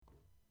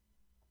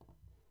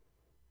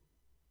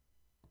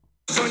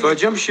So I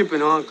jump ship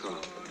in Hong Kong,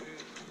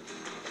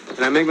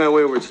 and I make my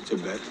way over to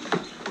Tibet.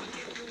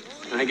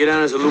 And I get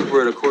on as a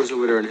looper at a course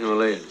over there in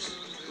Himalayas.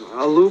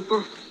 A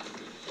looper?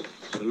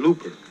 A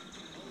looper.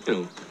 You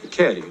know, a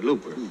caddy, a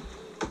looper.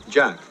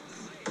 Jack.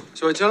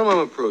 So I tell him I'm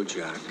a pro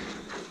Jack.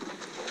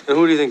 And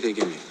who do you think they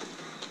give me?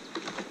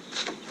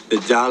 The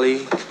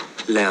Dalai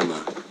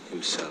Lama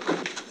himself.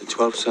 The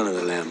 12th son of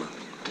the Lama.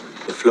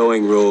 The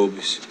flowing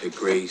robes, the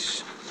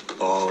grace,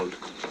 bald.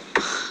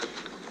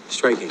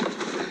 Striking.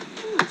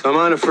 So I'm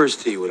on a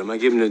first tee with him. I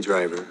give him the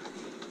driver.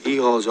 He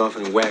hauls off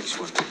and whacks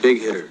one. Big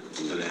hitter,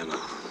 the Lama.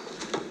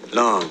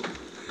 Long.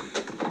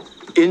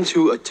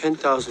 Into a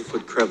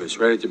 10,000-foot crevice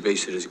right at the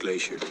base of this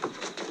glacier.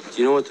 Do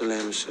you know what the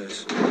Lama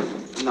says?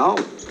 No.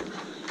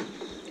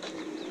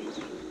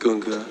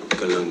 Gunga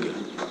Galunga.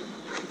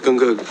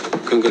 Gunga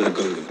Gunga La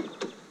Gunga.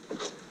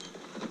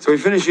 So we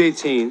finish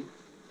 18, and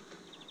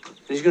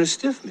he's gonna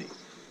stiff me.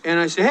 And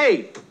I say,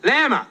 hey,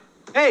 Lama,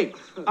 hey,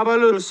 how about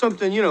a little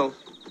something, you know,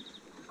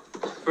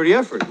 for the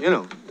effort, you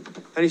know.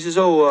 And he says,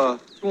 there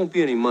won't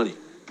be any money.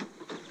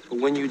 But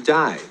when you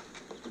die,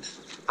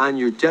 on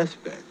your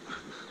deathbed,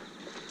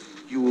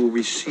 you will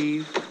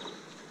receive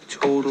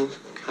total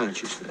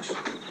consciousness.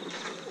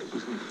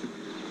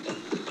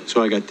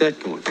 So I got that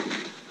going for me,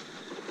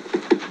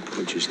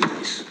 which is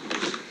nice.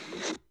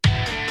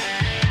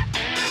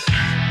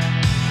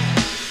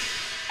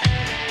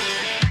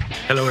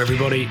 Hello,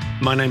 everybody.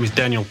 My name is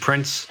Daniel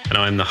Prince, and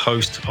I'm the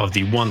host of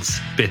the Once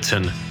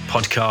Bitten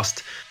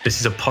podcast. This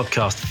is a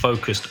podcast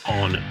focused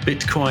on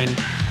Bitcoin.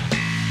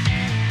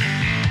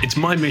 It's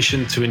my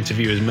mission to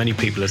interview as many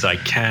people as I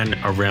can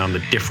around the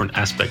different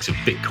aspects of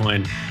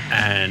Bitcoin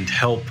and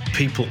help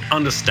people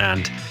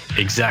understand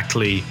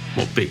exactly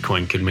what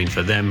Bitcoin could mean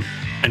for them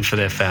and for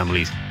their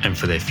families and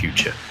for their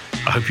future.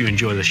 I hope you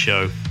enjoy the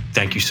show.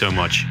 Thank you so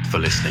much for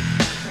listening.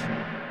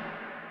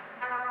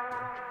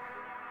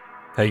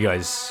 Hey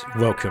guys,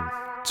 welcome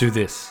to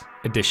this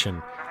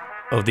edition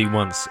of the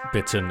Once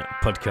Bitten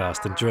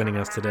podcast. And joining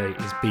us today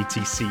is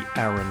BTC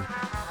Aaron,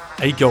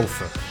 a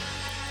golfer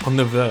on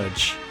the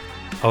verge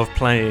of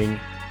playing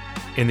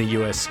in the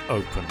US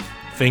Open.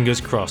 Fingers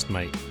crossed,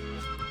 mate.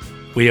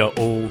 We are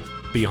all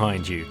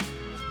behind you.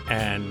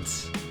 And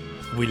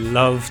we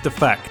love the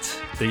fact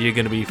that you're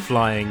going to be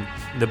flying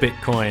the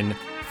Bitcoin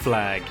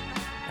flag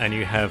and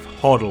you have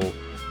HODL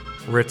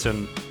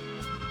written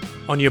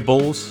on your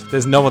balls.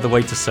 There's no other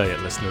way to say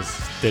it, listeners.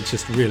 There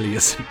just really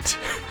isn't.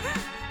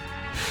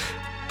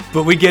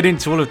 But we get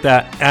into all of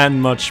that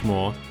and much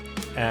more.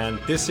 And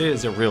this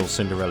is a real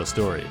Cinderella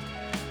story.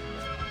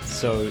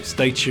 So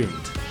stay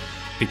tuned,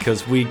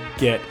 because we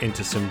get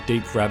into some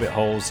deep rabbit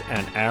holes,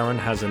 and Aaron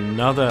has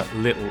another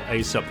little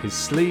ace up his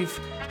sleeve,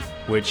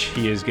 which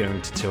he is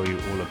going to tell you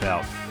all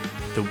about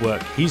the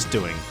work he's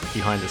doing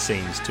behind the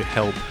scenes to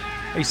help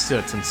a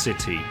certain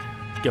city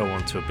go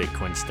onto a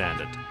Bitcoin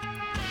standard.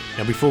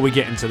 Now, before we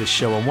get into the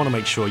show, I want to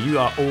make sure you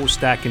are all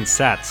stacking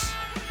sats,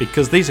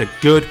 because these are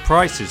good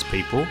prices,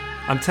 people.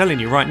 I'm telling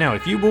you right now,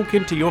 if you walk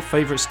into your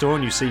favorite store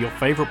and you see your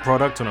favorite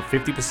product on a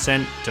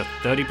 50% to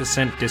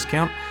 30%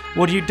 discount,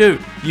 what do?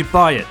 You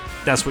buy it.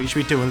 That's what you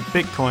should be doing with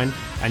Bitcoin,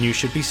 and you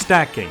should be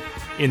stacking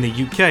in the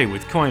UK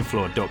with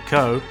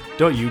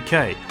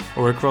coinfloor.co.uk,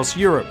 or across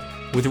Europe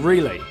with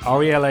Relay,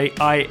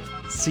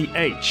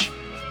 RELAICH.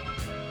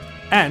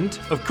 And,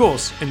 of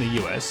course, in the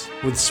US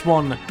with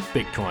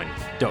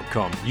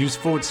swanbitcoin.com. Use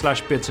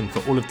 /bitten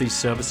for all of these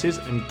services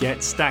and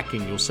get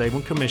stacking. You'll save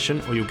on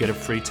commission, or you'll get a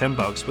free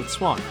 $10 with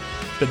Swan.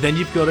 But then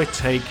you've got to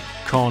take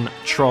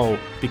control,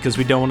 because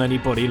we don't want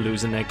anybody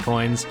losing their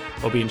coins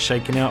or being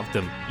shaken out of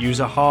them. Use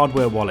a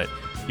hardware wallet.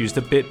 Use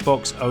the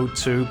BitBox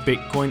O2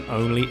 Bitcoin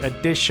Only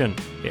Edition.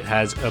 It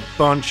has a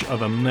bunch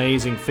of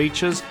amazing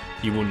features.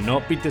 You will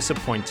not be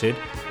disappointed.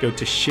 Go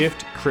to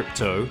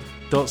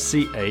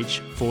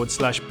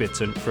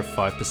shiftcrypto.ch/bitten for a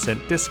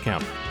 5%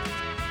 discount.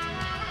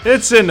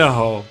 It's in the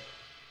hole.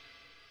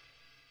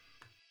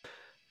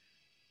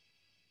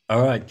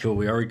 All right, cool.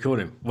 We are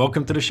recording.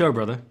 Welcome to the show,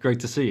 brother.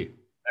 Great to see you.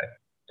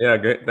 Yeah,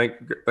 great.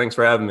 Thanks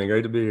for having me.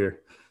 Great to be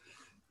here.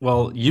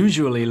 Well,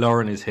 usually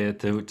Lauren is here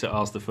to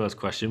ask the first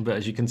question, but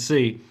as you can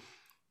see,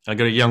 I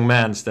got a young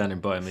man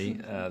standing by me.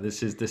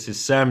 This is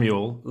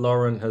Samuel.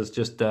 Lauren has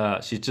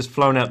she's just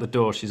flown out the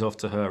door. She's off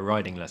to her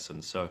riding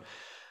lessons. So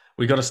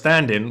we got a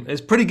stand-in.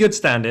 It's pretty good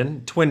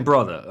stand-in. Twin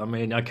brother. I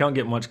mean, I can't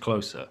get much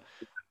closer.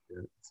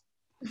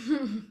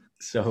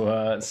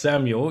 So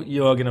Samuel,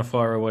 you are going to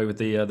fire away with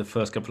the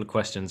first couple of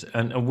questions,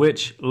 and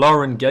which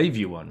Lauren gave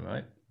you one,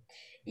 right?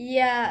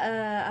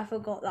 Yeah, I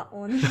forgot that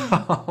one.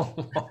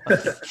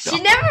 She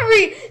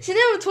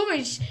never told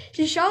me.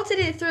 She shouted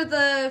it through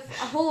the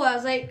hallway. I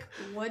was like,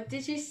 "What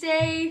did she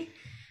say?"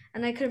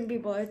 And I couldn't be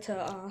bothered to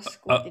ask.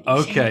 What did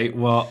you say? Okay,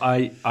 well,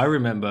 I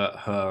remember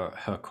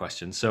her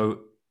question.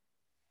 So,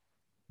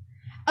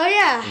 oh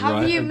yeah,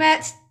 have you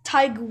met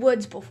Tiger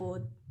Woods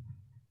before?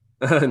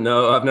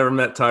 No, I've never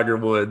met Tiger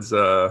Woods.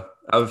 I've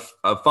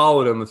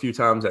followed him a few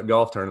times at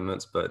golf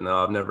tournaments, but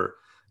no, I've never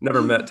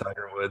met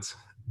Tiger Woods.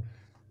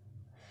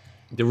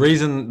 The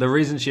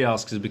reason she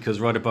asks is because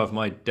right above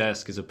my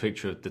desk is a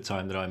picture of the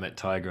time that I met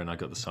Tiger and I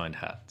got the signed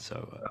hat.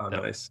 So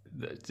Nice.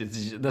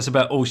 that's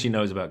about all she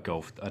knows about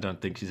golf. I don't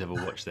think she's ever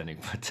watched any.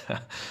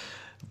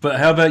 But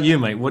how about you,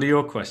 mate? What are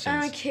your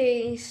questions?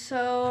 Okay,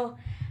 so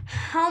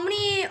how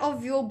many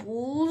of your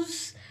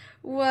balls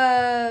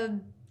were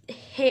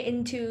hit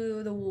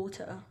into the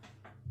water?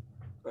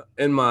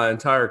 In my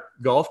entire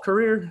golf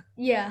career,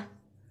 Yeah.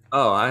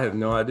 oh, I have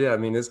no idea. I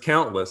mean, it's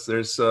countless.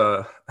 There's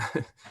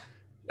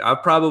I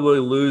probably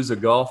lose a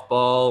golf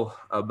ball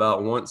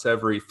about once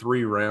every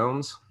 3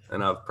 rounds,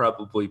 and I've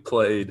probably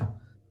played,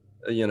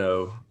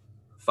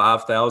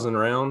 5,000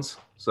 rounds.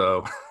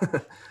 So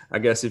I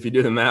guess if you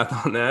do the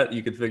math on that,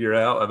 you could figure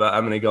out about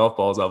how many golf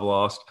balls I've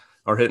lost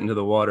or hit into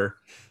the water.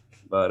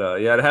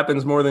 But yeah, it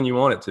happens more than you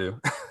want it to.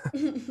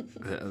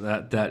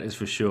 That is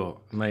for sure,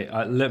 mate.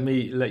 Let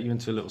me let you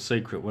into a little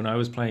secret. When I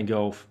was playing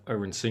golf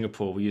over in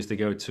Singapore, we used to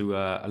go to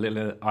a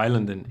little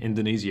island in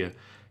Indonesia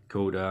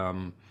called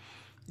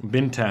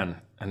Bintan,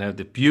 and they have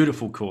the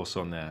beautiful course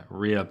on there,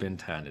 Ria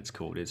Bintan. It's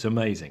called. It's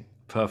amazing,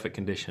 perfect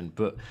condition.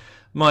 But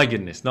my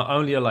goodness, not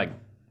only are like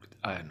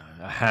I don't know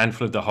a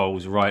handful of the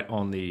holes right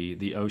on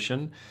the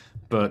ocean,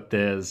 but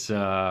there's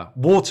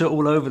water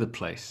all over the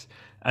place,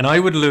 and I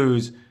would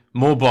lose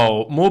more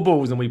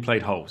balls than we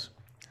played holes.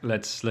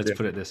 Let's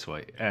put it this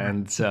way.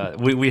 And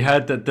we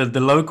had the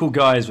local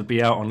guys would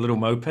be out on little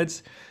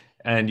mopeds,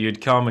 and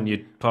you'd come and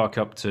you'd park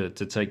up to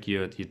take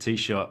your tee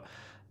shot,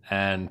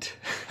 and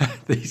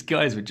these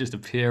guys would just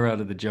appear out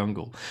of the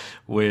jungle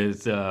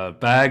with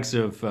bags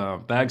of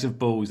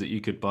balls that you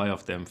could buy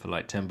off them for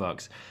like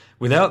 $10.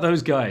 Without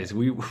those guys,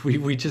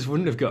 we just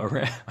wouldn't have got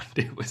around.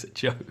 It was a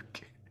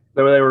joke.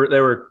 They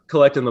were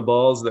collecting the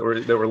balls that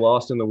were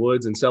lost in the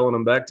woods and selling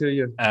them back to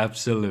you.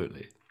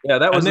 Absolutely. Yeah,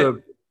 that was a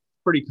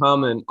pretty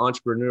common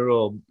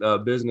entrepreneurial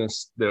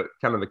business that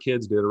kind of the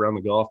kids did around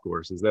the golf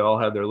courses. They all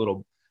had their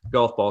little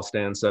golf ball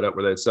stand set up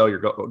where they'd sell your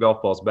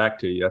golf balls back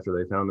to you after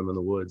they found them in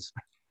the woods.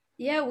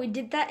 Yeah, we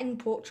did that in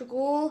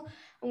Portugal,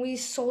 and we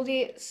sold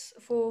it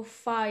for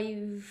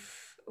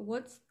 5.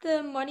 What's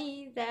the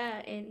money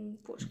there in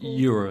Portugal?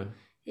 Euro.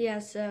 Yeah,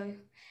 so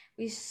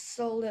we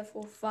sold it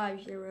for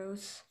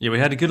 €5. Yeah, we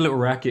had a good little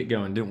racket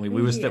going, didn't we?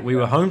 We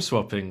were home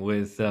swapping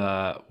with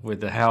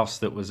the house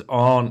that was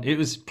on. It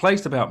was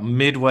placed about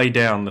midway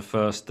down the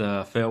first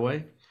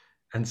fairway,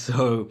 and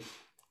so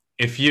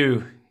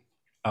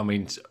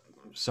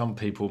some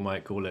people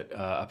might call it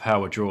a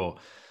power draw,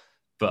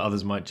 but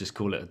others might just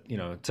call it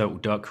a total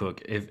duck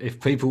hook. If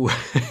people were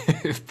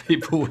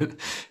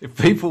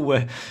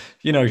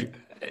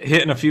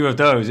hitting a few of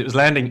those, it was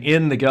landing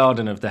in the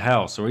garden of the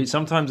house, or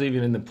sometimes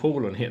even in the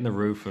pool and hitting the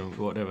roof and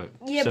whatever.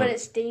 Yeah, but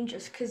it's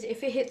dangerous because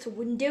if it hits a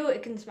window,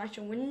 it can smash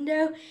a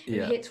window. If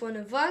it hits one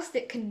of us,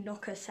 it can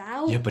knock us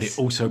out. Yeah, but it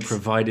also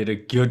provided a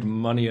good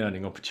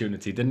money-earning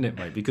opportunity, didn't it,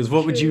 mate? Because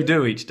what would you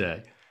do each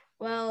day?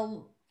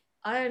 Well,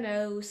 I don't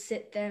know,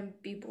 sit there and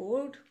be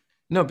bored.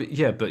 No, but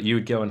you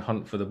would go and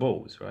hunt for the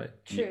balls, right?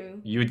 True.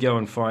 You would go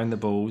and find the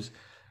balls,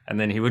 and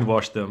then he would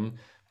wash them,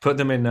 put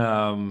them in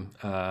an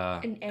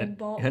egg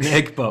box. An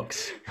egg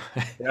box.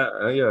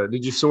 Yeah.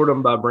 Did you sort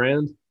them by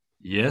brand?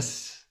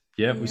 Yes.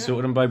 Yeah, we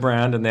sorted them by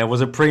brand, and there was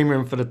a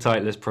premium for the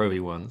Titleist Pro V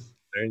ones.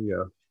 There you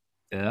go.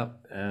 Yeah,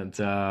 and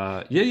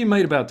you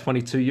made about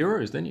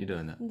 €22, didn't you,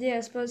 doing that?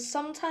 Yes, but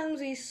sometimes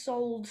we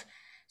sold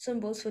some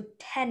balls for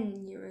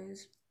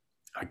 €10.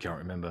 I can't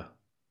remember.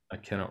 I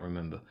cannot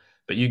remember.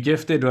 But you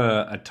gifted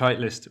a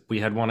Titleist. We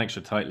had one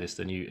extra Titleist,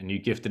 and you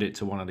gifted it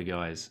to one of the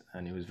guys,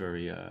 and he was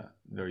very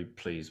very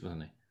pleased,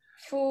 wasn't he?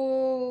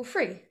 For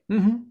free.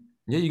 Mm-hmm.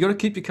 Yeah, you got to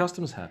keep your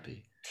customers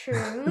happy.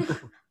 True.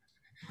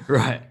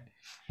 Right.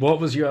 What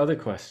was your other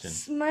question?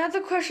 My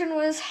other question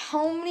was,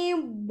 how many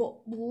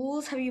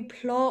balls have you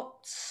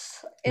plopped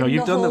in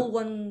you've the done hole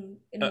one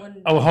in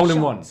one? A hole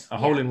in one. shot? A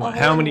hole in one. a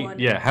How hole in many? one.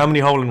 Yeah. How many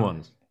hole in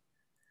ones?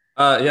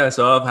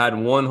 So I've had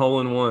one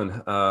hole in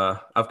one.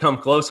 I've come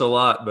close a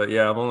lot, but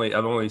yeah, I've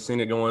only seen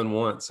it go in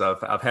once.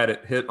 I've had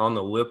it hit on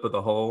the lip of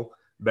the hole,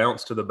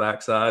 bounce to the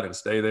backside, and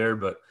stay there.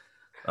 But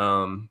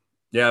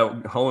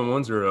hole in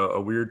ones are a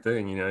weird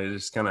thing. It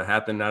just kind of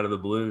happened out of the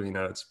blue.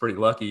 It's pretty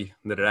lucky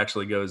that it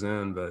actually goes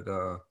in. But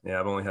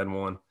I've only had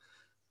one.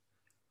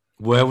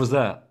 Where was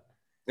that?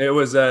 It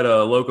was at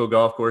a local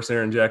golf course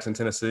there in Jackson,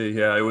 Tennessee.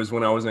 Yeah, it was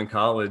when I was in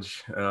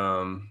college.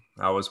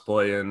 I was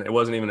playing. It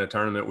wasn't even a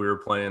tournament. We were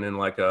playing in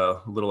like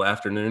a little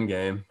afternoon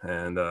game,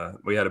 and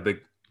we had a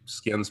big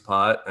skins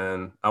pot,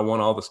 and I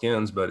won all the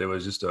skins. But it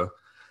was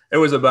it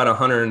was about a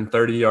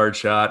 130-yard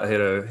shot. I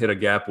hit a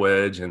gap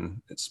wedge,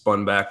 and it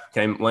spun back,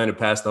 landed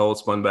past the hole,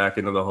 spun back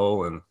into the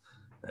hole, and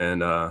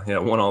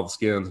won all the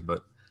skins.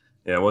 But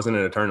yeah, it wasn't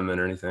in a tournament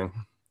or anything.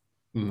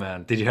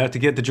 Man, did you have to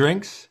get the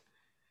drinks?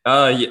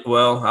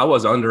 Well, I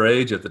was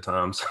underage at the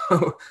time,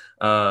 so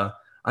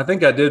I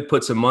think I did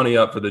put some money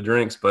up for the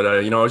drinks, but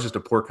I was just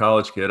a poor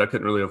college kid. I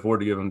couldn't really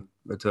afford to give them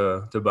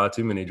to buy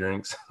too many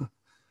drinks.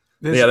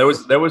 There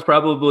was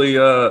probably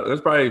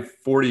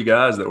 40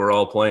 guys that were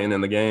all playing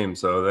in the game,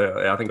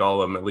 so I think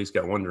all of them at least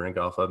got one drink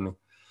off of me.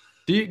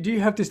 Do you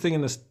have this thing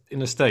in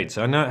the States?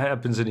 I know it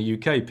happens in the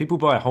UK. People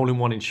buy a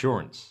hole-in-one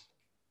insurance.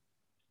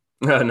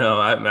 No,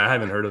 I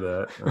haven't heard of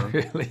that. No.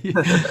 Really?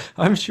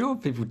 I'm sure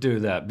people do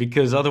that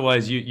because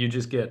otherwise you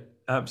just get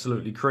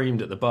absolutely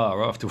creamed at the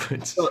bar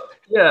afterwards.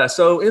 Yeah,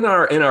 so in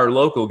our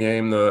local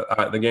game,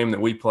 the game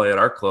that we play at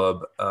our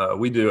club,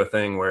 we do a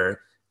thing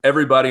where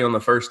everybody on the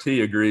first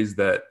tee agrees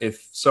that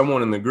if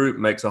someone in the group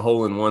makes a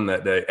hole in one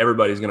that day,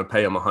 everybody's going to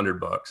pay them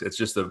 $100. It's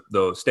just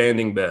the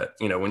standing bet.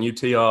 You know, when you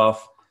tee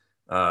off,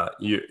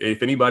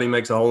 if anybody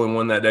makes a hole in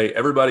one that day,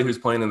 everybody who's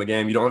playing in the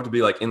game, you don't have to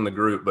be like in the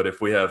group, but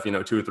if we have, 2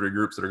 or 3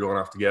 groups that are going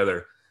off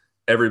together,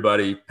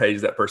 everybody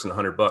pays that person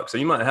 $100. So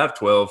you might have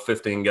 12,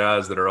 15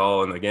 guys that are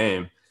all in the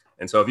game.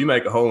 And so if you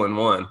make a hole in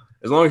one,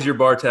 as long as your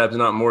bar tab's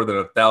not more than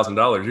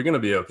 $1,000, you're going to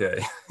be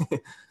okay.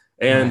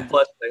 And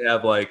plus they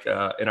have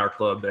in our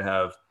club, they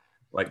have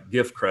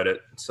gift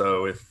credit.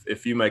 So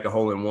if you make a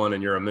hole in one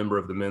and you're a member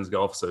of the Men's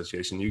Golf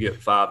Association, you get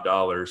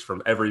 $5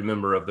 from every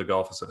member of the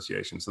golf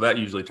association. So that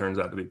usually turns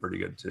out to be pretty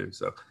good too.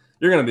 So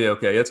you're going to be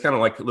okay. It's kind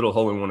of like a little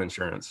hole in one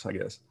insurance, I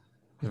guess.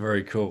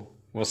 Very cool.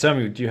 Well,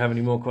 Samuel, do you have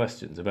any more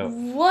questions about?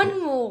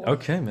 One more.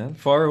 Okay, man,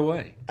 fire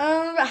away.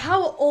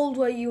 How old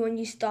were you when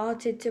you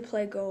started to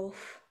play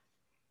golf?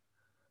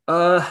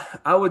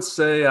 I would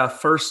say I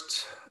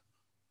first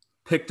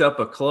picked up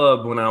a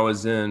club when I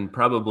was in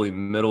probably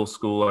middle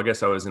school. I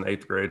guess I was in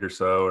 8th grade or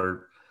so,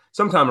 or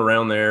sometime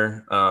around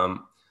there.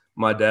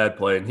 My dad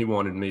played and he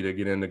wanted me to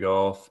get into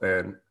golf,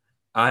 and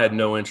I had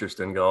no interest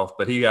in golf,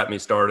 but he got me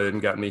started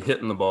and got me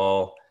hitting the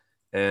ball.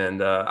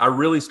 And I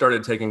really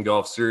started taking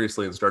golf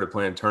seriously and started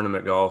playing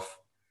tournament golf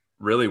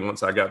really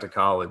once I got to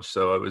college.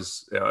 So I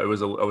was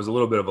a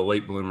little bit of a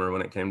late bloomer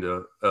when it came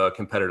to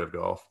competitive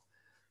golf.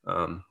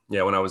 When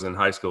I was in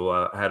high school,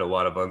 I had a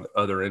lot of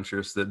other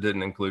interests that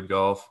didn't include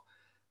golf.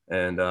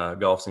 And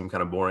golf seemed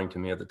kind of boring to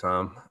me at the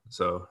time.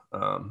 So,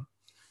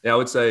 I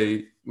would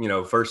say,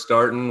 first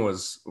starting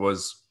was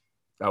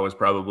I was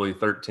probably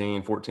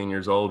 13, 14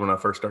 years old when I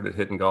first started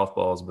hitting golf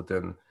balls, but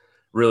then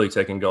really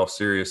taking golf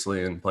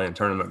seriously and playing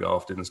tournament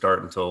golf didn't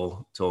start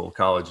until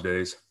college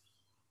days.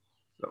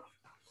 So.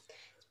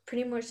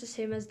 Pretty much the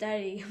same as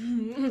Daddy.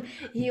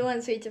 He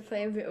wants me to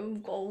play a bit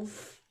of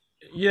golf.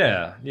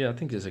 Yeah, I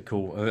think it's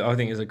I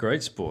think it's a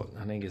great sport.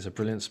 I think it's a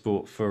brilliant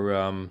sport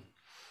for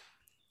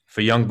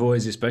young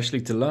boys,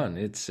 especially to learn.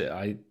 It's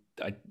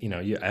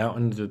you're out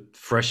in the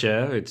fresh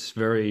air. It's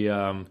very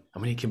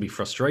it can be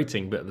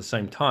frustrating, but at the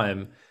same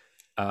time,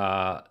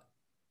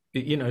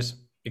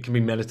 it can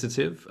be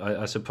meditative,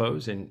 I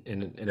suppose,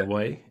 in a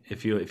way.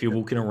 If you're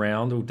walking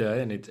around all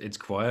day and it's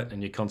quiet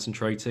and you're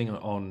concentrating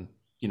on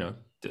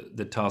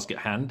the task at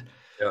hand.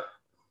 Yeah.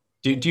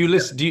 Do you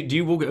listen? Do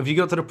you walk? Have you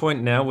got to the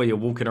point now where you're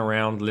walking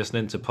around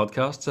listening to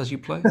podcasts as you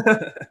play?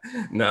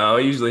 No, I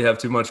usually have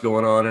too much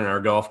going on in our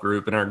golf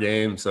group and our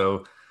game.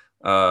 So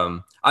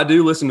I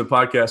do listen to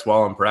podcasts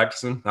while I'm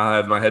practicing. I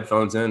have my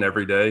headphones in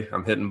every day.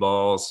 I'm hitting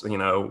balls,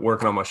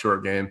 working on my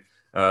short game,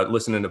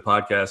 listening to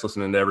podcasts,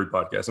 listening to every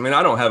podcast. I mean,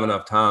 I don't have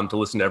enough time to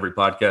listen to every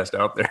podcast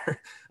out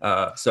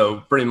there. So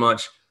pretty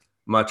much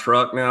my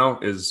truck now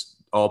is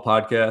all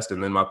podcast,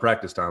 and then my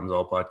practice time is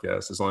all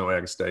podcast. It's the only way I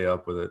can stay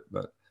up with it.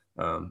 But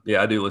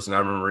I do listen. I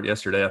remember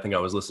yesterday, I think I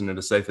was listening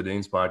to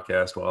Saifedean's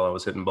podcast while I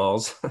was hitting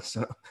balls.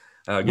 So,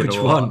 which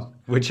one?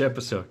 Which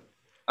episode?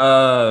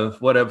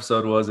 What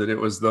episode was it? It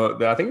was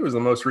I think it was the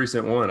most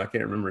recent one. I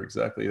can't remember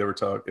exactly. They were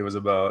talking. It was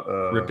about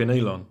Ripping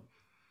Elon.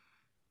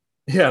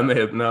 Yeah, I may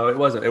have. No, it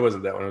wasn't. It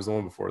wasn't that one. It was the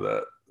one before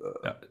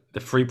that. The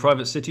Free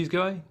Private Cities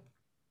guy.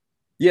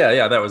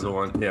 Yeah, that was the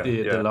one. Yeah,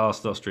 the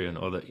last Austrian,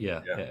 or the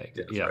yeah.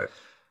 Right.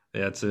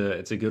 Yeah,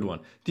 it's a good one.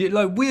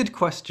 Weird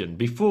question.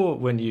 Before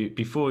when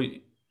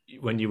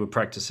you were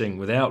practicing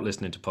without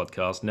listening to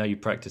podcasts, now you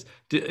practice.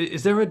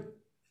 Is there a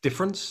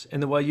difference in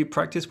the way you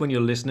practice when you're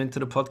listening to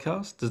the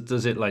podcast?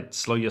 Does it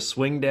slow your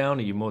swing down?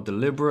 Are you more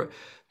deliberate?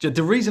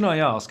 The reason I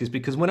ask is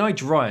because when I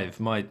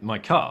drive my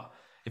car,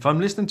 if I'm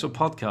listening to a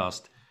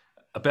podcast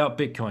about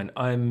Bitcoin,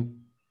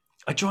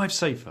 I drive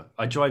safer,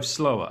 I drive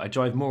slower, I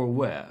drive more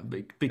aware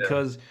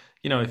because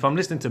if I'm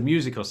listening to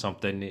music or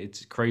something,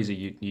 it's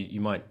crazy.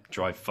 You might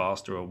drive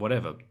faster or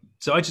whatever.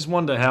 So I just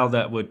wonder how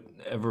that would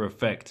ever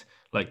affect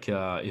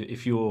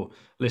if you're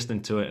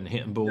listening to it and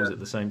hitting balls at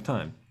the same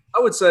time.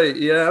 I would say,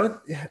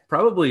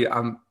 probably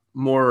I'm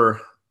more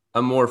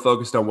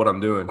focused on what I'm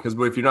doing, because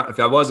if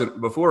I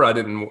wasn't before, I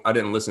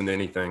didn't listen to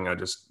anything. I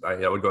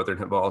would go out there and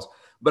hit balls,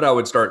 but I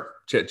would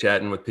start chit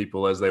chatting with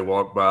people as they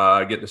walk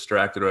by, get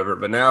distracted or whatever.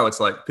 But now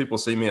it's like people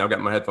see me, I've got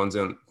my headphones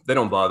in, they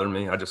don't bother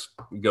me. I just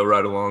go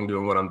right along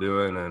doing what I'm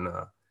doing and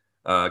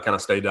kind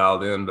of stay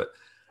dialed in. But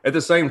at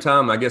the same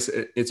time, I guess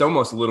it's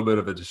almost a little bit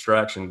of a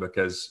distraction,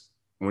 because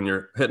when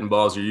you're hitting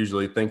balls, you're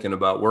usually thinking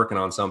about working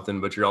on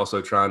something, but you're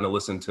also trying to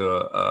listen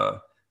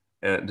to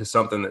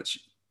something that's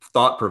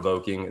thought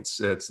provoking. It's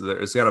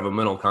kind of a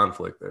mental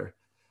conflict there.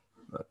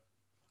 But.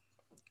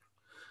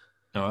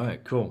 All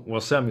right, cool. Well,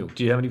 Samuel,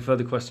 do you have any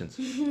further questions?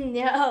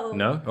 No.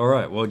 No? All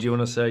right. Well, do you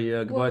want to say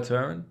goodbye to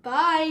Aaron?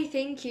 Bye.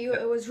 Thank you.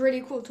 It was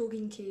really cool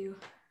talking to you.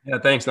 Yeah,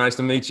 thanks. Nice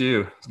to meet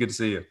you. It's good to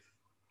see you.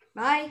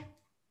 Bye.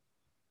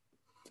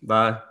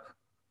 Bye.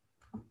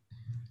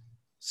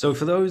 So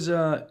for those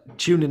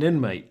tuning in,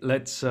 mate,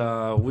 let's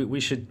we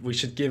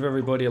should give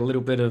everybody a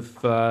little bit of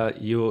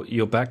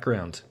your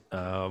background.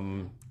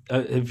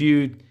 Have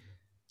you?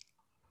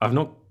 I've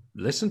not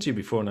listened to you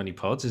before on any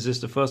pods. Is this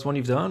the first one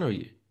you've done, or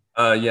you?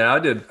 Yeah, I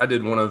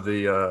did one of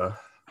the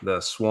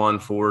Swan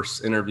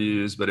Force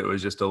interviews, but it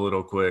was just a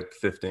little quick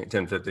 15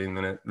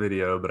 minute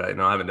video. But I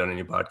haven't done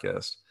any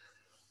podcast.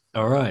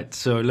 All right,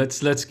 so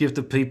let's give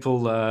the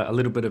people a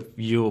little bit of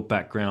your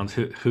background,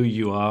 who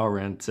you are,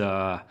 and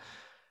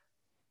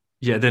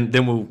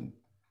then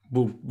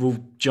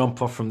we'll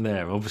jump off from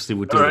there. Obviously,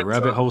 we'll do the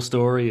rabbit hole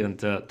story, and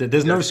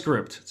there's no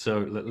script, so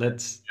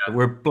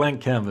we're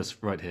blank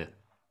canvas right here.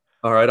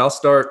 All right, I'll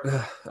start.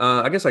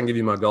 I guess I can give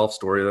you my golf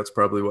story. That's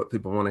probably what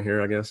people want to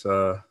hear, I guess.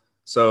 Like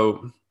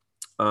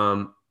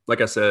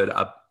I said,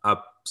 I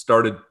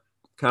started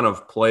kind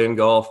of playing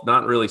golf,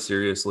 not really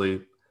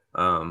seriously.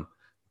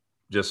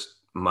 Just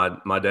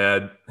my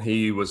dad,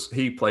 he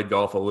played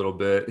golf a little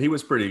bit. He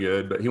was pretty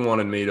good, but he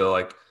wanted me to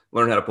like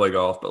learn how to play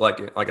golf. But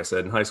like I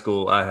said, in high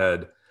school, I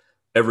had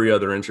every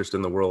other interest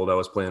in the world. I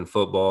was playing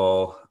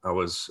football. I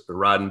was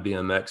riding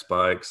BMX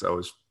bikes. I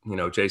was,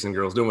 chasing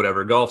girls, doing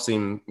whatever. Golf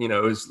seemed,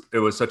 it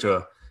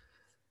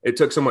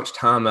took so much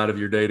time out of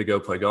your day to go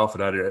play golf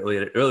that I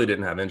really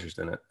didn't have interest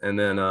in it. And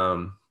then,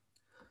 I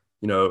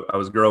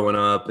was growing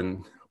up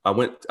and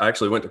I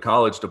actually went to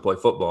college to play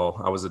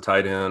football. I was a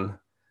tight end.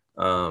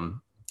 My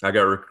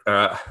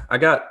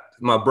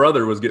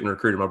brother was getting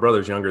recruited. My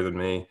brother's younger than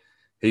me.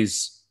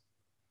 He's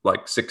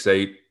like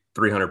 6'8",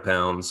 300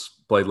 pounds,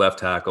 played left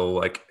tackle.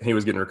 Like he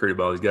was getting recruited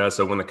by all these guys.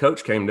 So when the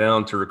coach came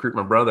down to recruit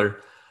my brother,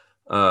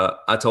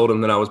 I told him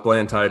that I was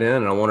playing tight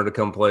end and I wanted to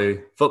come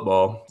play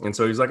football. And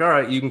so he's like, all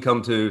right, you can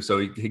come too. So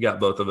he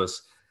got both of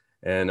us.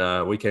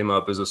 And we came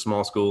up as a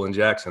small school in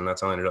Jackson.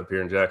 That's how I ended up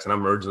here in Jackson.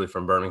 I'm originally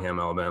from Birmingham,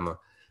 Alabama.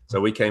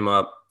 So we came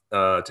up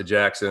to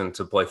Jackson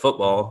to play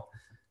football.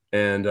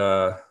 And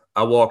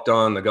I walked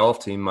on the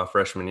golf team my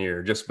freshman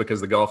year just because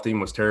the golf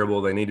team was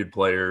terrible. They needed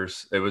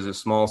players. It was a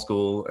small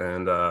school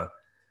and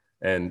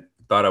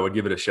thought I would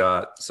give it a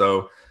shot.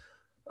 So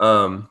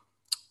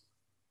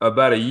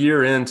about a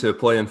year into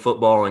playing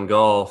football and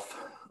golf,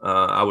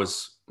 I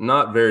was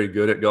not very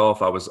good at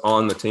golf. I was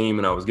on the team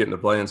and I was getting to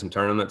play in some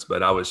tournaments,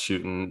 but I was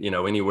shooting,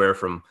 anywhere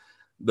from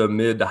the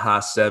mid to high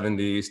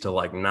 70s to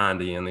like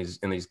 90 in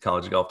these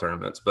college golf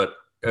tournaments. But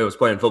I was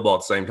playing football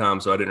at the same time,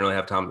 so I didn't really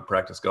have time to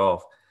practice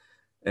golf.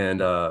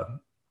 And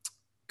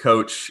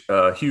Coach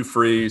Hugh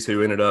Freeze,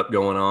 who ended up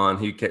going on,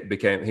 he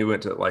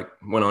went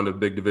on to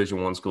big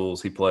Division I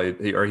schools. He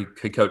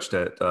coached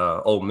at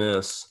Ole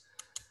Miss.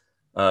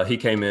 He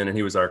came in and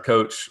he was our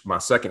coach my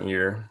second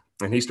year,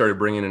 and he started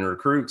bringing in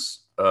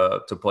recruits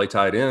to play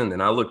tight end.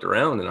 And I looked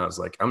around and I was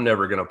like, I'm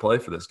never going to play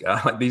for this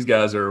guy. Like these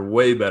guys are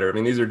way better. I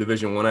mean, these are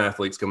Division I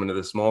athletes coming to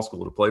this small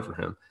school to play for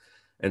him.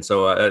 And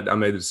so I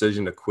made the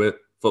decision to quit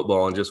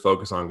football and just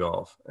focus on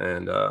golf.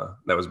 And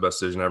that was the best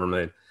decision I ever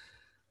made.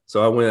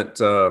 So I went,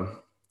 I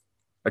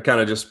kind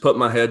of just put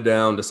my head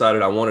down,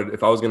 decided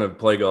if I was going to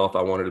play golf,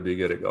 I wanted to be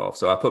good at golf.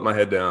 So I put my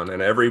head down,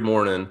 and every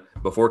morning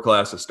before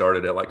classes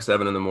started at like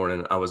 7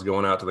 a.m, I was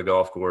going out to the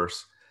golf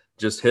course,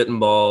 just hitting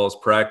balls,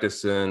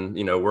 practicing,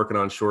 working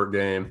on short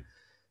game.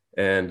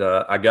 And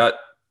I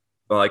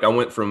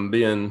went from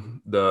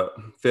being the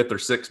 5th or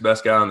 6th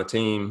best guy on the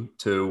team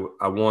to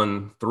I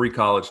won 3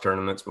 college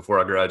tournaments before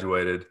I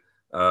graduated.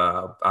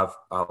 I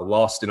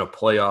lost in a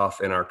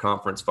playoff in our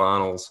conference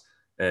finals.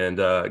 And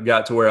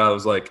got to where I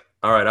was like,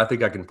 all right, I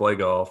think I can play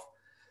golf.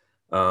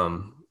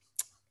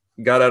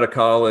 Got out of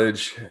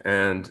college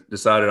and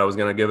decided I was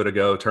going to give it a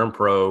go, turn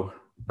pro,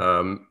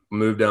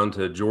 moved down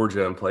to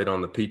Georgia and played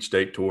on the Peach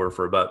State Tour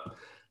for about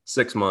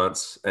 6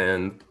 months.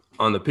 And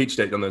on the Peach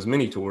State, on those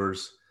mini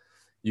tours,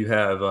 you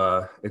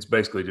have it's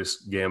basically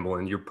just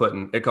gambling.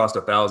 It costs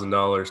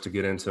 $1,000 to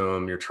get into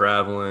them. You're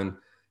traveling.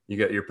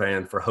 You're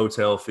paying for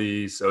hotel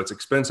fees. So it's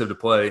expensive to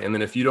play. And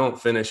then if you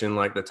don't finish in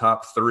like the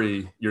top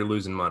 3, you're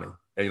losing money.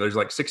 And there's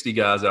like 60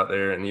 guys out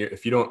there. And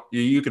if you don't,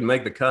 you can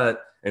make the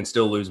cut and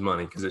still lose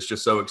money because it's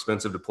just so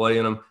expensive to play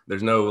in them.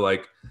 There's no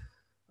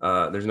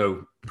there's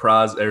no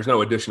prize. There's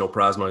no additional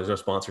prize money. There's no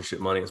sponsorship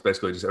money. It's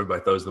basically just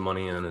everybody throws the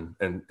money in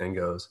and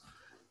goes.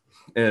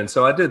 And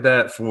so I did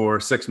that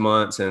for 6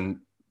 months and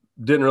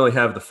didn't really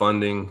have the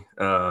funding.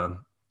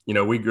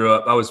 We grew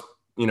up, I was,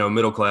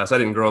 middle class. I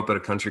didn't grow up at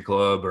a country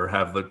club or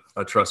have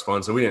a trust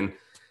fund. So we didn't,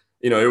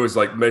 it was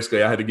like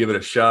basically I had to give it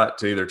a shot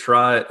to either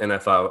try it. And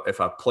if I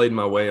played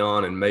my way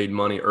on and made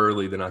money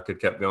early, then I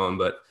could kept going.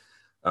 But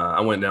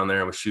I went down there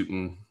and was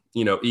shooting,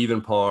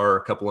 even par,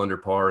 a couple under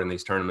par in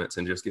these tournaments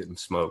and just getting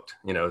smoked.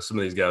 Some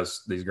of these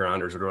guys, these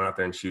grinders are going out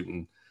there and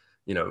shooting,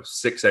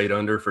 6, 8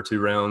 under for 2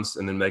 rounds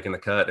and then making the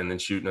cut and then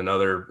shooting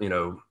another,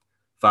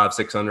 5,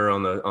 6 under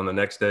on the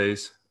next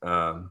days.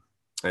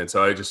 And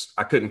so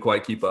I couldn't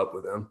quite keep up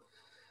with them.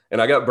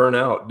 And I got burnt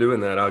out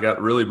doing that. I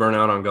got really burnt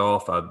out on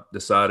golf. I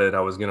decided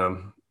I was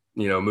going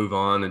to, move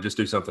on and just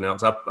do something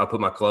else. I put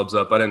my clubs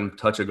up. I didn't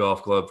touch a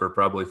golf club for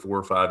probably 4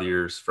 or 5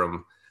 years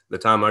from the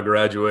time I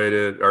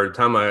graduated or the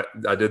time I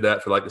did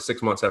that for like the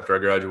 6 months after I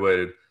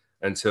graduated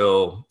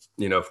until,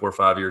 4 or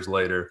 5 years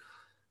later.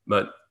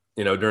 But,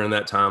 during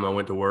that time I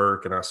went to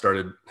work and I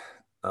started,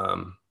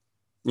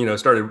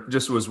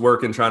 was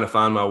working, trying to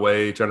find my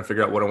way, trying to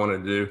figure out what I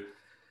wanted to do.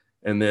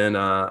 And then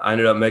I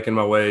ended up making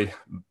my way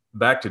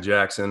back to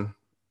Jackson,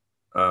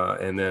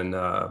 and then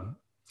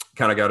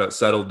kind of got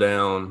settled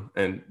down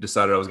and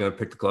decided I was going to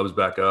pick the clubs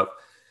back up,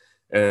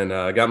 and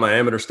got my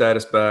amateur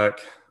status back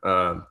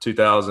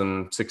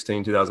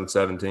 2016,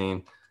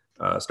 2017.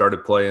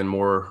 Started playing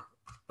more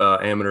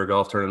amateur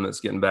golf tournaments,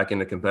 getting back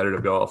into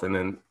competitive golf, and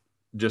then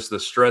just the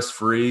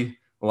stress-free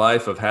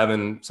life of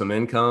having some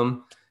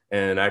income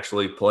and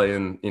actually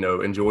playing,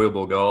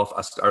 enjoyable golf.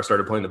 I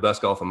started playing the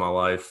best golf of my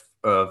life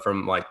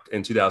from like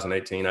in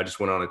 2018. I just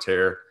went on a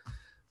tear.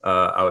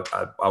 I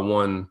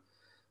won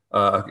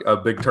a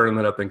big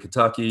tournament up in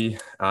Kentucky.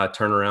 I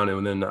turned around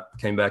and then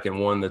came back and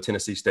won the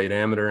Tennessee State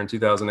Amateur in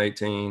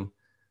 2018.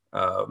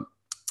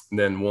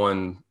 Then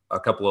won a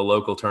couple of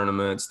local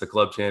tournaments, the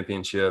club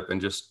championship,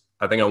 and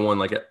I think I won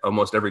like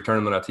almost every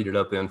tournament I teed it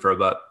up in for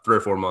about 3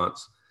 or 4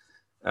 months.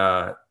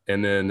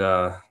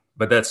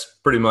 But that's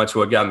pretty much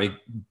what got me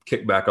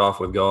kicked back off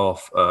with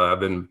golf. I've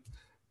been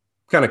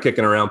kind of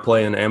kicking around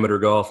playing amateur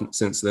golf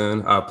since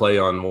then. I play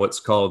on what's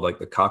called like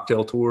the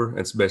Cocktail Tour.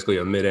 It's basically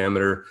a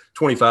mid-amateur,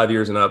 25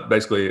 years and up,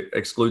 basically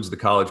excludes the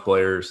college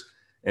players.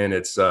 And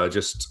it's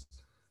just,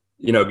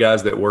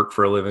 guys that work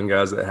for a living,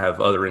 guys that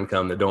have other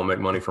income that don't make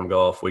money from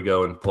golf. We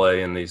go and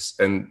play in these,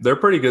 and they're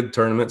pretty good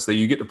tournaments that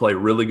you get to play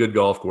really good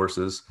golf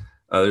courses.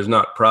 There's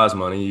not prize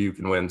money. You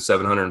can win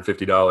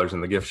 $750 in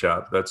the gift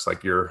shop. That's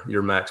like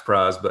your max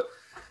prize. But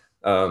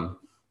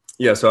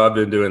so I've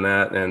been doing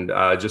that, and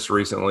I just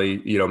recently,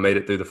 made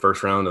it through the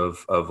first round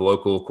of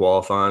local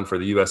qualifying for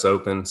the U.S.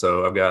 Open.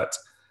 So I've got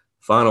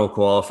final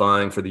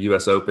qualifying for the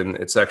U.S. Open.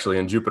 It's actually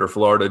in Jupiter,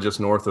 Florida,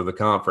 just north of the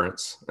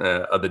conference,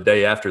 the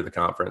day after the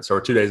conference, or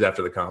 2 days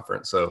after the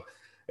conference. So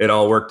it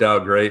all worked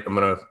out great. I'm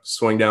going to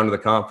swing down to the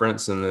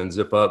conference and then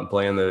zip up and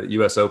play in the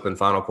U.S. Open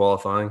final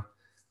qualifying.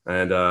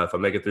 And if I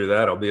make it through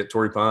that, I'll be at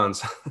Torrey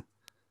Pines.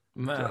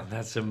 Man,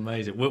 that's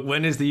amazing.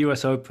 When is the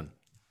U.S. Open?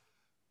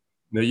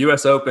 The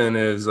U.S. Open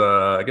is,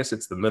 I guess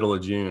it's the middle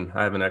of June.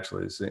 I haven't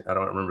actually seen. I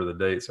don't remember the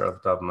dates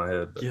off the top of my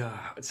head. But. Yeah.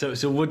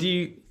 So what do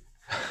you?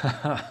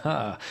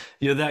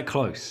 You're that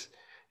close.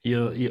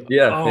 You're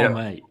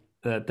mate,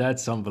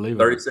 that's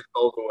unbelievable. 36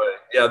 holes away.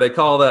 Yeah, they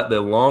call that the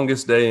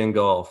longest day in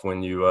golf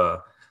when you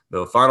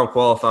the final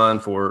qualifying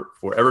for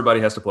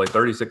everybody has to play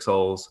 36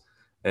 holes.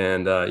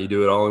 And you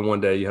do it all in one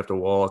day. You have to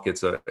walk.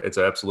 It's an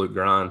absolute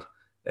grind,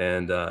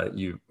 and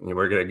you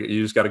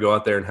just got to go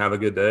out there and have a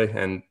good day.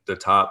 And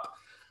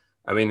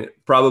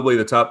probably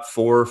the top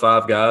 4 or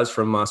 5 guys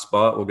from my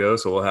spot will go.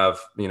 So we'll have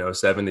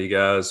 70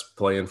 guys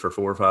playing for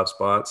 4 or 5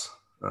 spots.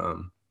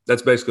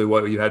 That's basically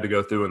what you had to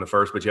go through in the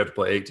first, but you have to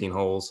play 18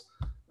 holes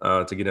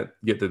to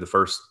get through the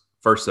first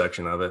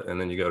section of it,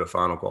 and then you go to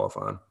final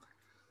qualifying.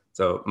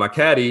 So my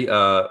caddy,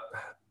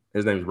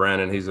 his name's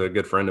Brandon. He's a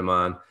good friend of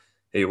mine.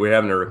 We're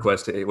having a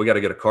request. We got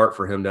to get a cart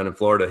for him down in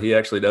Florida. He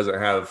actually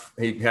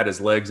he had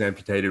his legs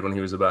amputated when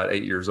he was about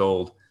 8 years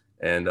old.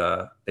 And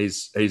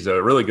he's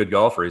a really good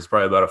golfer. He's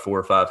probably about a 4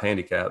 or 5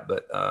 handicap,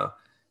 but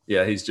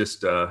he's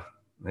just,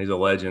 he's a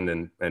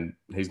legend, and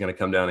he's going to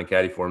come down and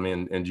caddy for me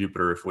in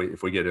Jupiter if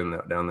we get in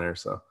down there.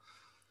 So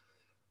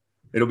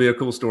it'll be a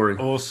cool story.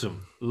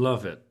 Awesome.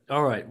 Love it.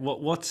 All right.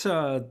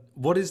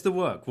 What is the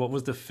work? What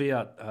was the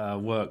Fiat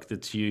work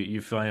that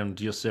you found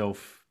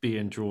yourself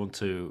being drawn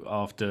to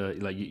after,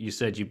 like you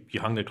said, you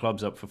hung the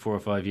clubs up for 4 or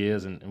 5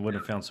 years and went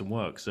and found some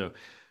work. So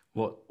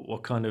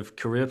what kind of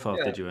career path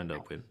did you end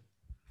up with?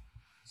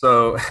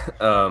 So,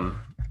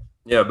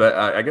 but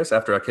I guess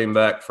after I came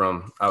back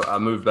I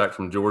moved back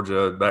from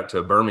Georgia back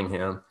to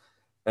Birmingham,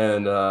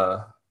 and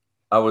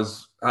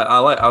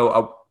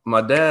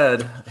my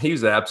dad,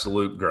 he's an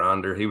absolute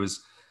grinder.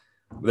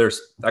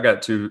 I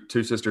got two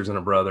sisters and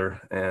a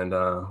brother. And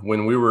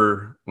when we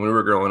were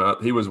growing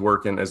up, he was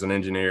working as an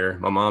engineer.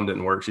 My mom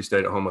didn't work. She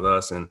stayed at home with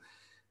us. And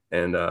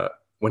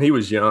when he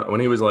was young, when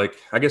we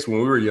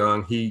were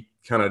young, he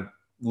kind of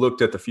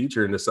looked at the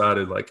future and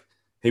decided like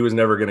he was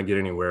never going to get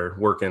anywhere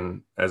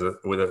working as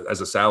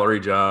a salary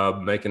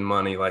job, making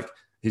money. Like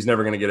he's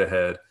never going to get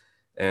ahead.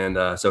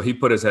 And so he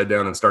put his head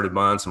down and started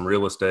buying some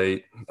real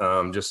estate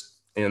just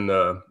in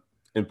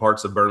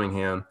parts of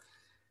Birmingham.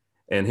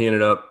 And he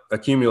ended up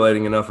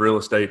accumulating enough real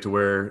estate to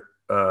where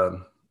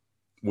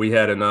we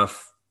had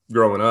enough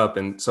growing up.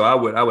 And so I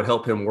would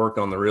help him work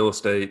on the real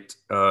estate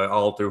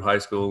all through high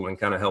school, and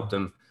kind of helped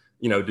him,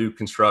 do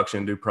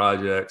construction, do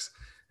projects.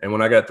 And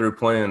when I got through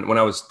playing, when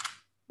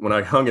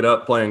I hung it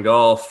up playing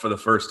golf for the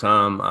first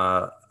time,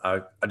 I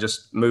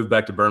just moved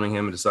back to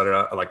Birmingham and decided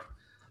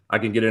I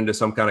can get into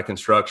some kind of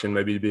construction,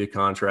 maybe to be a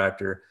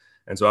contractor.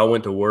 And so I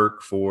went to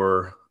work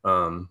for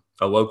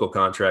a local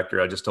contractor.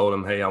 I just told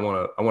him, hey, I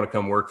want to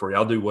come work for you.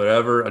 I'll do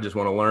whatever. I just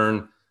want to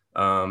learn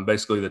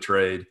basically the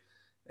trade.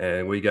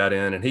 And we got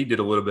in, and he did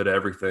a little bit of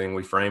everything.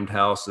 We framed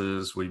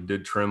houses. We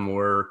did trim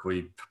work.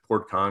 We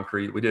poured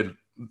concrete. We did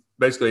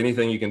basically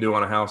anything you can do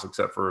on a house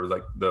except for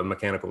like the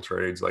mechanical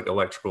trades, like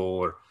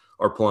electrical or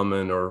or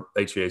plumbing or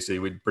HVAC.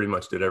 We pretty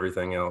much did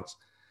everything else.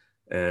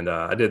 And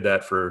I did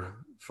that for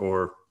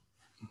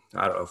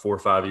I don't know, 4 or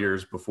 5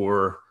 years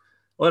before.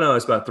 Well, no,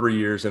 it's about 3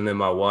 years. And then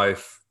my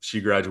wife, she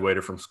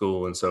graduated from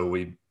school. And so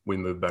we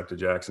moved back to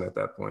Jackson at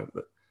that point.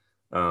 But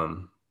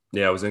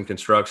yeah, I was in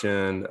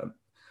construction.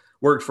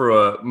 Worked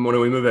for when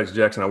we moved back to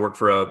Jackson, I worked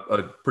for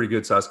a pretty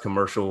good sized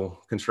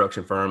commercial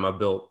construction firm. I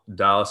built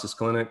dialysis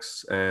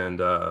clinics and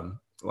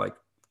like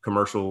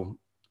commercial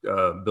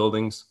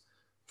buildings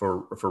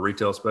for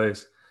retail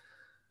space.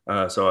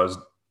 So I was,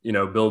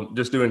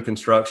 just doing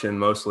construction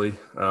mostly.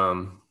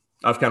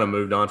 I've kind of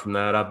moved on from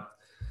that.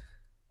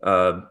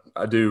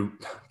 I do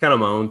kind of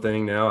my own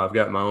thing now. I've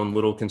got my own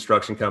little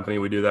construction company.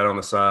 We do that on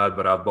the side,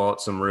 but I've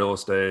bought some real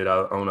estate.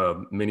 I own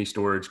a mini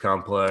storage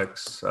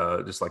complex,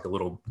 just like a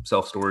little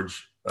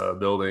self-storage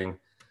building.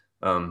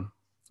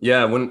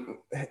 Yeah, when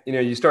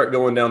you start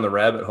going down the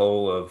rabbit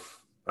hole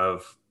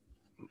of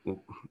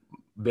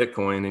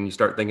Bitcoin and you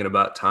start thinking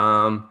about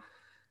time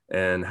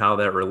and how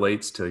that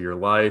relates to your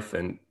life,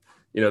 and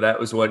that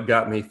was what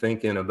got me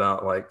thinking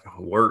about like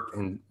work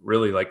and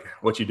really like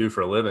what you do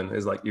for a living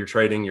is like you're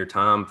trading your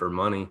time for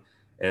money.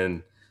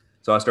 And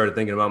so I started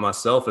thinking about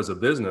myself as a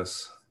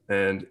business.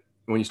 And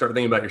when you start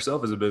thinking about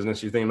yourself as a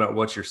business, you're thinking about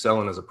what you're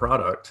selling as a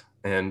product.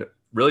 And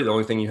really the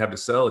only thing you have to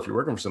sell if you're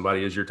working for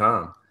somebody is your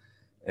time.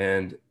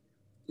 And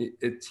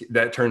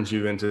that turns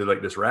you into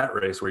like this rat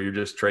race where you're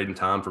just trading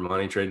time for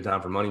money, and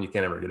you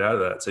can't ever get out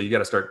of that. So you got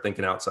to start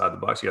thinking outside the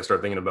box. You got to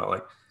start thinking about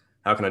like,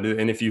 how can I do it?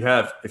 And if you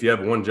have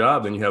one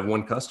job, then you have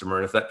one customer.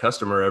 And if that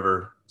customer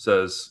ever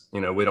says, we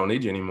don't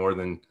need you anymore,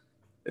 then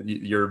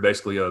you're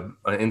basically an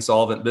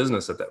insolvent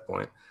business at that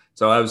point.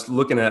 So I was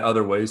looking at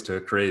other ways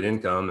to create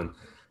income. And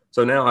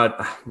so now I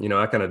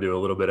kind of do a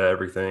little bit of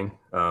everything,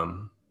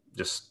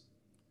 just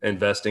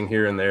investing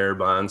here and there,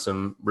 buying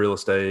some real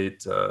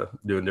estate,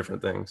 doing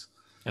different things.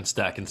 And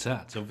stacking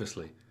sats,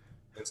 obviously.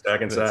 And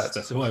stacking sats.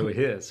 That's why we're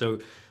here. So,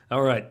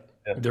 all right.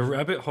 Yeah. The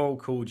rabbit hole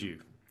called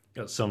you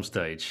at some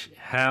stage.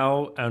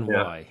 How and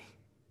why?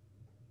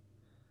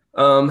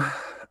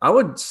 I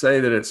would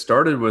say that it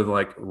started with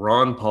like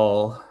Ron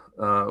Paul,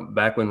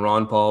 back when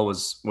Ron Paul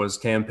was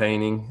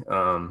campaigning,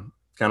 kind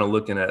of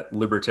looking at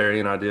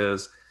libertarian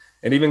ideas.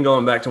 And even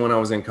going back to when I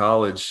was in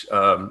college,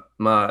 I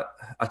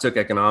took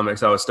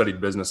economics. I studied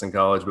business in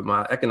college, but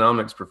my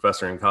economics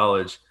professor in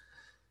college,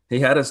 he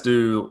had us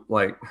do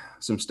like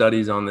some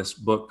studies on this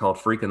book called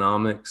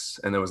Freakonomics,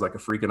 and there was like a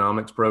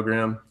Freakonomics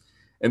program.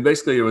 And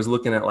basically it was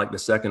looking at like the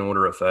second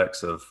order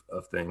effects of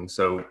things.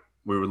 So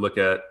we would look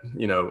at,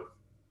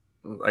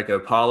 like a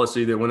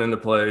policy that went into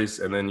place,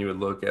 and then you would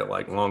look at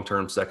like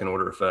long-term second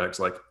order effects,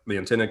 like the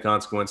intended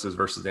consequences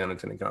versus the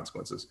unintended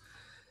consequences.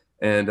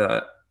 And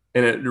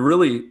it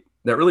really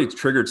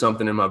triggered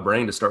something in my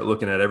brain to start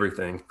looking at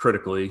everything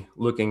critically,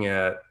 looking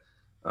at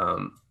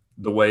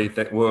the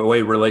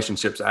way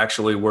relationships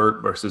actually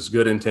work versus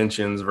good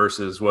intentions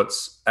versus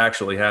what's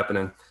actually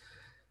happening.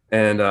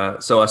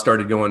 And so I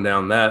started going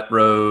down that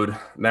road.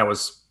 And that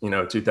was,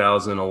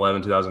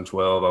 2011,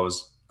 2012.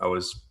 I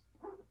was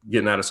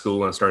getting out of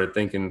school and I started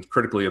thinking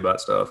critically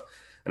about stuff.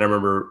 And I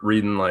remember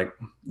reading like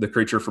The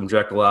Creature from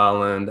Jekyll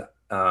Island,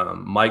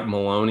 Mike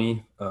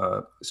Maloney,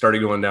 started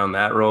going down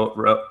that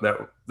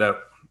that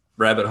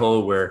rabbit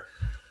hole where,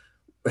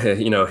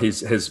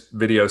 his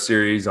video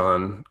series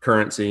on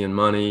currency and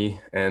money,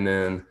 and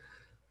then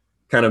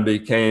kind of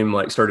became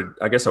like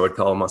I guess I would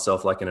call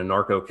myself like an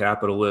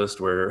anarcho-capitalist,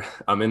 where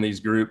I'm in these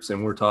groups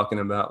and we're talking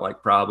about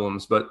like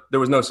problems, but there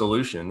was no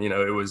solution.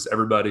 It was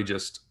everybody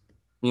just,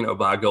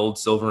 buy gold,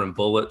 silver, and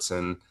bullets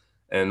and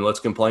let's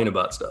complain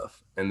about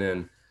stuff. And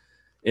then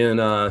in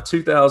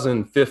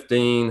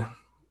 2015,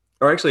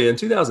 or actually in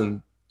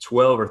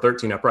 2012 or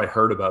 13, I probably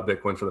heard about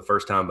Bitcoin for the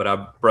first time, but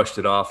I brushed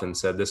it off and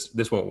said,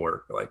 this won't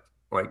work. Like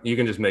you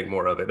can just make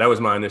more of it. That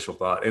was my initial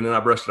thought. And then I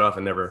brushed it off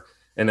and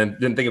then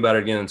didn't think about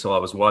it again until I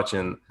was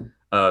watching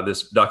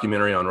this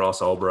documentary on Ross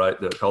Albright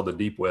called The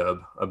Deep Web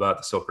about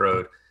the Silk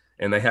Road.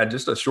 And they had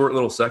just a short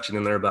little section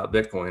in there about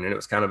Bitcoin, and it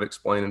was kind of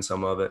explaining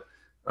some of it.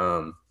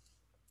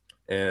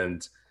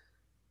 And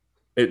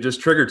it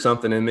just triggered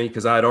something in me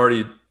because I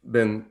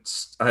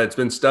had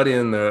been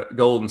studying the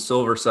gold and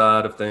silver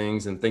side of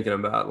things and thinking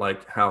about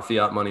like how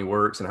fiat money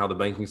works and how the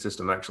banking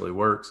system actually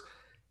works.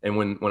 And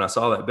when I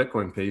saw that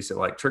Bitcoin piece, it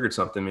like triggered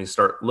something in me to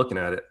start looking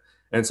at it.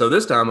 And so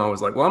this time I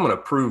was like, well, I'm going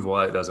to prove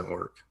why it doesn't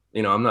work.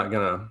 I'm not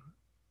going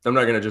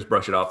to just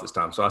brush it off this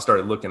time. So I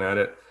started looking at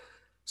it,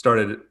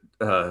 started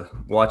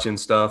watching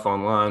stuff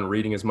online,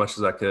 reading as much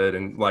as I could.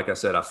 And like I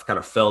said, I kind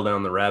of fell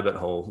down the rabbit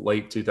hole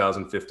late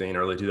 2015,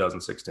 early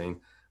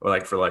 2016,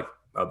 for like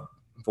a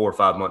 4 or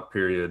 5 month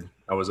period.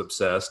 I was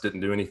obsessed,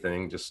 didn't do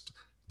anything, just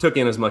took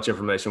in as much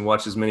information,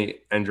 watched as many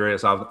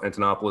Andreas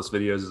Antonopoulos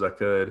videos as I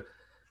could.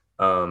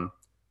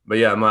 But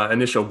yeah, my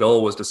initial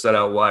goal was to set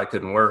out why it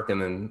couldn't work.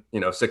 And then,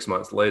 6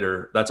 months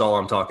later, that's all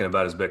I'm talking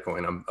about is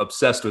Bitcoin. I'm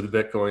obsessed with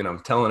Bitcoin. I'm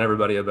telling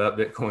everybody about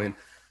Bitcoin.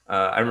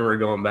 I remember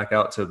going back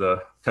out to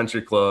the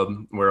country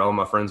club where all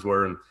my friends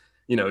were and,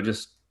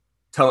 just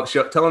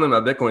telling them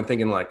about Bitcoin,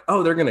 thinking like,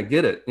 oh, they're going to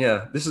get it.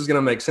 Yeah, this is going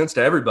to make sense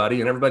to everybody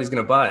and everybody's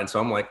going to buy it. And so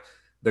I'm like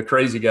the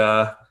crazy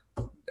guy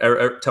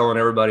telling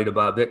everybody to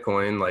buy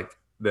Bitcoin, like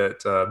that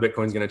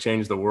Bitcoin's going to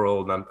change the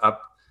world. And I,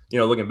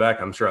 looking back,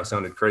 I'm sure I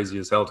sounded crazy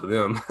as hell to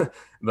them,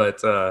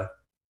 but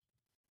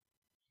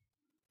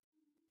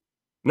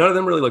none of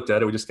them really looked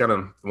at it. We just kind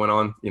of went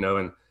on,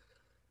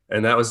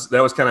 and that was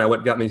kind of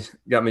what got me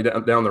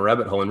down the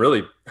rabbit hole. And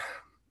really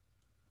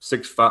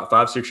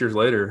 5, 6 years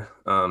later,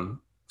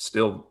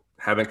 still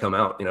haven't come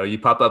out. You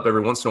pop up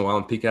every once in a while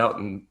and peek out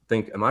and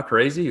think, am I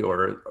crazy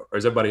or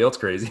is everybody else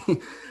crazy?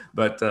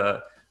 But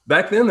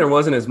back then there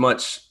wasn't as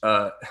much,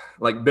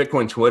 like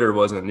Bitcoin Twitter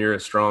wasn't near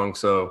as strong.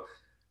 So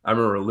I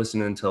remember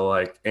listening to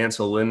like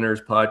Ansel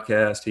Lindner's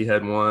podcast. He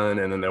had one,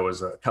 and then there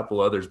was a couple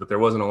others, but there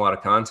wasn't a lot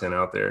of content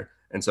out there.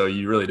 And so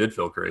you really did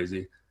feel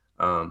crazy.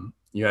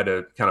 You had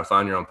to kind of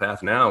find your own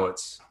path. Now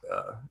it's,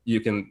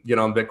 you can get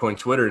on Bitcoin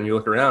Twitter and you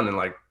look around and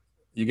like,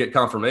 you get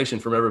confirmation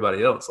from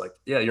everybody else. Like,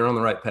 yeah, you're on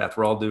the right path.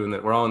 We're all doing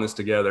that. We're all in this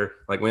together.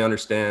 Like we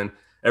understand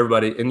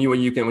everybody. And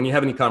you can, when you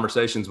have any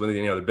conversations with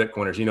any other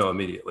Bitcoiners,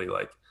 immediately,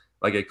 like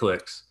it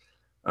clicks.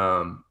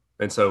 And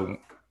so,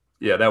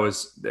 yeah, I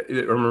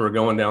remember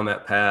going down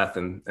that path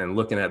and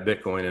looking at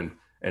Bitcoin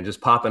and just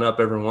popping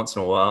up every once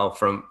in a while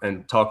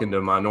and talking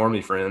to my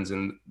normie friends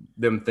and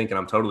them thinking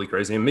I'm totally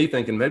crazy and me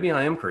thinking maybe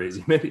I am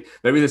crazy. Maybe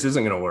this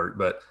isn't going to work.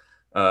 But,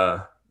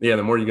 yeah,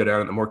 the more you go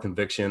down, the more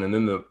conviction, and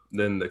then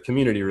the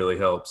community really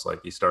helps. Like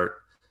you start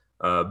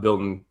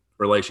building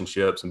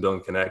relationships and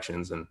building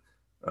connections, and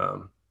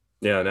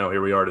yeah, now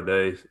here we are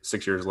today,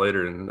 6 years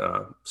later, and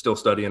still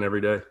studying every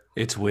day.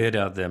 It's weird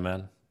out there,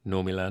 man.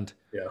 Normie land.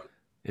 Yeah,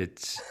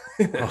 it's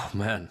oh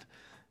man,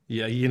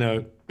 yeah,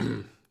 do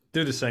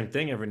the same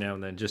thing every now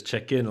and then. Just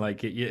check in,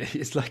 like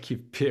it's like you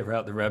peer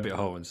out the rabbit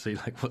hole and see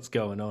like what's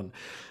going on,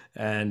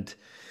 and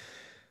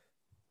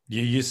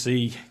you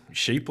see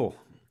sheeple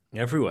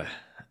everywhere.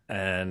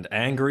 And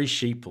angry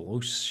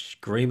sheeple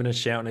screaming and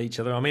shouting at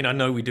each other. I mean, I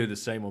know we do the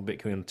same on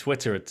Bitcoin on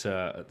Twitter at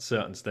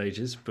certain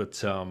stages, but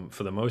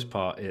for the most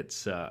part,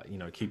 it's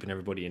keeping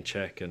everybody in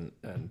check and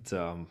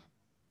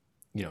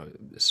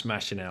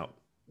smashing out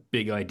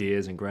big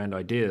ideas and grand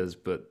ideas.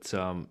 But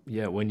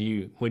yeah, when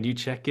you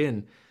check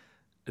in,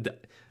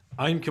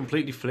 I'm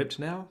completely flipped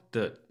now.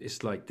 That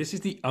it's like this is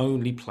the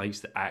only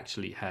place that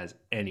actually has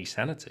any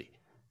sanity.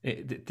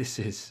 This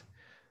is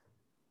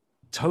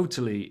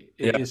totally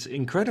it's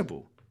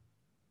incredible.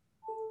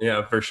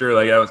 Yeah, for sure.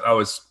 Like I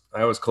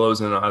was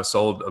closing. I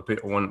sold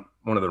one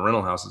of the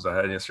rental houses I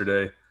had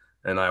yesterday,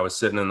 and I was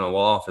sitting in the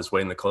law office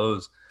waiting to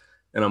close,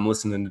 and I'm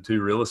listening to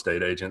 2 real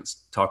estate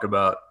agents talk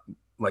about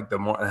like the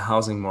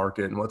housing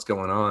market and what's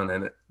going on,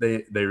 and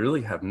they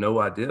really have no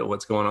idea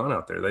what's going on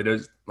out there. They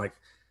just like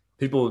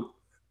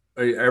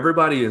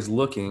everybody is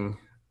looking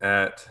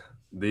at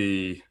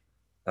the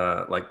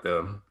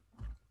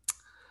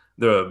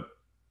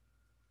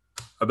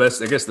I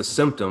guess the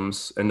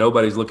symptoms, and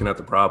nobody's looking at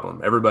the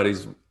problem.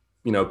 Everybody's,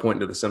 pointing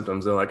to the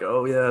symptoms. They're like,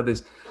 oh yeah,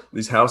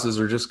 these houses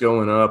are just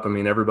going up. I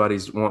mean,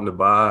 everybody's wanting to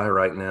buy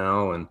right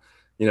now. And,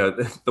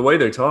 the way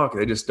they talk,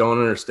 they just don't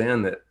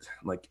understand that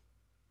like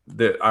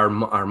our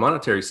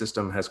monetary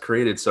system has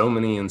created so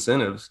many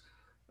incentives,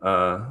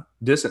 like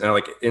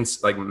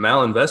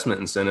malinvestment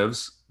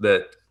incentives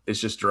that it's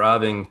just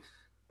driving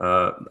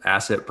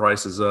asset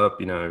prices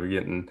up. You're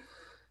getting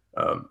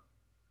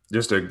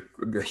just a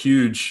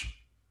huge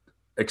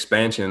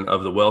expansion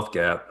of the wealth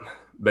gap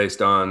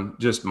based on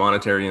just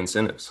monetary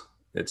incentives.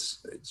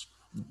 It's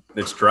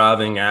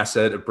driving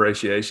asset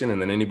appreciation,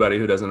 and then anybody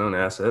who doesn't own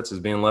assets is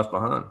being left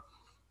behind.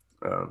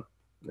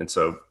 And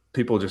so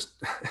people just,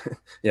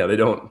 yeah, they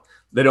don't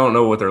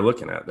know what they're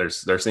looking at.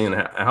 They're seeing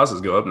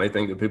houses go up, and they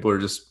think that people are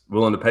just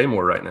willing to pay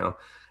more right now.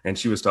 And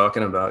she was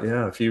talking about,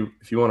 yeah, if you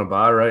want to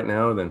buy right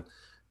now, then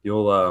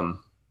you'll,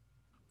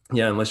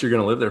 unless you're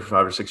going to live there for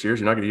 5 or 6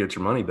 years, you're not going to get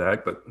your money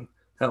back. But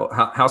hell,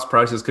 house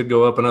prices could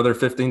go up another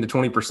 15 to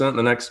 20% in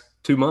the next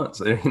 2 months.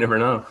 You never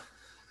know.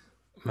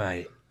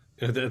 Mate.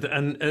 And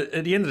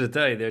at the end of the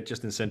day, they're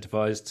just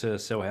incentivized to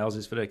sell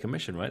houses for their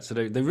commission, right? So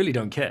they really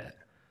don't care.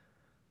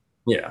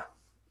 Yeah.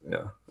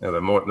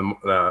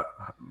 The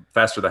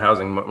faster the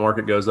housing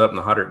market goes up and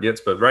the hotter it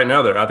gets. But right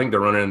now, I think they're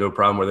running into a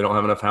problem where they don't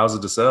have enough houses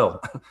to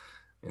sell.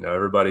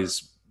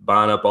 Everybody's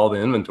buying up all the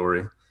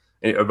inventory.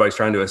 Everybody's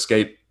trying to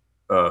escape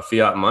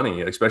fiat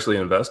money, especially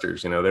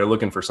investors. They're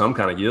looking for some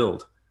kind of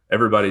yield.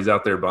 Everybody's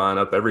out there buying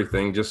up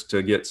everything just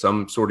to get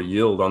some sort of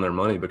yield on their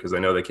money because they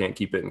know they can't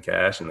keep it in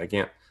cash and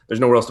there's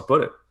nowhere else to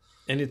put it.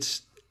 And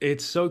it's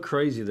so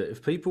crazy that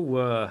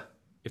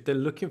if they're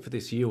looking for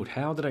this yield,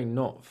 how do they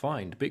not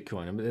find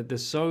Bitcoin? I mean, they're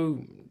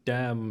so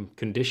damn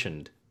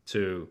conditioned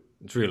to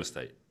real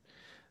estate.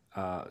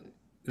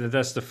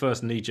 That's the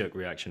first knee-jerk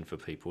reaction for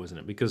people, isn't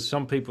it? Because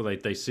some people,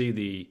 they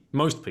see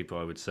most people,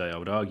 I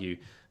would argue,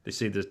 they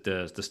see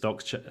the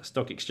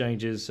stock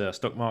exchanges,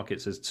 stock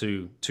markets as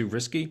too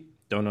risky.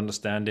 Don't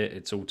understand it.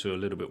 It's all too a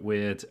little bit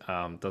weird.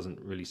 Doesn't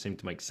really seem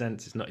to make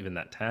sense. It's not even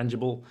that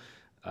tangible.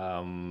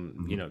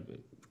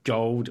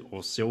 Gold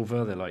or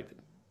silver, they're like,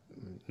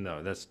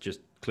 no, that's just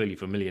clearly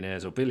for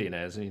millionaires or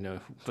billionaires.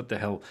 What the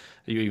hell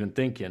are you even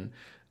thinking?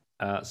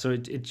 So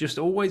it just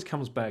always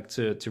comes back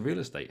to real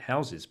estate,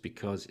 houses,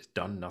 because it's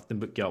done nothing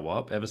but go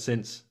up ever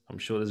since. I'm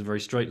sure there's a very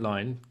straight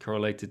line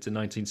correlated to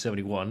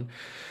 1971.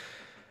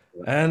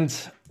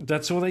 And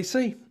that's all they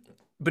see.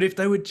 But if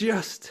they would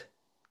just,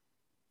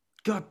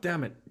 God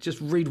damn it,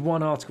 just read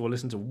one article or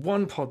listen to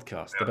one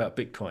podcast about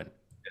Bitcoin.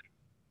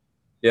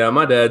 Yeah,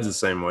 my dad's the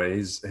same way.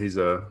 He's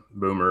a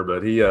boomer,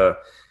 but he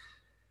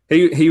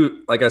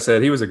like I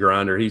said, he was a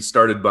grinder. He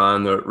started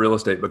buying the real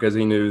estate because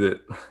he knew that,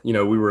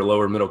 we were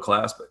lower middle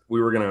class, but we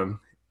were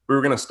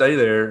gonna stay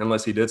there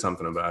unless he did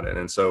something about it.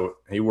 And so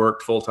he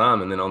worked full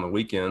time, and then on the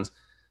weekends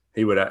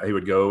he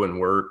would go and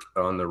work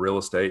on the real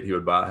estate. He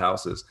would buy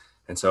houses.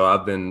 And so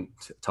I've been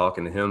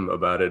talking to him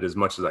about it as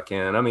much as I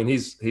can. I mean,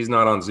 he's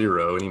not on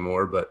zero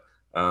anymore, but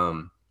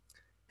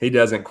he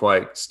doesn't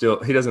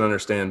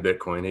understand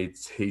Bitcoin.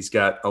 He's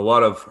got a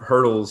lot of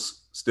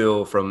hurdles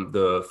still from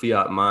the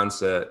fiat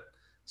mindset,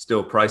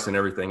 still pricing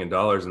everything in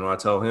dollars. And when I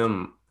tell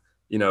him,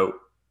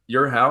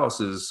 your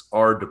houses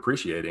are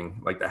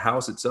depreciating, like the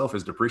house itself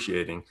is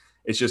depreciating.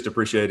 It's just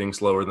depreciating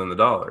slower than the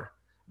dollar.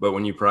 But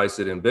when you price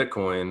it in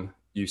Bitcoin,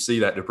 you see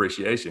that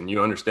depreciation.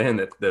 You understand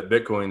that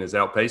Bitcoin is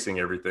outpacing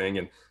everything,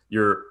 and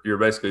you're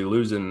basically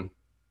losing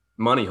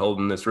money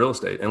holding this real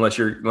estate unless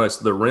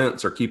the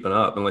rents are keeping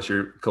up, unless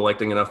you're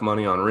collecting enough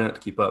money on rent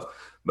to keep up.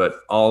 But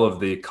all of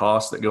the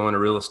costs that go into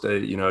real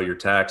estate, your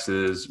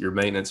taxes, your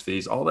maintenance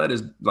fees, all that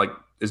is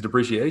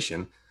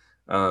depreciation.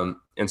 And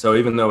so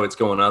even though it's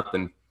going up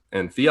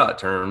in fiat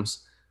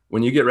terms,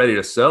 when you get ready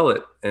to sell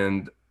it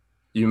and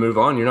you move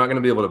on, you're not going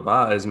to be able to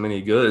buy as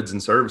many goods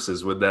and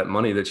services with that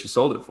money that you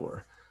sold it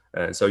for.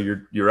 And so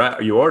you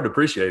are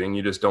depreciating.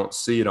 You just don't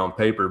see it on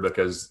paper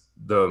because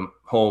the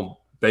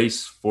whole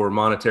base for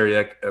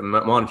monetary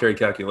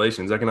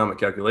calculations, economic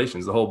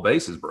calculations, the whole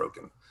base is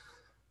broken.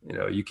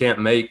 You can't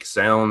make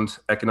sound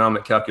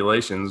economic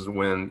calculations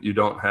when you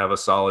don't have a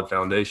solid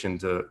foundation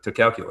to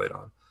calculate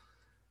on.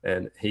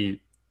 And he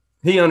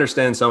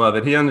understands some of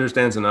it. He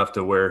understands enough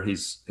to where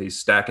he's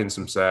stacking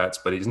some sats,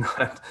 but he's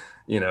not,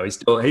 he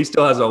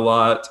still has a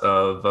lot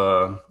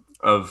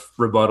of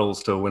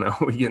rebuttals to when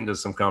we get into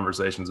some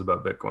conversations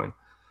about Bitcoin.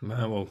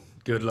 Well,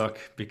 good luck,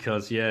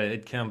 because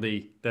it can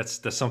be,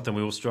 that's something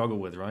we all struggle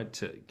with, right?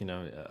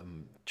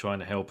 Trying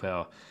to help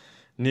our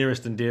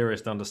nearest and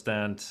dearest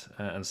understand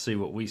and see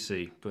what we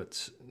see,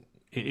 but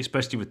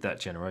especially with that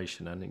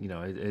generation. And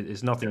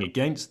it's nothing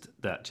against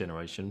that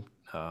generation.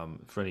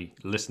 For any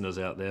listeners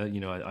out there,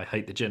 I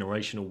hate the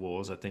generational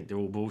wars. I think they're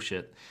all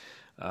bullshit.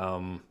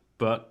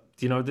 But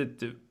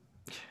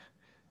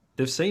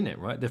they've seen it,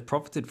 right? They've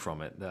profited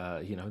from it.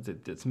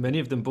 Many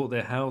of them bought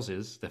their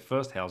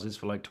first houses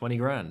for like 20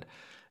 grand,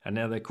 and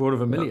now they're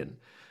 $250,000.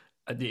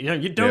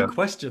 You don't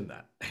question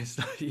that. It's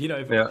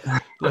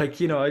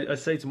I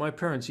say to my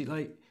parents,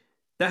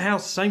 that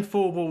house, same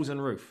 4 walls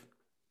and roof.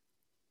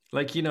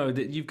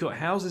 You've got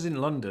houses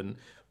in London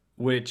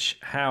which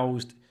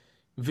housed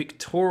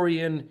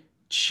Victorian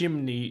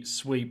chimney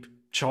sweep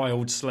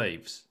child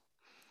slaves,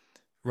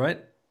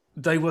 right?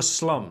 They were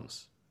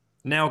slums.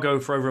 Now go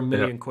for over £1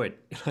 million quid.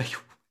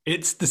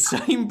 It's the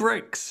same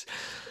bricks.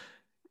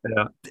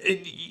 Yeah,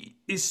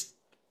 it's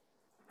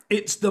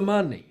the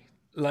money.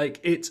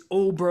 It's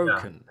all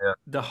broken. Yeah.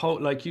 The whole,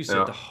 like you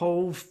said, the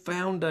whole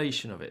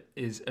foundation of it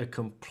is a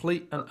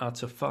complete and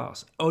utter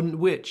farce on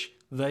which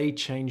they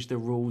change the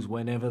rules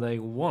whenever they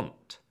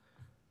want.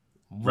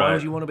 Why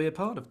would you want to be a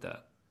part of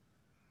that?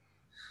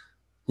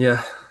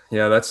 Yeah,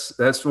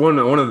 that's one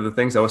of the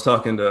things I was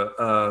talking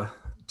to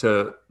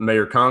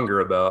Mayor Conger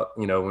about,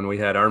 when we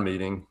had our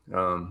meeting,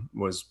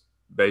 was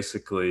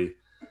basically,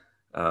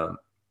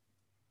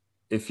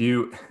 if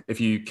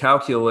you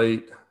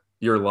calculate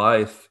your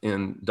life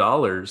in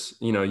dollars,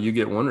 you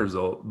get one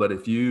result. But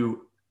if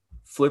you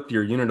flip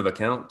your unit of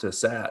account to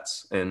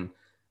sats and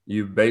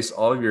you base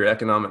all of your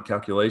economic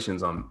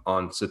calculations on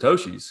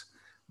Satoshis,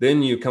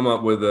 then you come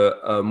up with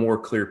a more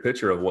clear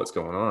picture of what's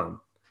going on.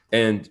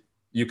 And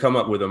you come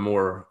up with a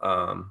more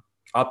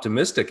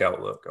optimistic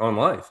outlook on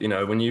life.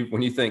 When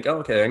you think, oh,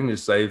 okay, I can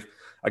save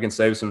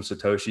some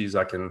Satoshis.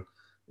 I can,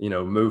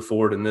 move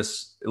forward in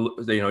this,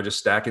 just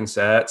stacking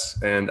sats,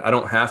 and I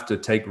don't have to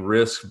take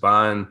risks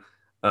buying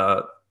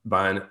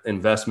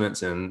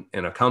investments in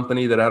a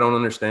company that I don't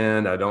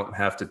understand. I don't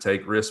have to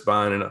take risks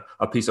buying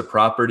a piece of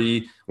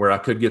property where I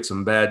could get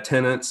some bad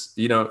tenants.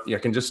 I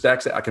can just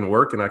I can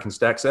work and I can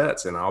stack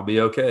sats and I'll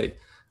be okay.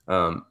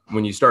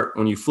 When you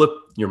flip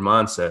your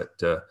mindset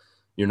to,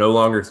 you're no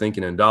longer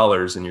thinking in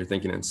dollars and you're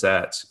thinking in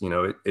sats,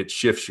 it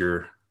shifts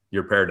your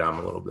paradigm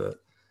a little bit.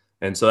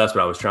 And so that's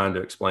what I was trying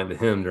to explain to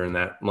him during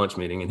that lunch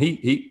meeting. And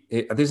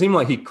it seemed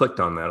like he clicked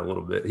on that a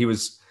little bit. He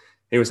was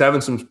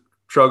having some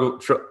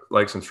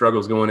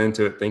struggles going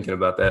into it, thinking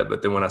about that.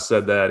 But then when I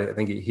said that, I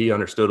think he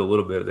understood a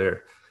little bit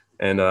there.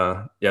 And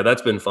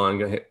that's been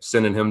fun,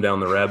 sending him down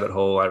the rabbit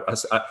hole.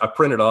 I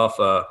printed off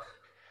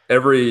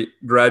every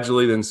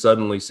Gradually Then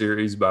Suddenly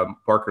series by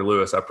Parker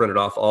Lewis. I printed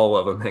off all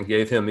of them and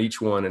gave him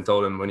each one and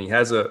told him when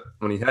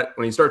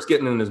he starts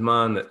getting in his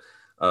mind that,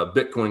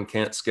 Bitcoin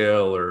can't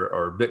scale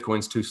or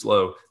Bitcoin's too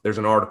slow, there's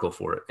an article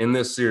for it in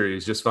this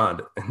series. Just find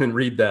it and then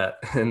read that,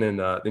 and then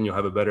you'll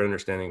have a better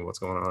understanding of what's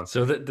going on.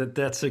 So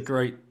that's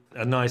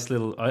a nice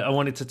little. I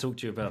wanted to talk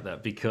to you about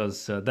that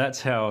because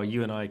that's how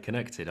you and I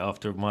connected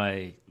after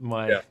my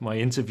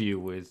interview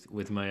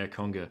with Mayor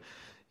Conger.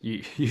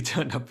 You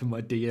turned up in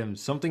my DMs,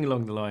 something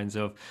along the lines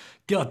of,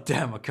 "God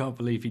damn, I can't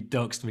believe he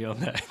doxed me on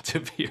that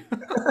interview."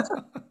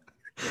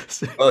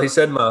 Well, he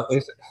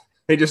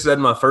just said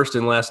my first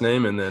and last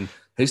name, and then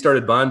he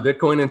started buying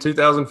Bitcoin in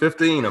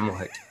 2015. I'm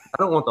like, I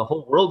don't want the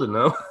whole world to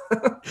know.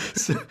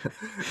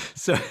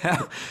 so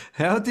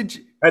how did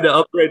you? I had to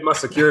upgrade my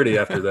security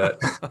after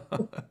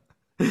that.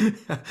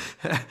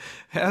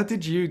 How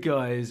did you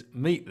guys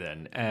meet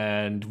then?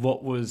 And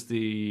what was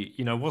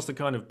what's the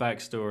kind of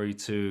backstory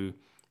to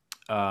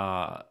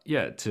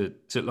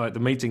like the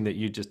meeting that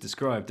you just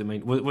described? I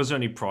mean, was there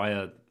any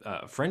prior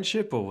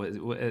friendship, or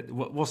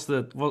what's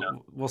the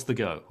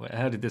go?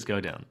 How did this go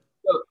down?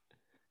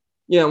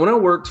 Yeah, when I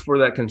worked for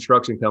that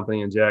construction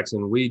company in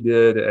Jackson, we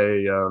did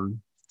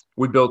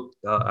we built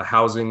a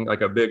housing,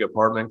 like a big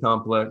apartment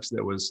complex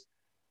that was,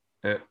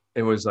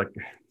 it was like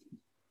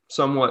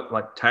somewhat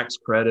like tax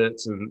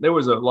credits, and there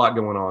was a lot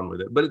going on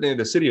with it. But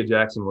the city of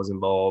Jackson was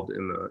involved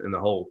in the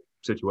whole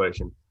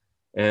situation.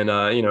 And,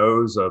 it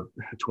was a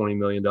 $20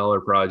 million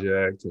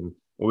project. And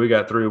when we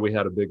got through, we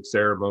had a big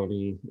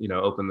ceremony,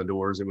 open the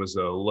doors. It was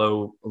a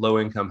low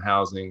income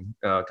housing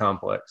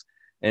complex.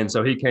 And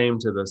so he came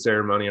to the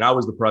ceremony, and I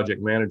was the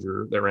project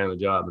manager that ran the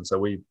job. And so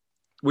we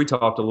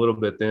talked a little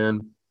bit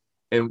then.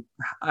 And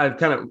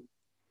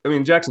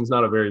Jackson's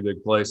not a very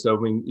big place. So,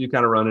 you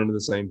kind of run into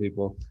the same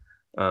people.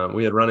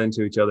 We had run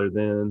into each other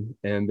then.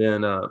 And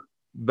then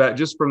back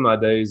just from my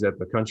days at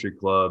the country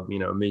club,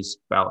 me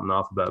spouting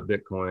off about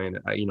Bitcoin,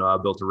 I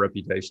built a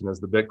reputation as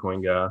the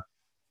Bitcoin guy.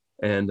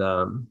 And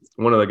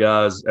one of the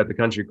guys at the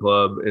country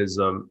club he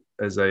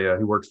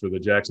works for the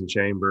Jackson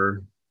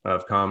Chamber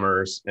of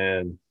Commerce.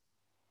 And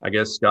I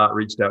guess Scott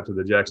reached out to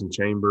the Jackson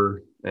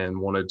Chamber and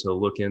wanted to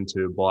look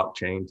into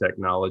blockchain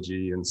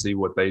technology and see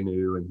what they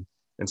knew.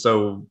 And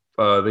so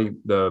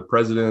the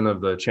president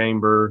of the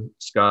chamber,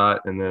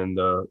 Scott, and then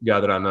the guy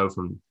that I know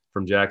from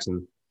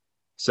Jackson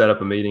set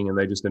up a meeting, and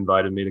they just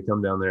invited me to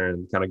come down there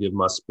and kind of give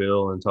my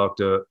spiel and talk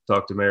to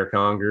Mayor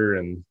Conger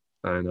and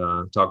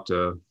talk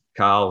to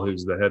Kyle,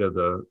 who's the head of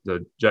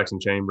the Jackson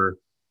Chamber.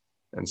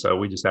 And so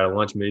we just had a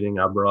lunch meeting.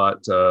 I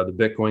brought the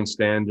Bitcoin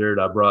Standard.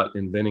 I brought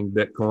Inventing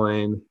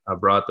Bitcoin. I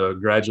brought the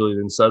Gradually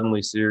Then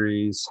Suddenly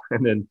series,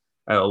 and then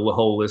a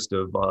whole list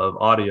of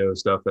audio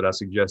stuff that I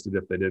suggested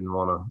if they didn't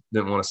want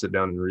to sit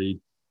down and read.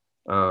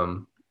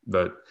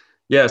 But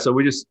yeah, so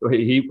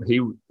he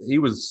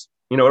was,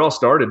 it all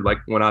started like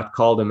when I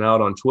called him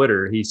out on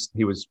Twitter.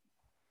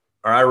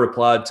 I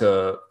replied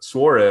to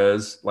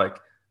Suarez like,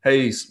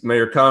 "Hey,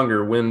 Mayor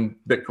Conger, win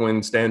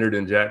Bitcoin Standard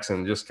in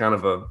Jackson," just kind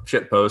of a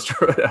shit post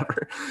or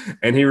whatever.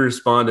 And he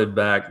responded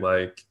back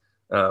like,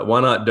 "Why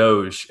not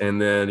Doge?"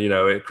 And then,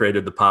 it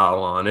created the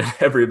pile on, and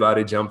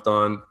everybody jumped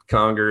on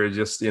Conger. It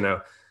just,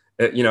 how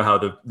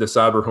the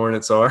cyber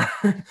hornets are.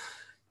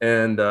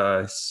 And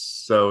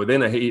so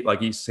then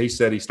he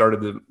said he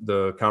started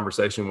the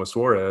conversation with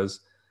Suarez.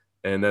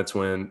 And that's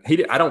when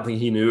I don't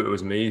think he knew it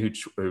was me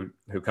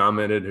who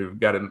commented, who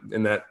got him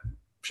in that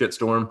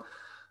shitstorm.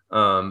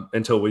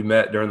 Until we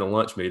met during the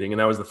lunch meeting. And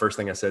that was the first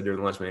thing I said during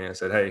the lunch meeting. I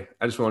said, "Hey,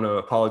 I just want to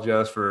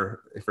apologize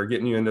for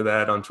getting you into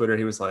that on Twitter."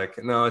 He was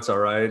like, "No, it's all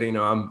right.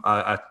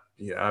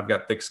 I've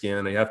got thick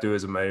skin. You have to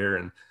as a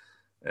mayor."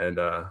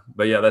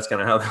 But yeah, that's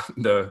kind of how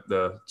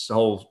the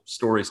whole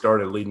story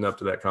started leading up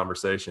to that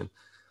conversation.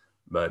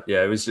 But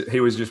yeah,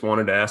 he was just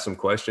wanted to ask some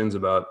questions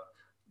about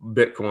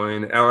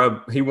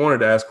Bitcoin. He wanted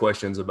to ask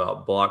questions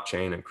about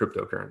blockchain and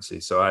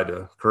cryptocurrency. So I had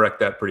to correct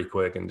that pretty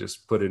quick and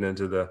just put it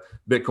into the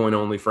Bitcoin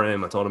only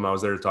frame. I told him I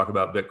was there to talk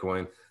about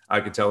Bitcoin. I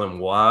could tell him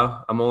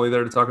why I'm only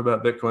there to talk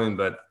about Bitcoin,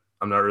 but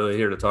I'm not really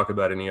here to talk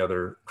about any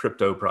other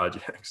crypto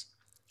projects.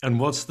 And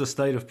what's the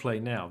state of play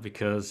now?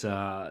 Because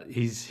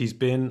he's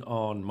been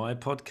on my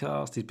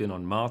podcast. He's been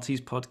on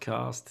Marty's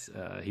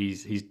podcast.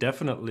 He's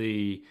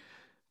definitely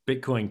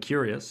Bitcoin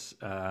curious.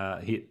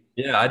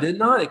 Yeah, I did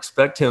not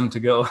expect him to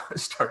go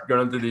start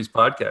going through these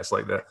podcasts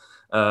like that.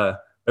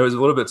 It was a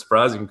little bit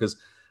surprising because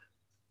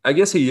I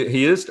guess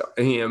he is.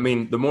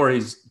 The more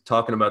he's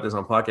talking about this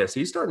on podcasts,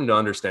 he's starting to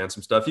understand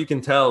some stuff. You can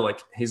tell,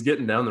 like, he's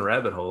getting down the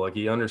rabbit hole. Like,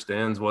 he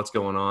understands what's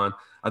going on.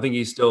 I think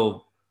he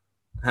still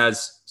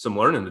has some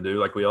learning to do,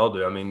 like we all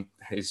do. I mean,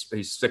 he's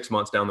 6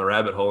 months down the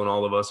rabbit hole, and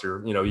all of us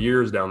are,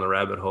 years down the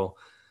rabbit hole.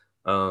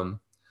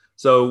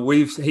 So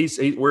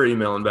we're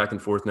emailing back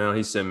and forth now.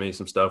 He sent me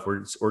some stuff.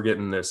 We're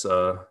getting this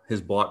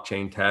his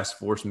blockchain task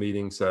force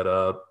meeting set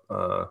up.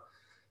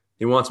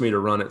 He wants me to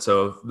run it.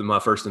 So my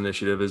first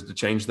initiative is to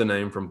change the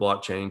name from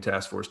Blockchain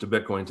Task Force to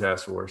Bitcoin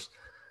Task Force.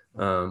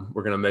 We're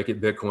going to make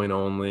it Bitcoin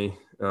only.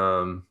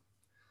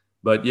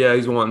 But yeah,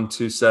 he's wanting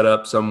to set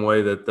up some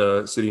way that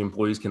the city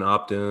employees can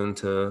opt in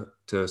to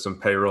some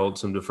payroll,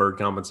 some deferred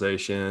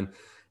compensation.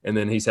 And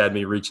then he's had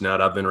me reaching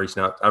out. I've been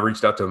reaching out. I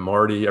reached out to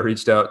Marty. I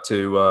reached out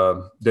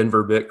to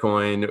Denver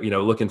Bitcoin,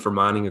 looking for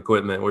mining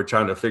equipment. We're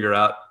trying to figure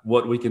out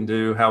what we can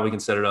do, how we can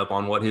set it up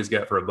on what he's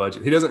got for a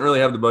budget. He doesn't really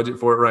have the budget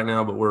for it right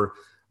now, but we're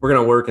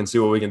going to work and see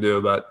what we can do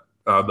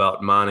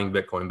about mining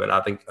Bitcoin. But I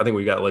think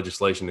we got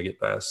legislation to get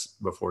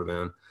passed before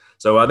then.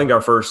 So I think our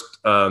first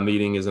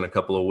meeting is in a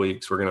couple of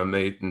weeks. We're going to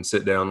meet and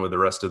sit down with the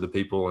rest of the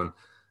people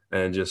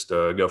and just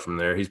go from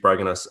there. He's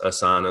probably going to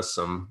assign us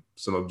some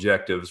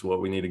objectives, what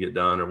we need to get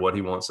done or what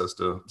he wants us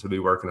to be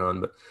working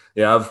on. But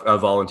yeah,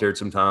 I've volunteered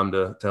some time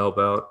to help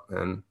out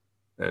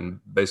and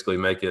basically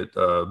make it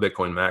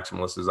Bitcoin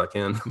maximalist as I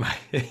can.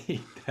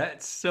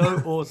 That's so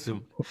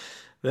awesome.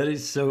 That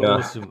is so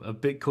awesome. A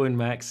Bitcoin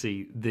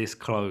maxi this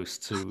close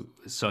to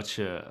such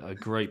a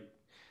great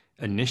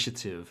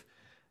initiative.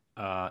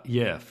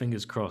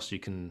 Fingers crossed you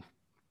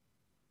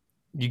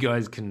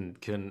guys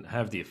can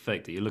have the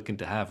effect that you're looking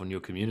to have on your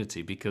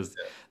community, because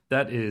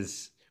that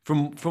is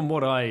from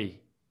what I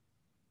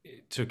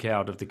took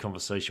out of the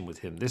conversation with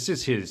him. This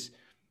is his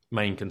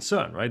main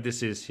concern, right?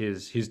 This is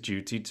his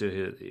duty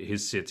to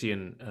his city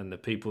and the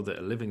people that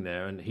are living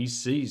there. And he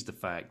sees the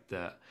fact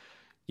that,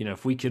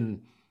 if we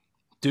can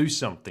do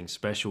something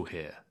special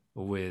here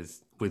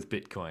with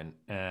Bitcoin,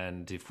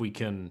 and if we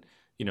can,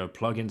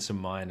 plug in some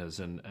miners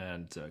and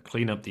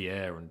clean up the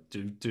air and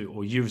do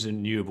or use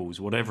renewables,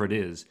 whatever it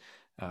is,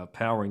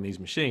 powering these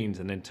machines,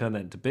 and then turn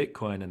that into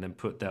Bitcoin and then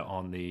put that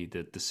on the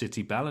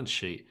city balance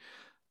sheet,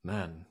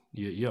 man,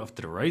 you're off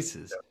to the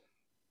races.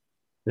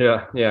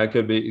 Yeah, it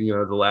could be,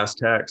 the last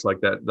tax, like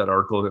that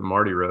article that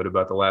Marty wrote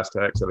about the last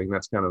tax. I think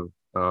that's kind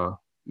of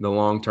the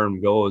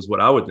long-term goal is what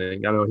I would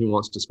think. I know he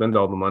wants to spend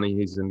all the money.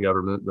 He's in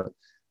government, but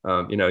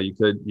you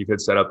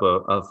could set up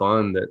a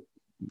fund that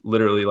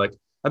literally, like,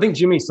 I think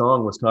Jimmy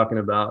Song was talking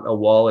about a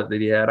wallet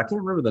that he had. I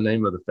can't remember the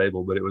name of the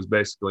fable, but it was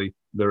basically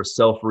their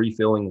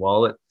self-refilling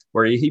wallet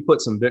where he put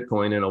some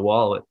Bitcoin in a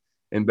wallet,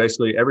 and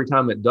basically every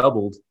time it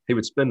doubled, he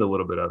would spend a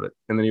little bit of it,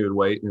 and then he would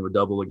wait and it would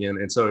double again.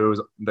 And so it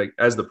was like,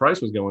 as the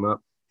price was going up,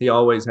 he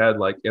always had,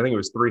 like, I think it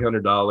was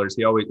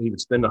 $300. He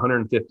would spend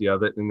 150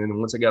 of it. And then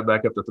once it got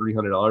back up to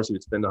 $300, he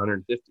would spend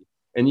 150.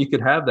 And you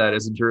could have that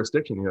as a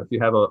jurisdiction. If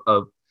you have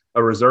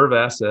a reserve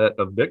asset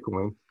of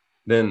Bitcoin,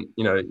 then,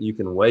 you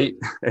can wait.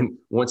 And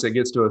once it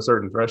gets to a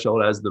certain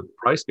threshold, as the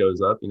price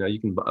goes up, you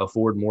can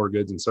afford more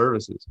goods and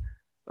services.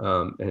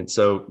 And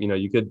so,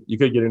 you could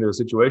get into a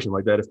situation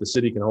like that. If the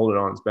city can hold it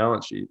on its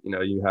balance sheet,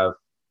 you have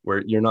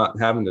where you're not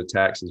having to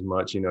tax as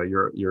much,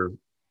 you're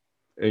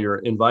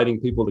inviting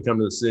people to come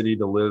to the city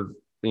to live,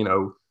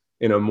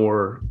 in a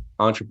more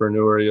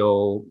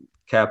entrepreneurial,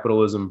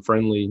 capitalism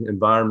friendly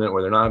environment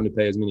where they're not having to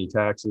pay as many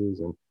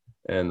taxes,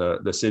 and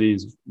the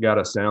city's got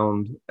a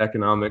sound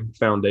economic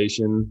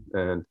foundation.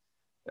 And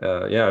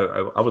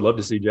I would love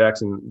to see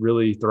Jackson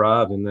really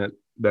thrive in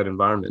that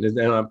environment.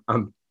 And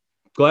I'm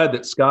glad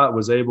that Scott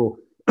was able,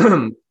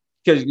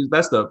 because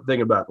that's the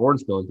thing about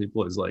orange pilling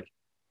people is, like,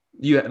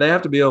 they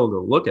have to be able to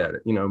look at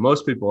it.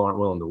 Most people aren't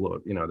willing to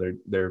look.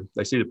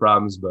 They see the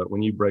problems, but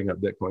when you bring up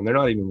Bitcoin, they're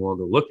not even willing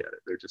to look at it.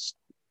 They're just,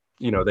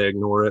 they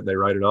ignore it, they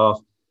write it off.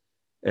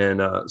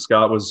 And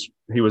Scott was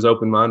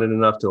open-minded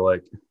enough to,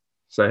 like,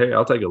 say, hey,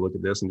 I'll take a look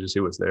at this and just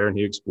see what's there. And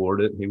he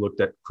explored it. He looked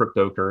at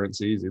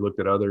cryptocurrencies. He looked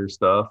at other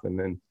stuff, and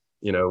then,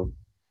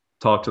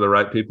 talked to the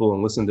right people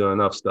and listened to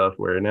enough stuff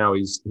where now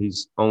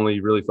he's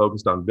only really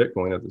focused on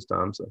Bitcoin at this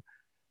time. So,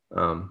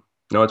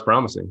 no, it's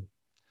promising.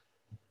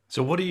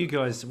 So what do you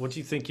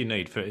think you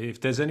need if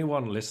there's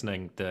anyone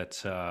listening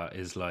that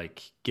is,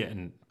 like,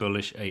 getting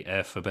bullish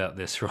AF about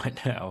this right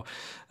now?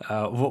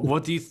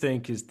 What do you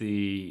think is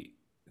the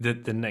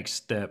next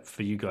step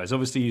for you guys?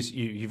 Obviously,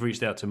 you've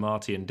reached out to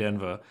Marty in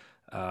Denver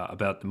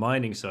about the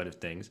mining side of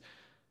things.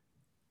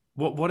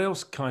 What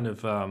else kind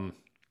of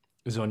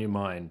is on your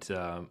mind,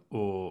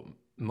 or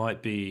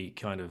might be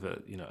kind of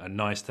a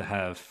nice to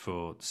have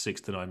for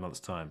 6 to 9 months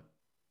time?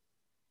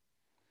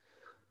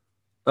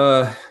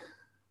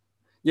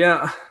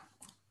 Yeah,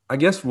 I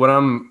guess what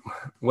I'm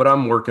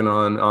working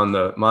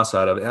on my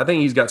side of it, I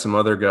think he's got some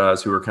other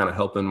guys who are kind of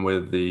helping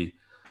with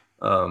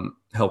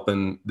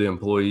helping the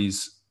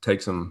employees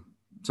take some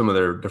of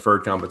their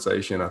deferred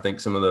compensation. I think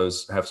some of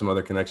those have some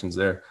other connections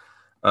there.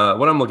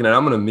 What I'm looking at,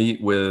 I'm going to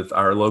meet with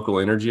our local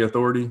energy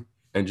authority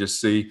and just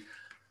see,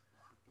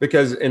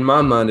 because in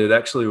my mind, it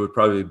actually would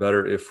probably be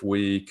better if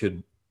we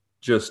could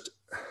just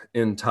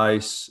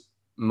entice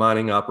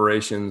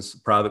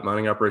private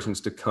mining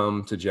operations to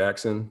come to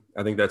Jackson.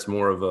 I think that's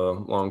more of a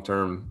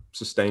long-term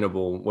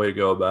sustainable way to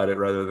go about it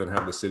rather than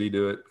have the city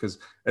do it. Because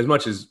as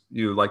much as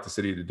you would like the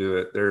city to do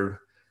it, they're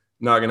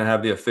not going to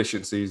have the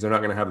efficiencies. They're not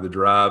going to have the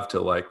drive to,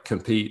 like,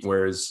 compete.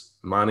 Whereas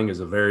mining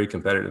is a very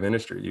competitive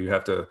industry. You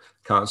have to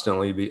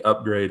constantly be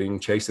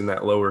upgrading, chasing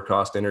that lower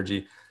cost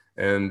energy.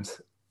 And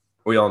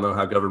we all know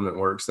how government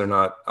works. They're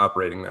not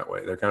operating that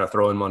way. They're kind of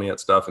throwing money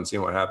at stuff and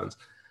seeing what happens.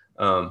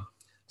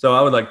 So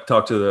I would like to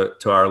talk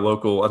to our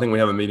local. I think we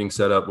have a meeting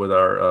set up with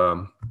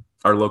our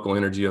local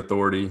energy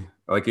authority.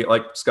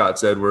 Like Scott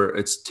said,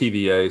 it's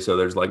TVA. So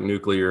there's, like,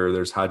 nuclear,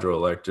 there's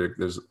hydroelectric,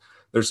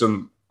 there's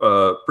some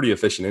pretty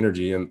efficient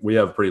energy, and we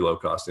have pretty low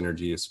cost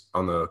energy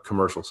on the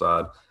commercial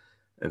side.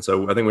 And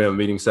so I think we have a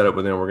meeting set up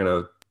with them. We're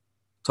going to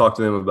talk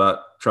to them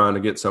about trying to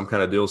get some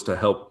kind of deals to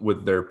help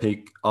with their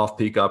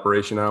off-peak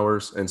operation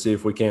hours, and see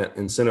if we can't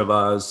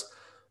incentivize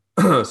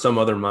some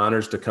other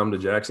miners to come to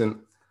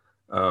Jackson,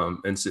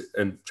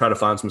 and try to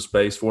find some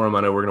space for them.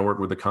 I know we're going to work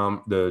with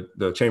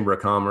the Chamber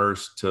of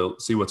Commerce to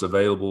see what's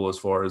available as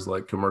far as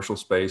like commercial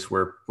space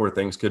where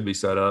things could be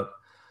set up.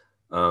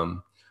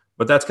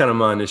 But that's kind of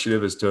my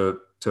initiative, is to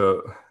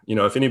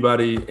if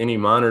any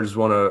miners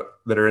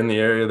that are in the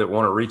area that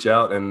want to reach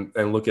out and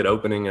look at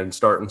opening and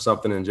starting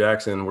something in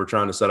Jackson, we're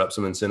trying to set up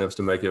some incentives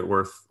to make it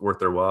worth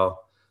their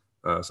while.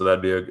 So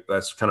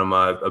that's kind of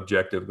my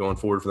objective going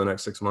forward for the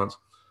next 6 months.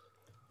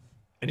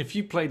 And if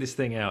you play this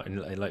thing out in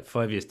like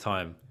 5 years'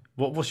 time,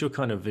 what's your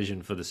kind of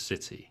vision for the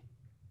city?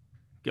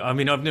 I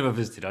mean, I've never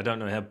visited. I don't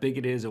know how big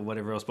it is or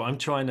whatever else, but I'm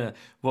trying to.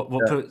 What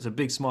puts a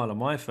big smile on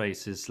my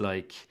face is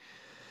like,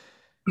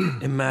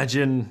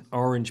 imagine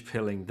orange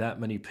pilling that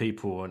many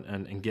people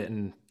and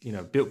getting,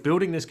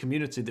 building this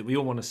community that we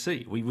all want to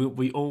see.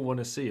 We all want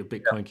to see a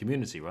Bitcoin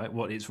community, right?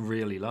 What it's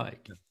really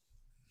like.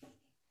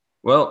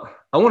 Well,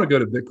 I want to go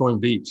to Bitcoin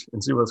Beach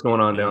and see what's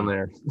going on down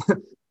there.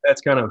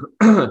 That's kind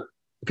of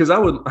because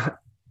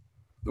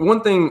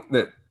one thing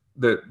that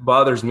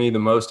bothers me the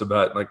most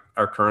about like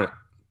our current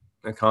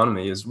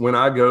economy is when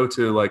I go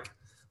to like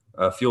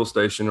a fuel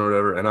station or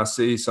whatever, and I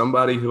see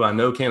somebody who I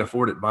know can't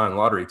afford it buying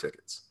lottery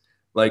tickets.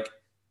 Like,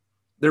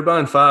 they're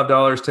buying $5,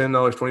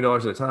 $10, $20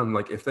 at a time.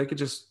 Like, if they could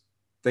just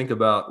think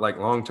about like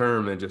long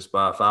term and just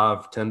buy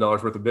 $5,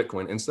 $10 worth of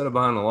Bitcoin instead of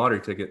buying a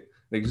lottery ticket,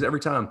 because every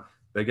time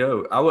they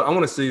go, I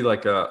want to see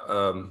like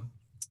an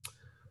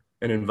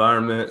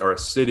environment or a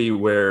city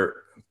where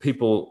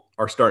people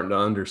are starting to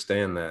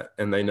understand that,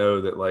 and they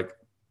know that like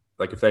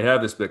if they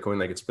have this Bitcoin,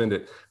 they could spend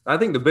it. I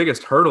think the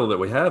biggest hurdle that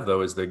we have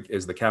though is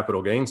the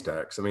capital gains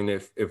tax. I mean,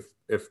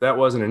 if that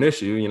wasn't an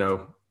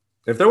issue,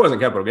 if there wasn't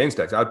capital gains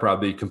tax, I'd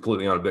probably be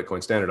completely on a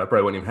Bitcoin standard. I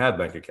probably wouldn't even have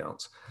bank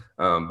accounts.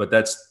 But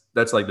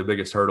that's like the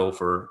biggest hurdle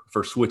for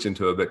switching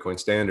to a Bitcoin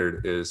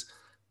standard is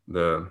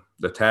the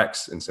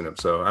tax incentive.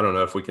 So I don't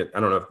know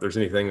if there's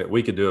anything that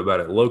we could do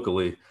about it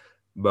locally,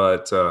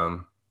 but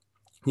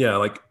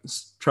like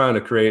trying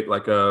to create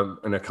like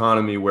an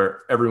economy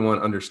where everyone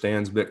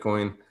understands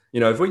Bitcoin.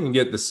 If we can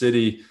get the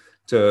city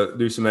to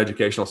do some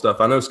educational stuff.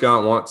 I know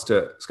Scott wants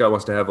to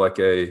have like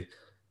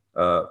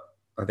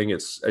I think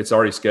it's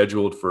already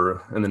scheduled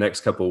in the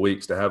next couple of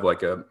weeks to have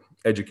like a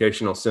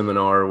educational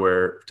seminar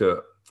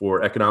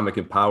for economic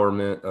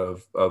empowerment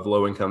of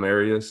low income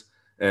areas.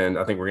 And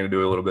I think we're going to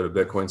do a little bit of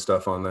Bitcoin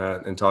stuff on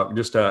that and talk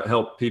just to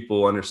help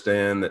people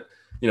understand that,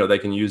 they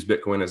can use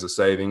Bitcoin as a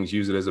savings,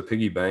 use it as a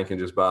piggy bank, and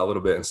just buy a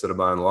little bit instead of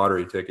buying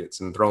lottery tickets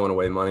and throwing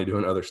away money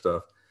doing other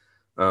stuff.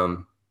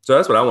 So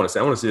that's what I want to see.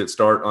 I want to see it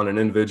start on an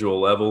individual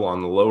level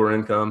on the lower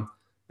income.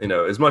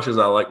 As much as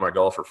I like my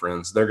golfer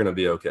friends, they're going to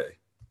be okay.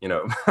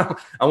 I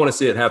want to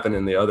see it happen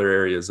in the other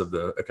areas of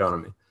the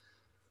economy.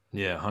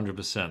 Yeah,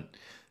 100%.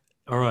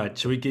 All right.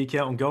 Should we geek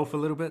out on golf a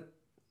little bit?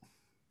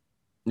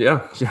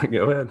 Yeah,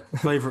 go ahead.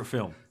 Favorite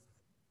film?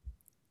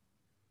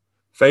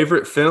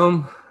 Favorite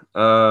film?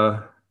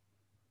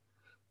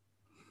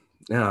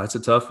 Yeah, it's a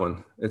tough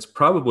one. It's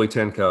probably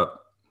Tin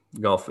Cup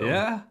golf film.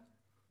 Yeah?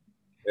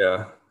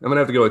 Yeah. I'm going to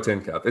have to go with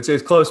Tin Cup.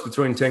 It's close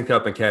between Tin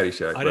Cup and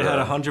Caddyshack. I'd have had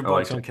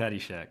 $100 on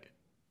Caddyshack.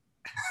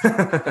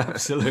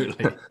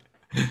 Absolutely.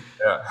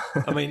 Yeah.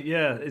 I mean,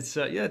 yeah, it's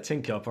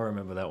Tin Cup. I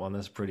remember that one.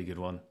 That's a pretty good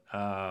one.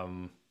 I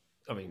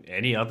mean,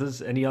 any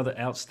other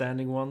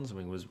outstanding ones? I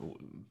mean, was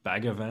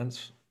Bagger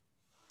Vance?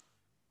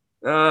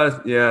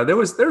 Yeah, there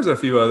was a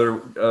few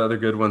other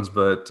good ones,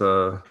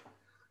 but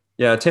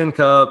yeah, Tin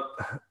Cup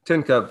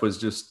was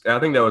just, I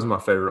think that was my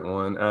favorite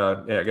one.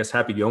 Yeah, I guess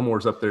Happy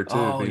Gilmore's up there too.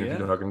 Oh, if yeah.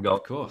 you're talking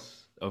golf.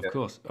 Of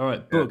course. All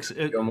right, books.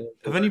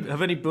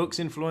 Have any books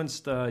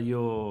influenced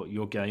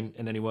your game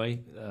in any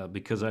way?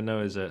 Because I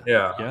know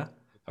yeah.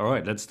 All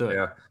right, let's do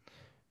it.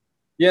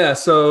 Yeah.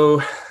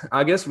 So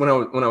I guess when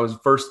I was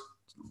first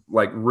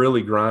like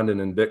really grinding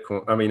in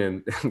Bitcoin, I mean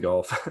in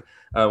golf,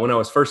 when I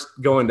was first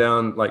going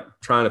down, like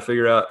trying to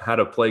figure out how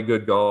to play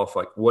good golf,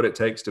 like what it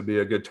takes to be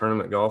a good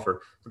tournament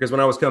golfer. Because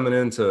when I was coming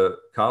into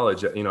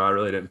college, I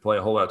really didn't play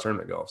a whole lot of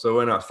tournament golf. So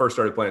when I first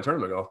started playing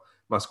tournament golf,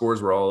 my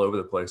scores were all over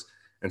the place.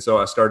 And so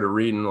I started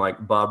reading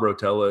like Bob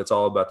Rotella. It's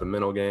all about the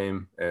mental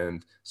game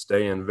and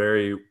staying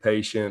very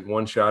patient,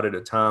 one shot at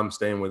a time,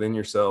 staying within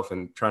yourself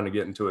and trying to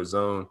get into a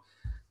zone.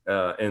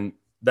 And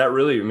that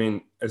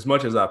really, as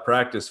much as I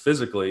practiced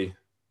physically,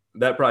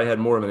 that probably had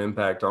more of an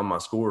impact on my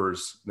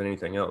scores than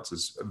anything else,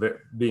 is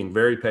being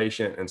very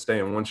patient and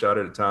staying one shot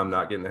at a time,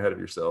 not getting ahead of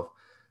yourself.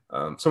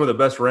 Some of the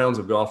best rounds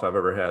of golf I've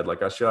ever had.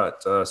 Like I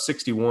shot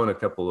 61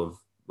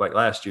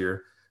 last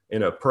year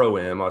in a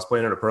Pro-Am. I was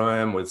playing at a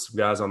Pro-Am with some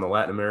guys on the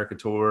Latin America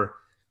tour.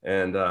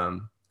 And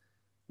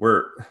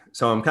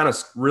so I'm kind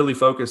of really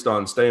focused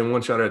on staying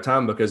one shot at a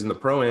time, because in the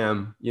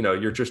Pro-Am,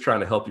 you're just trying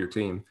to help your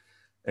team.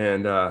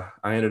 And I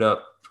ended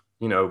up,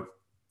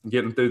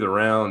 getting through the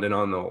round, and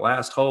on the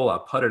last hole I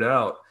putted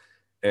out,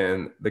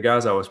 and the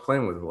guys I was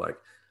playing with were like,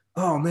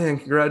 oh man,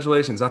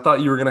 congratulations. I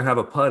thought you were going to have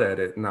a putt at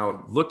it. And I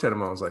looked at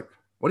him. I was like,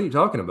 what are you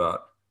talking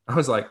about? I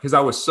was like, because I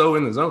was so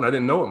in the zone. I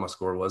didn't know what my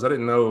score was. I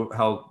didn't know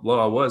how low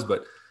I was.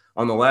 But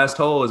on the last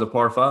hole as a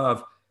par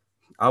 5,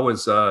 I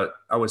was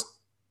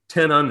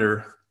 10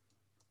 under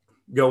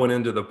going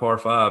into the par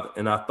 5.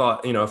 And I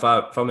thought,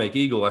 if I make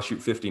eagle, I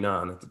shoot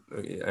 59.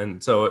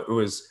 And so it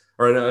was,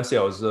 or no, let's see,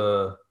 I was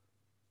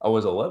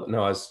 11.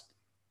 No,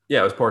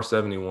 it was par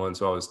 71.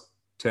 So I was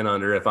 10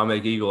 under. If I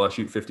make eagle, I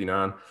shoot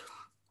 59.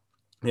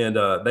 And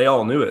they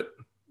all knew it,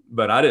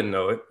 but I didn't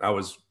know it. I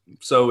was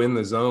so in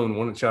the zone,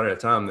 one shot at a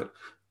time, that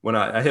when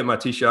I hit my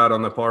tee shot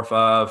on the par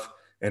 5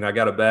 and I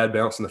got a bad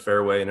bounce in the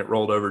fairway and it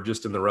rolled over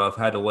just in the rough,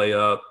 had to lay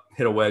up,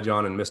 hit a wedge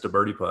on and missed a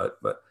birdie putt.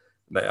 But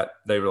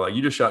they were like,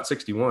 you just shot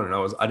 61.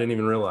 And I didn't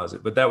even realize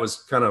it. But that was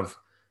kind of,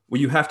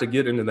 well, you have to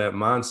get into that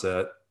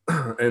mindset.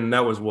 And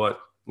that was what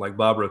like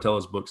Bob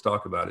Rotella's books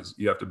talk about, is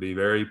you have to be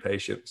very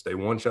patient, stay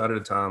one shot at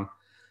a time.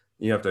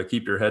 You have to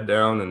keep your head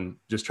down and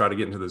just try to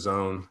get into the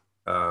zone.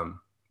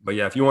 But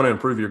yeah, if you want to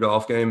improve your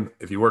golf game,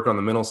 if you work on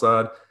the mental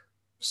side,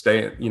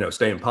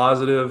 staying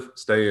positive,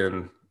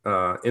 staying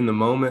in the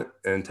moment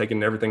and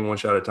taking everything one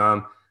shot at a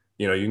time,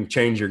 you can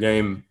change your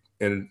game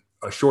in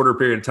a shorter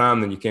period of time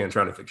than you can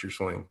trying to fix your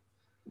swing.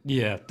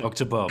 Yeah,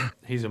 Dr. Bob,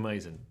 he's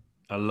amazing.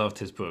 I loved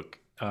his book.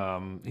 I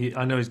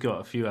know he's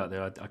got a few out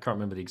there. I can't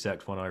remember the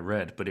exact one I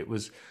read, but it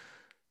was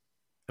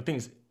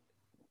about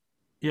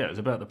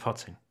the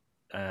putting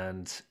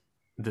and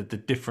the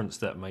difference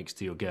that makes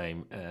to your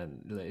game.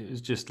 And it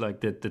was just like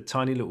the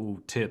tiny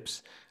little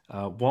tips.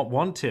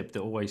 One tip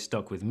that always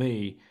stuck with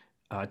me,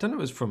 I don't know if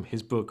it was from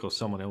his book or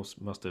someone else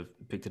must have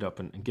picked it up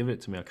and given it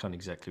to me. I can't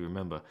exactly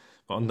remember.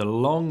 But on the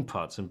long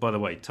putts, and by the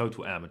way,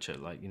 total amateur,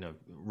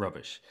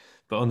 rubbish.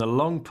 But on the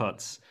long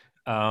putts,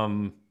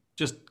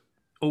 just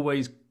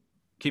always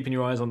keeping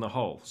your eyes on the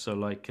hole. So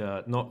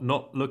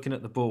not looking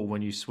at the ball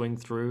when you swing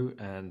through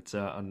and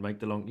make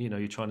the long,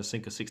 you're trying to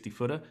sink a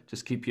 60-footer,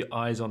 just keep your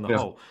eyes on the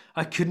hole.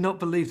 I could not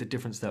believe the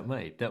difference that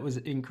made. That was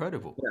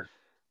incredible.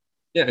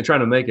 Yeah, and trying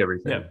to make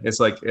everything. Yeah. It's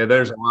like,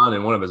 there's a line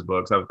in one of his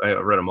books. I've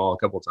read them all a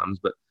couple of times,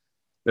 but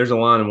there's a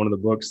line in one of the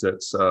books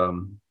that's,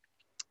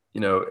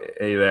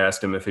 they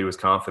asked him if he was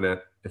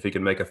confident, if he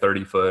could make a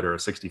 30-foot or a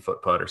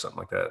 60-foot putt or something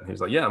like that. And he was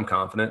like, yeah, I'm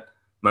confident.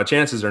 My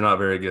chances are not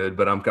very good,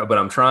 but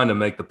I'm trying to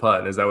make the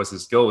putt. As that was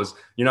his skill, was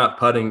you're not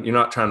putting, you're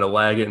not trying to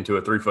lag it into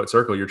a 3-foot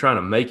circle. You're trying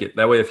to make it.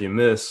 That way, if you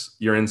miss,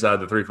 you're inside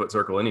the 3-foot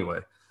circle anyway.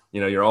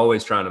 You're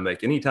always trying to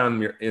make.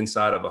 Anytime you're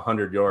inside of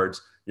 100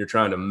 yards, you're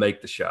trying to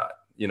make the shot.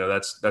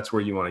 That's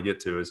where you want to get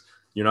to. Is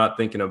you're not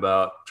thinking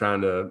about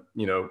trying to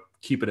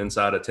keep it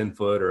inside a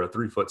 10-foot or a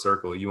 3-foot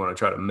circle. You want to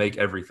try to make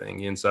everything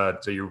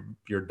inside, so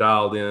you're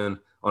dialed in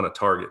on a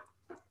target.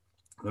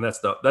 And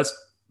that's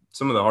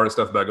some of the hardest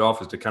stuff about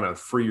golf, is to kind of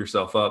free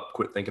yourself up,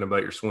 quit thinking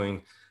about your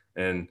swing,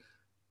 and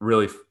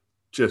really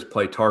just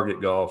play target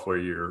golf, where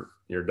you're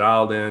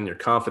dialed in, you're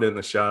confident in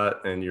the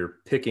shot, and you're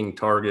picking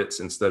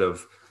targets instead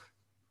of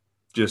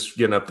just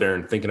getting up there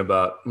and thinking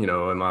about,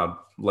 am I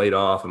laid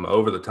off? Am I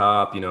over the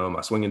top? Am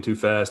I swinging too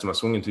fast? Am I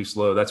swinging too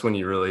slow? That's when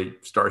you really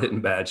start hitting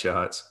bad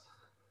shots.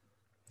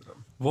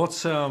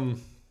 What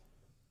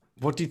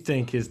do you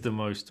think is the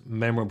most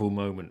memorable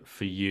moment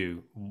for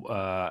you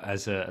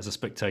as a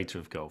spectator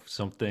of golf?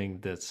 Something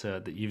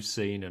that you've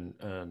seen and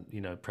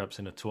perhaps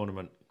in a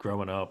tournament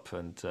growing up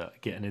and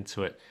getting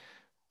into it.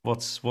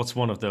 What's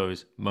one of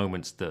those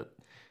moments that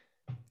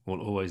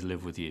will always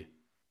live with you?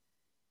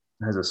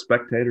 As a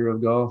spectator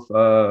of golf,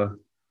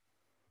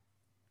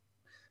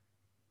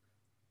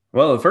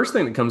 well, the first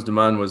thing that comes to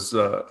mind was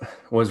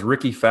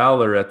Ricky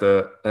Fowler at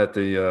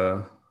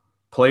the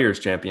Players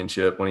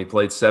Championship, when he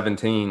played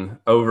 17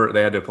 over.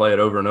 They had to play it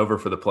over and over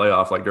for the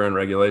playoff, like during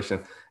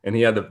regulation. And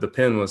he had the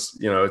pin was,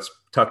 it's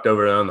tucked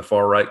over on the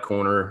far right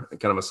corner,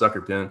 kind of a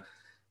sucker pin.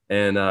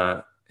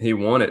 And he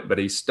won it, but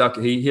he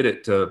hit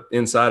it to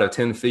inside of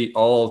 10 feet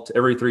all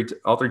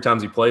three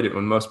times he played it,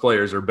 when most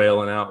players are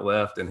bailing out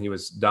left, and he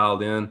was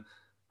dialed in.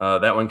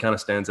 That one kind of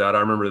stands out.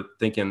 I remember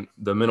thinking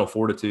the mental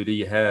fortitude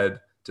he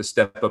had to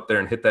step up there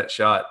and hit that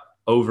shot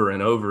over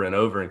and over and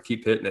over and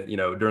keep hitting it,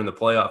 during the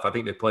playoff. I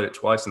think they played it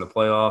twice in the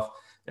playoff,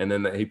 and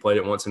then he played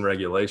it once in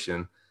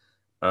regulation.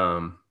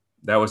 That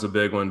was a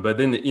big one. But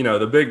then,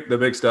 the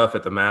big stuff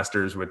at the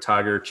Masters with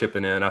Tiger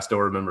chipping in, I still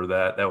remember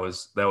that. That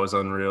was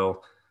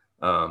unreal.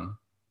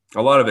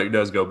 A lot of it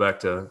does go back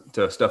to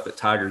stuff that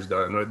Tiger's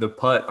done. The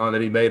putt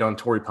that he made on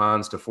Torrey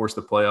Pines to force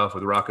the playoff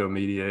with Rocco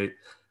Mediate.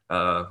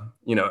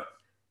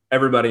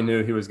 Everybody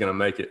knew he was going to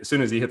make it. As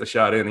soon as he hit the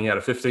shot in, he had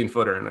a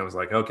 15-footer, and I was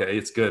like, okay,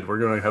 it's good. We're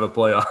going to have a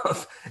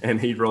playoff. And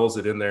he rolls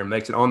it in there and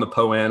makes it on the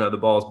Poana. The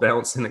ball's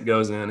bouncing, it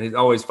goes in. He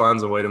always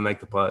finds a way to make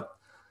the putt.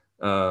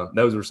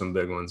 Those were some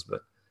big ones.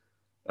 But,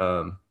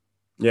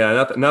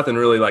 nothing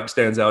really like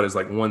stands out as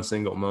like one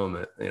single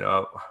moment.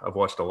 I've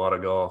watched a lot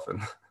of golf,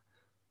 and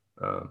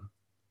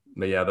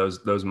but yeah,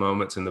 those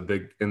moments in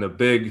the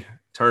big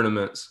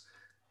tournaments,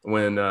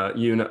 when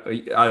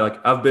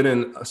I've been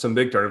in some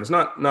big tournaments,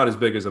 not as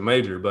big as a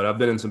major, but I've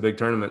been in some big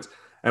tournaments,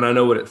 and I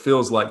know what it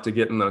feels like to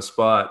get in those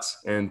spots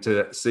and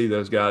to see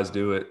those guys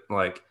do it.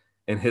 Like,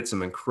 and hit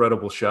some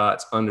incredible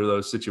shots under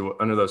those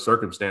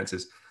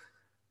circumstances.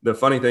 The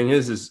funny thing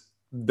is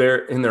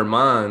they're in their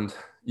mind,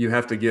 you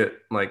have to get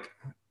like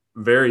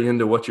very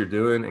into what you're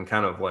doing and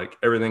kind of like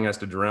everything has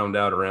to drown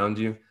out around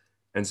you.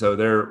 And so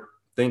they're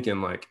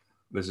thinking like,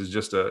 this is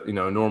just a, you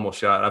know, a normal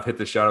shot. I've hit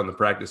this shot on the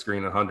practice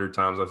screen 100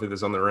 times. I've hit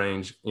this on the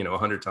range, you know,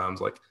 100 times.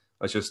 Like,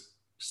 let's just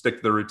stick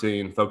to the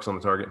routine, focus on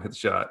the target and hit the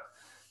shot.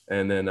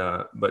 And then,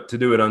 but to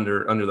do it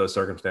under those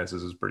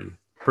circumstances is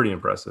pretty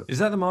impressive. Is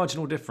that the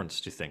marginal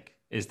difference, do you think?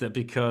 Is that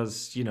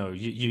because, you know,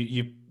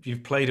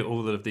 you've played at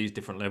all of these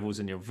different levels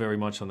and you're very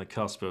much on the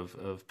cusp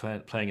of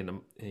playing in the,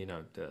 you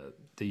know,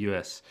 the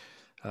US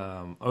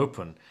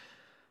Open,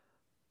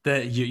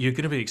 that you're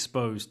going to be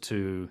exposed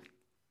to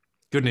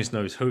goodness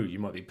knows who you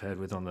might be paired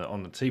with on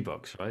the tee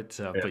box, right?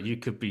 But you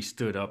could be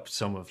stood up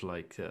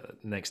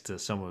next to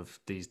some of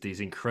these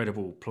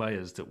incredible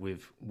players that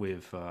we've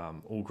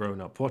all grown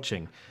up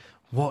watching.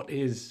 What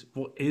is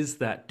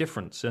that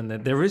difference? And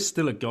there is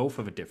still a gulf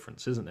of a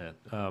difference, isn't there?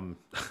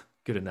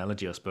 Good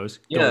analogy, I suppose.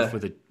 Golf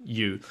with a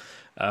U,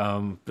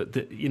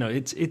 but you know,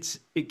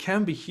 it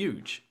can be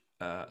huge.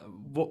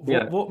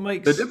 What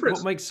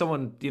makes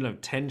someone, you know,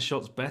 10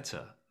 shots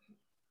better?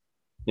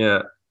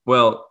 Yeah,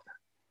 well,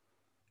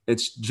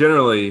 it's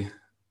generally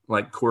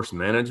like course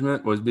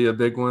management would be a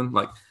big one.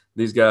 Like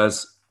these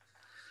guys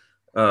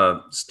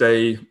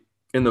stay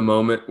in the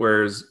moment,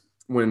 whereas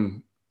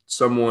when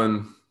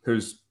someone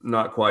who's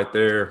not quite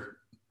there,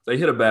 they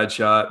hit a bad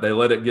shot, they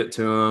let it get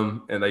to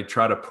them, and they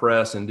try to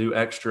press and do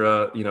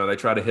extra. You know, they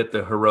try to hit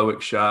the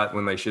heroic shot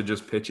when they should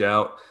just pitch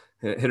out,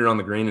 hit it on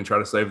the green and try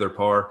to save their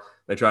par.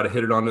 They try to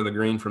hit it onto the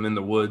green from in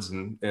the woods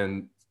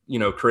and you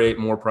know, create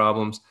more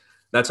problems.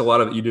 That's a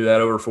lot of it. You do that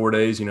over 4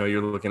 days, you know,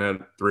 you're looking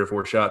at 3 or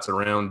 4 shots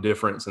around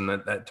difference, and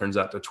that turns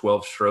out to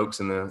 12 strokes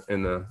in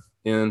the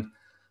end.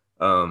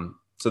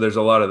 So there's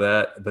a lot of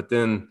that. But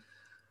then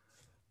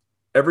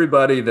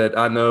everybody that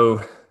I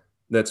know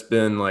that's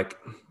been like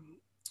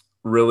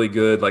really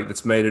good, like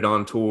that's made it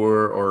on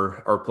tour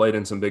or played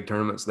in some big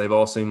tournaments, they've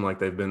all seemed like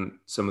they've been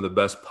some of the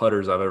best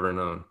putters I've ever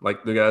known.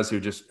 Like the guys who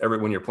just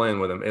when you're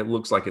playing with them, it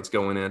looks like it's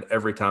going in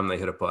every time they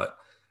hit a putt.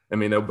 I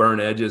mean, they'll burn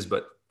edges,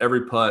 but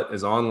every putt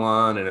is on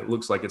line and it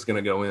looks like it's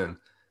going to go in,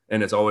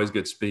 and it's always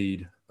good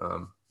speed.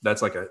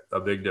 That's like a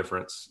big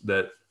difference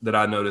that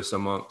I notice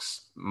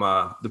amongst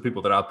the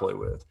people that I play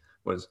with.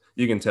 Was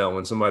you can tell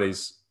when somebody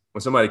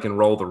can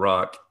roll the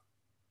rock,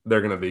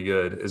 they're going to be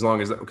good, as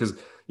long as because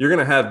you're going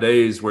to have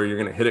days where you're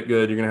going to hit it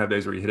good, you're going to have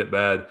days where you hit it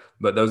bad,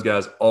 but those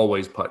guys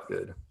always putt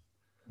good.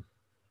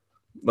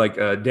 Like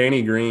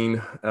Danny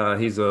Green,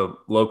 he's a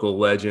local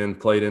legend,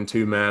 played in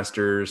 2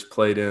 Masters,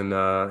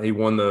 he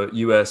won the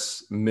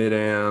U.S.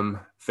 Mid-Am,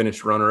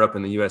 finished runner-up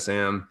in the U.S.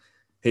 Am.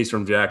 He's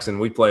from Jackson.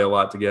 We play a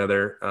lot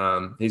together.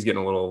 He's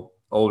getting a little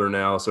older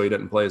now, so he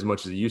doesn't play as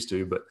much as he used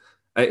to, but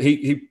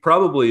he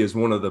probably is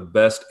one of the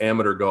best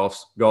amateur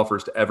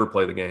golfers to ever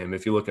play the game.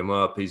 If you look him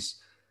up, he's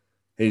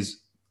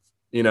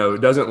you know,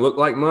 doesn't look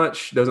like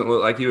much, doesn't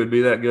look like he would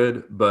be that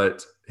good,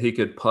 but he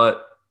could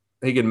putt.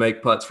 He could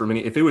make putts from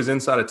if he was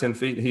inside of 10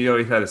 feet, he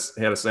always had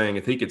a saying,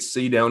 if he could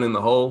see down in the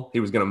hole, he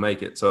was going to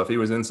make it. So if he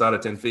was inside of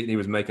 10 feet, he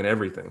was making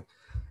everything.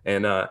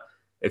 And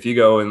if you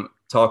go and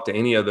talk to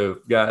any of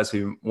the guys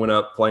who went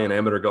up playing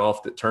amateur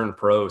golf that turned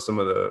pro, some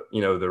of the,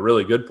 you know, the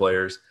really good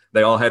players,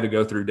 they all had to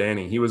go through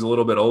Danny. He was a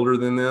little bit older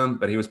than them,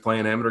 but he was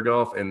playing amateur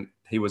golf, and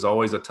he was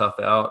always a tough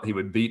out. He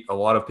would beat a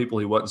lot of people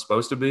he wasn't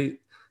supposed to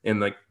beat in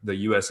like the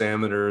U.S.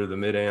 Amateur, the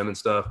Mid-Am and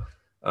stuff.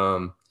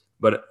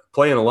 But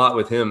playing a lot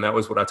with him, that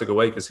was what I took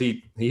away, because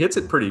he hits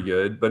it pretty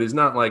good, but he's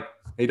not a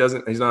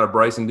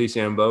Bryson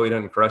DeChambeau. He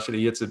doesn't crush it.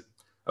 He hits it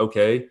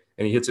okay,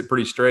 and he hits it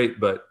pretty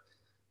straight. But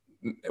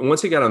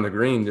once he got on the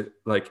green,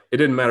 like it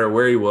didn't matter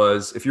where he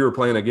was. If you were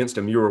playing against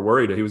him, you were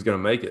worried that he was going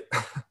to make it.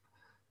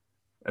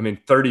 I mean,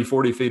 30,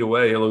 40 feet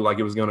away, it looked like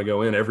it was going to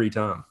go in every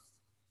time.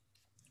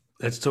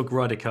 Let's talk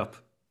Ryder Cup.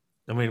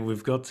 I mean,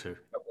 we've got to,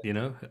 you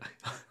know.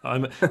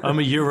 I'm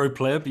a Euro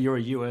pleb, you're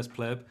a US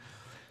pleb.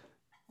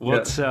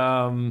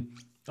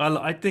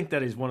 I think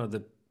that is one of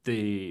the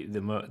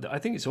I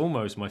think it's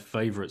almost my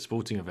favorite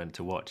sporting event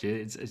to watch.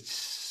 It's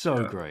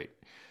so great.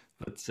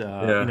 But you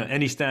know,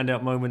 any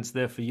standout moments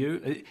there for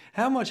you?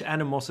 How much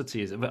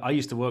animosity is it? I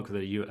used to work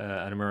with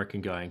an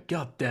American guy, and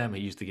God damn,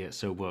 he used to get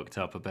so worked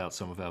up about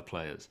some of our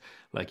players.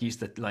 Like he used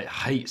to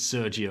hate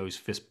Sergio's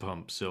fist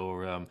pumps,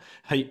 or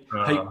hate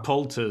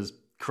Poulter's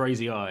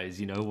crazy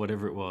eyes, you know,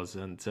 whatever it was.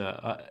 And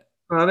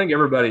I think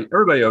everybody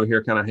over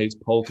here kind of hates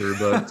Poulter,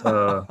 but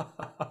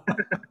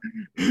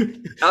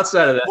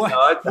outside of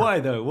that, why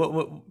though?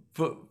 What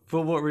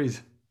for what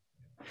reason?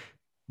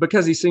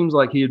 Because he seems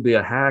like he'd be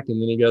a hack,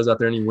 and then he goes out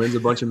there and he wins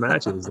a bunch of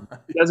matches.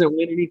 He doesn't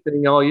win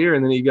anything all year,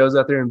 and then he goes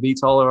out there and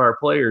beats all of our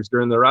players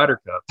during the Ryder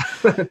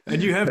Cup.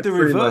 And you have the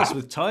reverse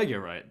with Tiger,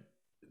 right?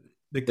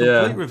 The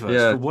complete reverse.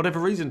 Yeah. For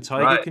whatever reason,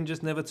 Tiger can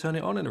just never turn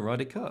it on in a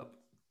Ryder Cup.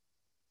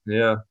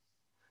 Yeah.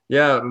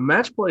 Yeah,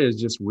 match play is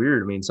just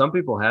weird. I mean, some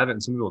people have it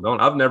and some people don't.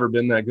 I've never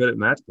been that good at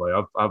match play.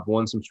 I've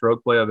won some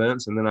stroke play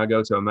events, and then I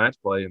go to a match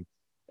play,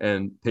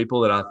 and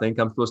people that I think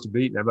I'm supposed to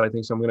beat and everybody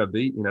thinks I'm going to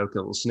beat,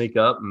 will sneak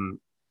up and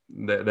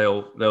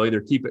they'll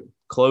either keep it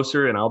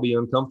closer and I'll be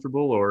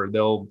uncomfortable, or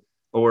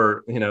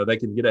they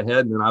can get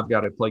ahead and then I've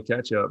got to play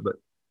catch up. But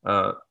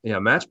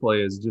match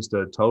play is just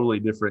a totally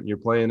different. You're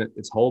playing it.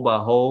 It's hole by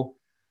hole.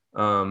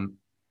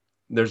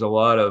 There's a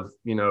lot of,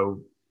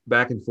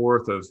 back and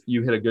forth of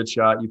you hit a good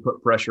shot, you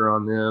put pressure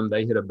on them.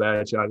 They hit a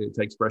bad shot, it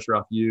takes pressure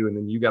off you. And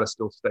then you got to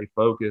still stay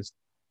focused.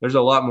 There's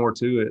a lot more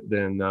to it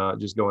than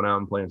just going out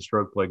and playing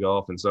stroke play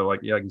golf. And so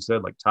like you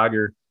said, like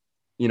Tiger,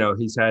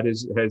 has had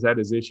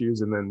his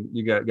issues. And then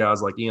you got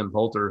guys like Ian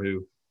Poulter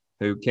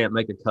who can't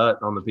make a cut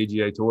on the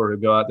PGA Tour, who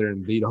go out there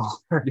and beat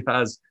all their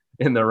guys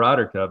in the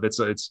Ryder Cup. It's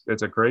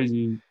a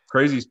crazy,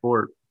 crazy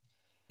sport.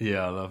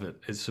 Yeah, I love it.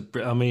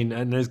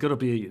 And there's got to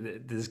be a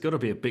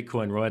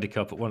Bitcoin Ryder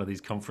Cup at one of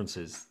these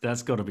conferences.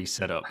 That's got to be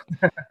set up.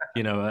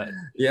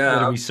 Yeah,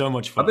 it'll be so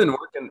much fun. I've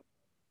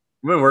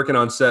been working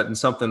on setting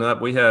something up.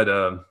 We had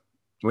a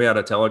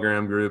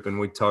Telegram group, and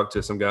we talked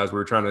to some guys. We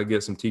were trying to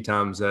get some tee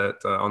times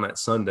on that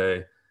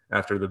Sunday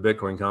after the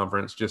Bitcoin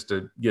conference, just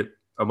to get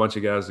a bunch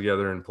of guys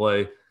together and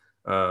play.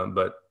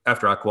 But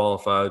after I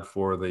qualified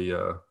for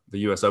the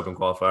U.S. Open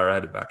qualifier, I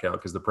had to back out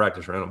because the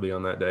practice round will be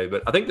on that day.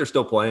 But I think they're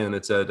still playing.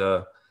 It's at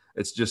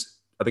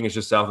I think it's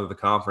just south of the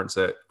conference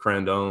at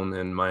Crandone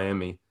in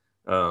Miami.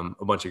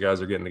 A bunch of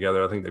guys are getting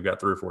together. I think they've got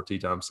 3 or 4 tee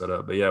times set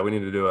up. But yeah, we need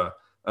to do a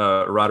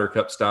Ryder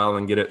Cup style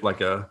and get it like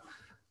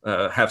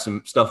have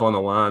some stuff on the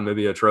line,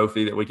 maybe a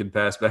trophy that we can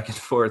pass back and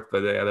forth.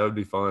 But yeah, that would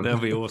be fun.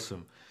 That'd be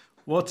awesome.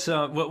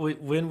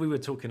 When we were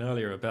talking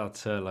earlier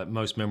about like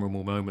most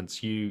memorable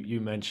moments,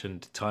 you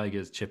mentioned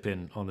Tiger's chip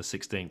in on the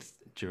 16th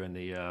during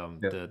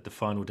the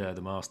final day of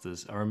the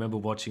Masters. I remember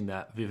watching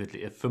that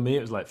vividly. For me,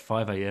 it was like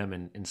 5 a.m.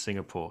 in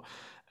Singapore,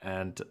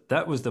 and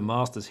that was the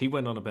Masters. He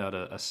went on about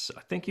I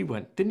think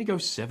didn't he go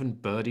 7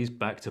 birdies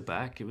back to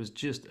back? It was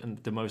just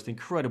the most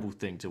incredible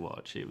thing to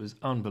watch. It was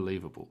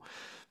unbelievable.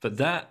 But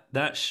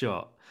that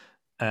shot,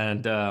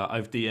 and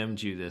I've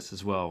DM'd you this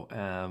as well.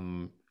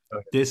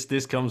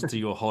 This comes to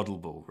your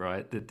hodl ball,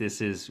 right? That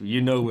this is,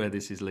 where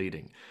this is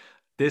leading.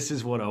 This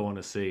is what I want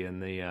to see in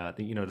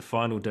the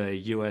final day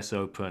U.S.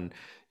 Open.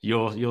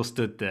 You're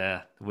stood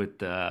there with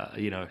the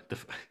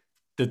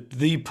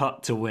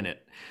putt to win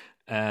it.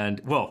 And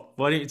well,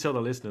 why don't you tell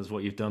the listeners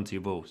what you've done to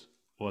your balls?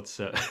 What's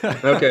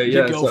okay?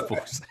 Your golf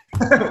balls.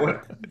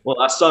 Well,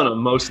 I sun them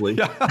mostly.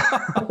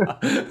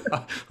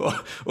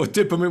 or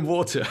dip them in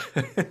water.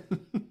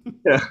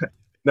 Yeah.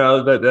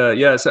 No, but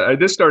so I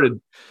just started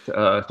 3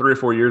 or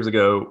 4 years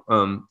ago.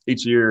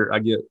 Each year I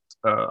get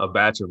a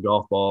batch of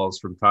golf balls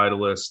from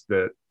Titleist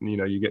that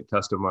you get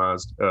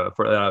customized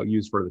for that I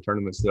use for the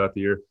tournaments throughout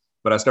the year.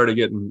 But I started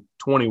getting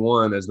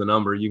 21 as the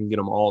number. You can get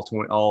them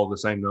all the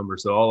same number,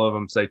 so all of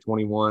them say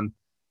 21.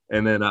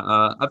 And then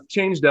I've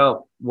changed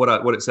out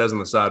what it says on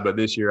the side. But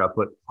this year I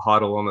put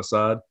HODL on the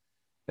side,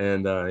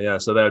 and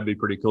so that would be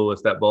pretty cool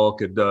if that ball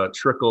could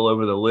trickle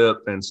over the lip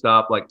and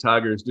stop like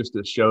Tiger's, just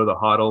to show the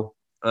HODL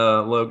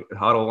logo,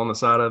 HODL on the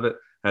side of it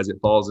as it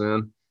falls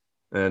in,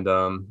 and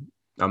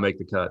I'll make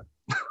the cut.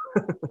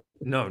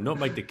 No, not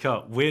make the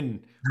cut.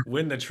 Win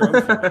the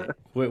trophy.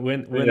 Mate.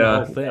 Win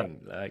the whole thing.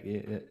 I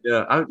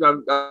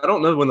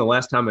don't know when the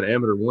last time an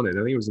amateur won it. I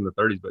think it was in the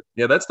 30s. But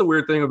yeah, that's the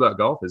weird thing about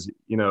golf is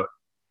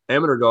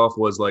amateur golf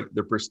was like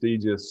the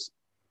prestigious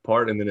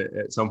part, and then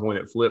at some point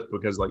it flipped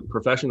because like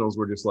professionals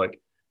were just like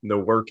the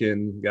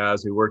working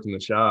guys who worked in the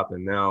shop,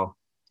 and now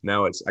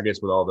it's, I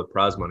guess, with all the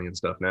prize money and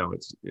stuff, now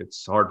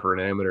it's hard for an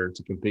amateur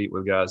to compete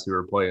with guys who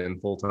are playing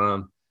full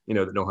time,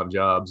 that don't have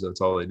jobs.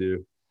 That's all they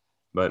do.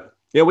 But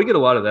yeah, we get a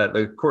lot of that.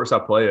 The course I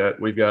play at,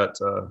 we've got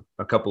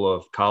a couple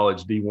of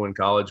D1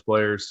 college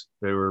players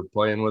who are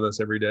playing with us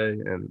every day,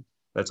 and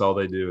that's all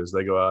they do is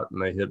they go out and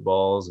they hit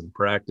balls and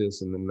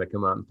practice, and then they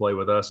come out and play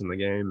with us in the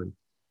game.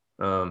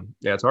 And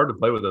it's hard to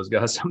play with those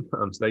guys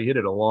sometimes. They hit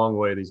it a long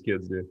way, these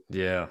kids do.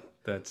 Yeah,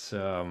 that's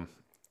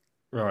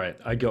right.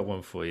 I got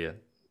one for you.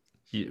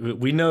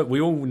 We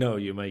all know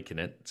you're making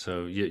it.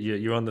 So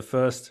you're on the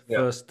first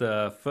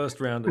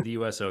round of the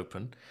U.S.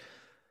 Open.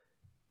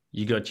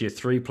 You got your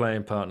 3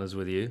 playing partners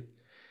with you.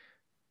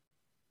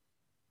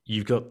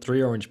 You've got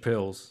 3 orange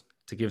pills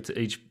to give to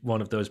each one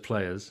of those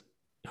players.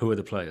 Who are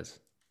the players?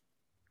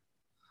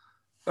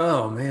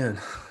 Oh man,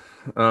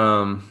 who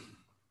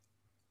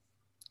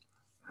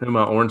am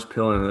I orange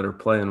pilling that are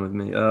playing with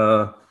me?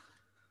 I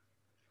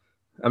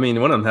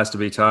mean, one of them has to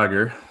be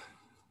Tiger.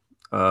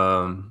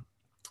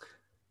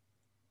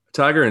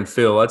 Tiger and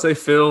Phil. I'd say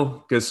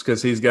Phil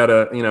because he's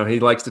got he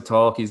likes to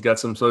talk. He's got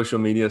some social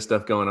media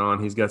stuff going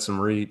on. He's got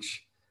some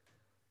reach.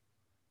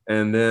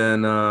 And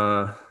then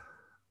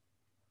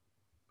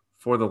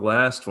for the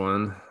last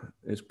one,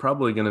 it's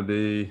probably going to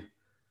be,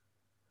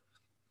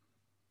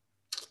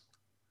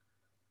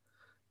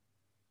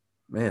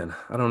 man,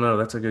 I don't know.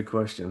 That's a good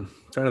question.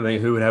 I'm trying to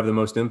think who would have the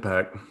most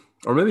impact.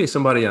 Or maybe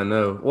somebody I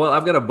know. Well,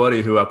 I've got a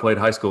buddy who I played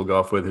high school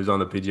golf with who's on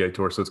the PGA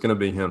Tour, so it's going to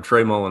be him,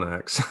 Trey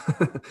Mullinax.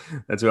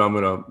 That's who I'm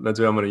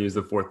going to use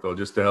the 4th bill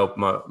just to help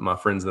my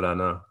friends that I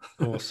know.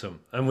 Awesome.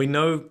 And we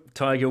know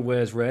Tiger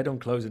wears red on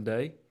closing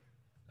day.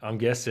 I'm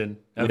guessing.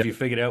 Have Yeah. you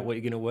figured out what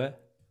you're gonna wear?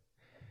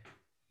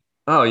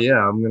 Oh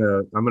yeah, I'm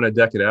gonna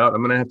deck it out.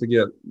 I'm gonna have to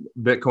get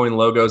Bitcoin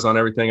logos on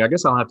everything. I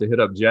guess I'll have to hit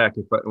up Jack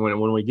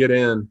when we get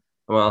in.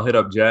 Well, I'll hit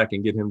up Jack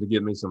and get him to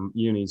get me some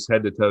unis,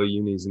 head to toe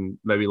unis, and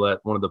maybe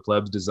let one of the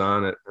plebs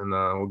design it, and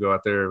we'll go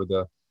out there with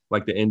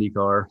the Indy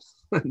car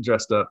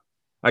dressed up.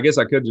 I guess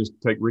I could just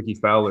take Ricky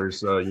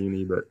Fowler's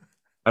uni, but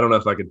I don't know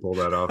if I could pull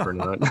that off or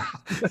not.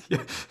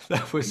 Yeah,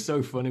 that was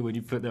so funny when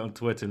you put that on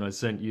Twitter, and I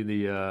sent you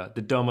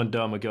the Dumb and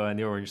Dumber guy in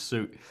the orange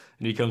suit,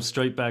 and he comes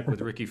straight back with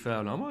Ricky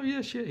Fowler. I'm, oh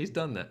yeah, shit, he's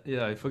done that.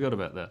 Yeah, I forgot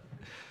about that.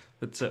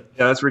 But Yeah,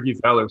 that's Ricky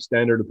Fowler,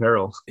 standard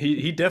apparel.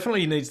 he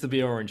definitely needs to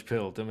be orange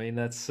pilled. I mean,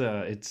 that's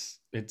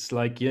it's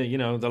like, yeah, you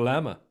know, the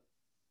llama.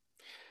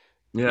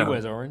 He Yeah,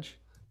 wears orange.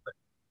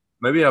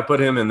 maybe I'll put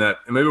him in that.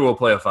 Maybe we'll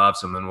play a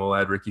fivesome and we'll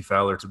add Ricky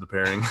Fowler to the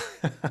pairing.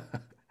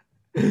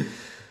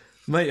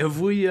 Mate, have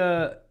we?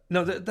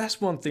 No,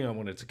 that's one thing I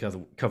wanted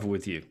to cover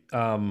with you,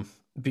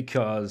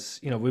 because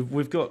you know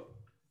we've got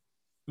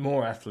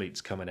more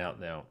athletes coming out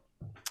now.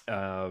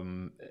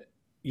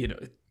 You know,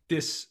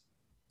 this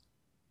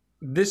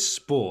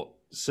sport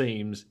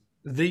seems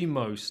the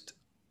most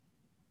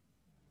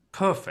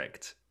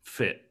perfect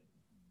fit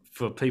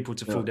for people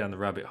to fall down the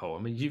rabbit hole.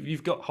 I mean,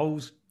 you've got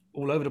holes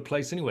all over the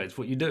place anyway. It's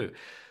what you do,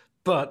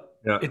 but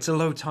Yeah. it's a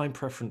low time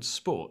preference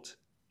sport.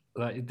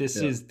 Like this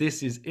is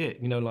it.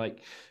 You know,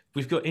 like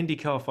we've got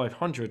IndyCar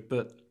 500,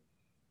 but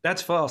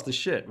that's fast as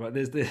shit, right?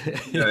 There's the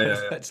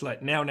that's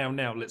like now,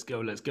 let's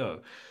go.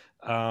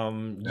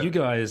 You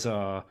guys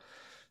are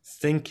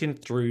thinking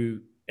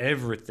through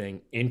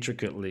everything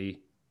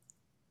intricately.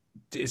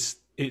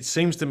 It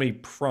seems to me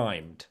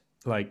primed,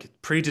 like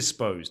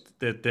predisposed.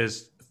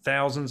 There's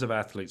thousands of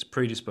athletes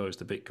predisposed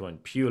to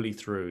Bitcoin purely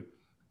through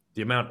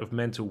the amount of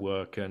mental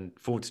work and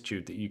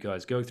fortitude that you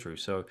guys go through.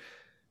 So,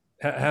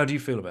 how do you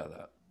feel about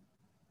that?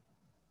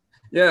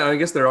 Yeah, I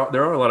guess there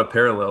are a lot of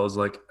parallels.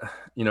 Like,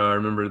 you know, I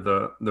remember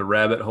the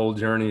rabbit hole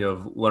journey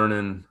of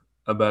learning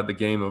about the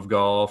game of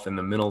golf and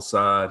the mental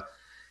side,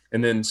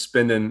 and then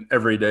spending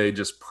every day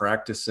just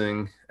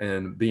practicing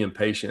and being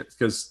patient.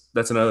 Because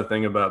that's another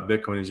thing about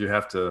Bitcoin is you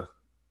have to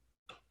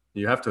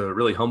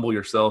really humble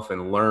yourself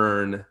and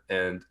learn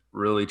and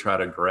really try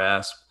to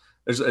grasp.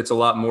 It's a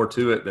lot more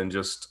to it than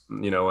just,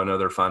 you know,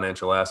 another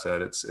financial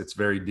asset. It's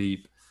very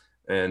deep,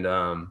 and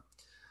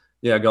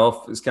yeah,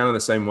 golf is kind of the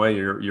same way.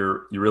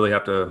 You really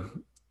have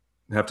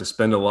to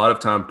spend a lot of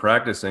time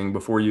practicing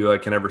before you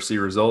can ever see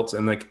results.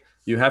 And like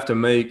you have to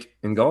make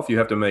in golf, you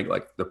have to make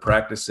like the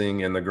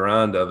practicing and the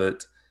grind of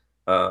it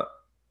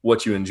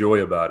what you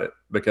enjoy about it.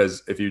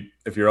 Because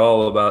if you're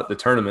all about the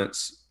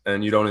tournaments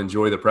and you don't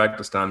enjoy the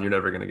practice time, you're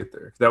never going to get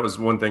there. That was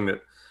one thing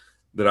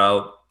that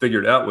I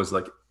figured out was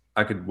like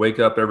I could wake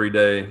up every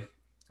day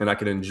and I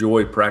could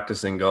enjoy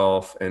practicing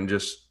golf and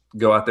just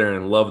go out there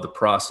and love the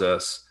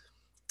process.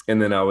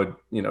 And then I would,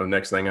 you know,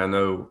 next thing I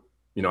know,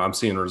 you know, I'm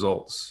seeing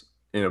results,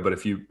 you know, but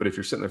if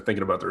you're sitting there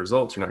thinking about the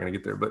results, you're not going to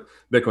get there. But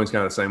Bitcoin's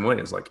kind of the same way.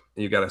 It's like,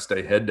 you got to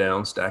stay head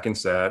down, stacking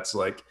sats,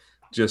 like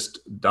just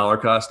dollar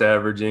cost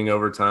averaging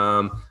over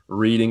time,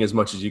 reading as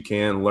much as you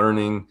can,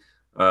 learning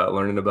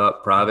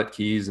about private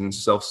keys and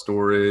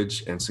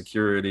self-storage and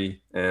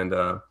security. And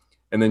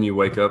then you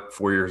wake up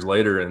 4 years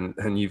later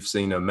and you've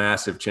seen a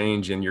massive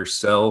change in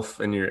yourself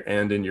and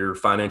in your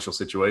financial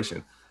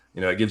situation. You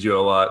know, it gives you a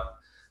lot.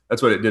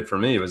 That's what it did for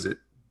me. Was it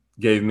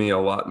gave me a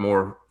lot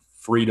more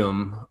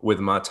freedom with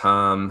my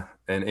time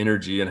and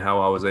energy, and how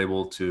I was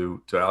able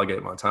to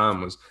allocate my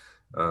time was,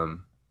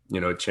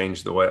 you know, it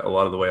changed a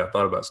lot of the way I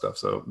thought about stuff.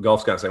 So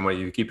golf's kind of the same way.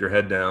 You keep your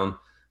head down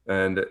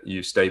and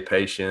you stay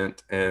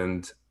patient,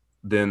 and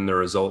then the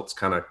results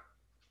kind of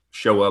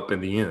show up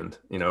in the end,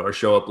 you know, or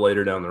show up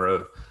later down the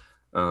road.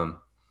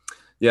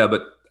 Yeah,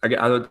 but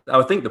I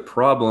would think the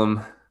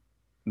problem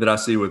that I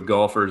see with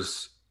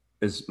golfers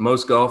is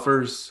most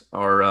golfers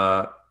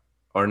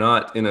are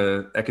not in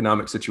an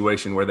economic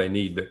situation where they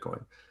need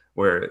Bitcoin,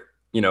 where,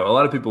 you know, a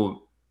lot of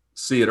people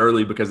see it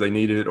early because they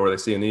need it or they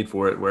see a need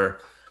for it. Where,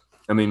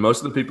 I mean, most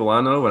of the people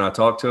I know, when I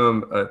talk to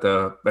them at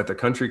the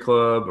country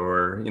club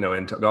or, you know,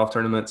 in golf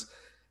tournaments,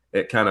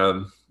 it kind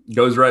of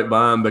goes right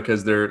by them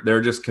because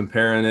they're just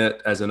comparing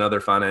it as another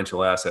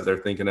financial asset. They're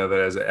thinking of it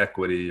as an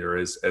equity or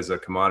as a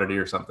commodity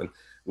or something,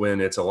 when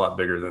it's a lot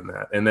bigger than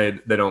that. And they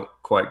don't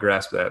quite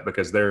grasp that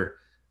because they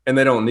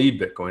don't need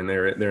Bitcoin.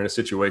 They're in a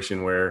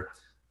situation where,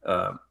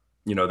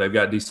 you know, they've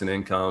got decent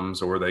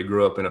incomes, or they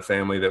grew up in a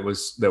family that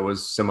was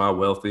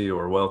semi-wealthy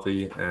or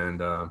wealthy.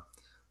 And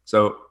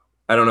so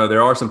I don't know,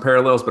 there are some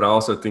parallels, but I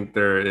also think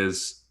there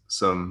is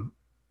some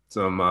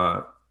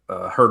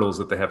hurdles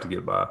that they have to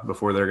get by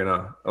before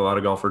a lot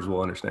of golfers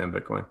will understand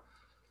Bitcoin.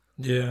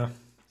 Yeah.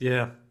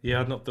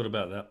 I'd not thought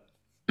about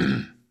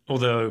that.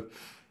 Although,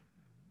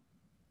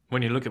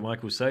 when you look at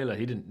Michael Saylor,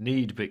 he didn't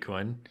need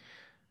Bitcoin.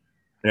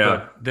 Yeah.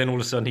 But then all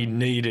of a sudden he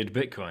needed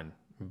Bitcoin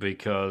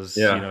because,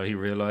 you know, he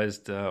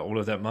realized all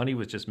of that money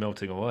was just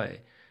melting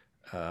away.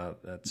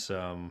 That's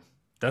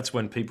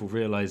when people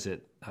realize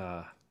it.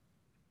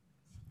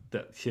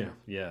 That's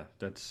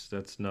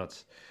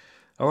nuts.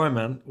 All right,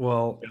 man.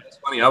 Well, It's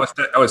funny. I was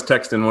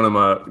texting one of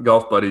my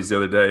golf buddies the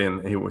other day,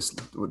 and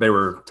they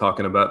were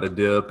talking about the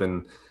dip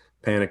and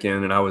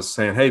panicking, and I was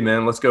saying, "Hey,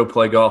 man, let's go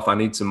play golf. I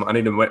need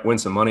to win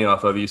some money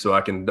off of you so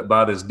I can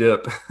buy this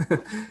dip."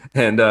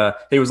 And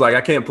he was like,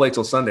 "I can't play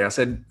till Sunday." I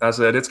said,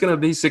 "It's going to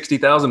be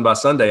 60,000 by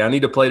Sunday. I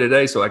need to play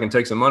today so I can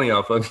take some money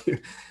off of you."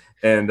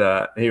 And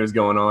he was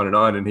going on,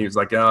 and he was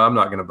like, "Oh, I'm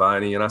not going to buy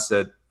any." And I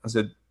said,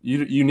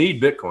 "You need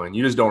Bitcoin.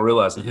 You just don't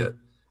realize it yet."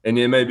 And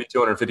it may be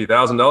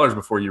 $250,000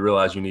 before you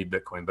realize you need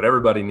Bitcoin, but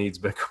everybody needs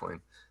Bitcoin.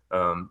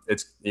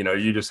 It's,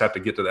 you just have to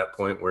get to that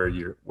point where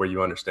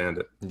you understand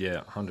it.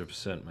 yeah,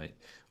 100%, mate.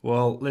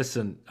 Well,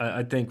 listen,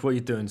 I think what you're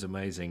doing is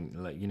amazing.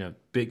 Like,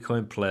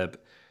 Bitcoin pleb,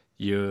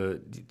 you're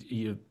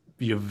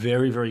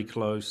very, very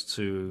close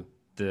to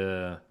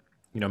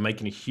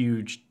making a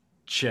huge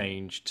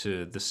change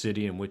to the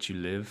city in which you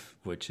live,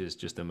 which is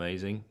just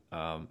amazing.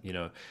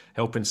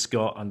 Helping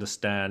Scott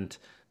understand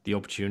the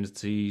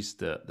opportunities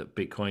that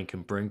Bitcoin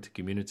can bring to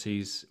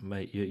communities,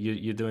 mate.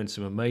 You're doing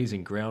some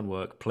amazing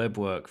groundwork, pleb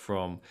work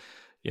from,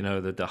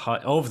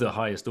 the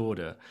highest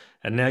order,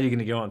 and now you're going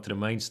to go onto the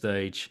main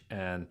stage,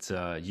 and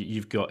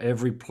you've got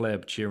every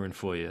pleb cheering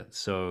for you.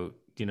 So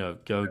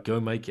go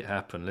make it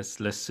happen.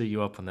 Let's see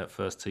you up on that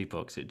first tee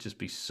box. It'd just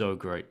be so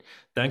great.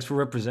 Thanks for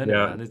representing,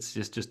 man. It's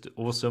just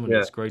awesome, and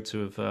it's great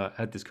to have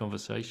had this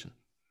conversation.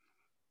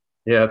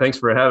 Yeah, thanks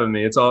for having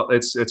me.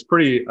 It's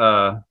pretty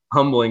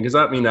humbling because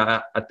I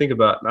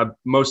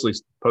mostly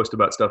post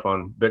about stuff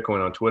on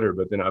Bitcoin on Twitter,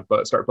 but then I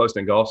start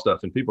posting golf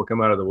stuff, and people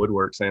come out of the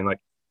woodwork saying like,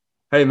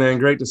 "Hey man,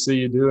 great to see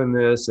you doing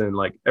this," and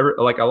like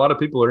a lot of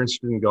people are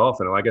interested in golf,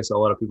 and I guess a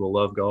lot of people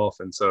love golf,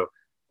 and so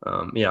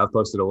I've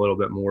posted a little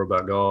bit more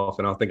about golf,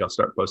 and I think I'll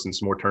start posting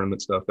some more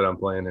tournament stuff that I'm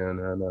playing in,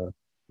 and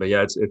but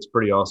yeah, it's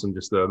pretty awesome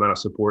just the amount of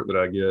support that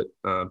I get.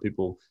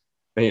 People.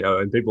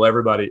 And people,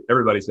 everybody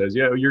says,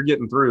 "Yeah, you're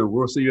getting through.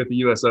 We'll see you at the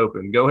U.S.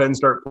 Open. Go ahead and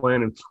start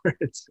playing."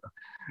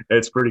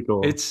 It's pretty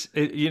cool. This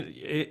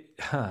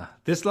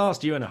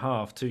last year and a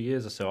half, 2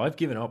 years or so, I've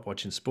given up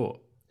watching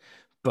sport,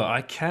 but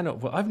I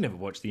cannot. Well, I've never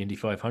watched the Indy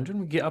 500.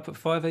 We get up at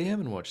 5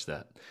 a.m. and watch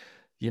that.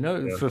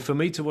 For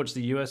me to watch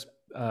the U.S.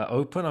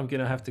 Open, I'm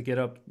gonna have to get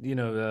up.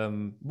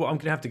 I'm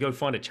gonna have to go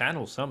find a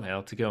channel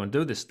somehow to go and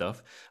do this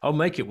stuff. I'll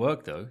make it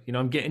work though.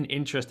 I'm getting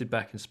interested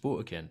back in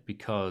sport again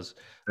because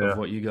of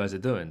what you guys are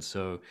doing.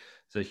 So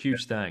it's a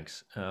huge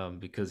thanks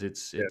because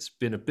it's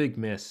been a big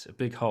miss, a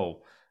big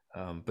hole.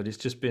 But it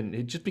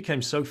just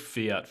became so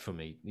fiat for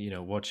me.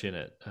 Watching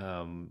it,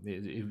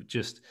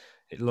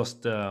 it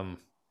lost. And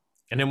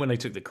then when they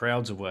took the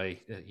crowds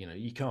away,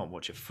 you can't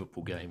watch a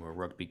football game or a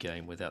rugby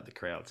game without the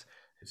crowds.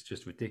 It's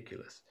just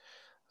ridiculous.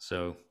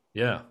 So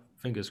yeah,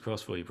 fingers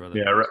crossed for you, brother.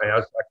 Yeah, I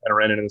kind of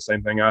ran into the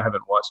same thing. I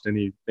haven't watched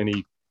any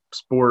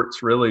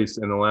sports really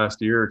in the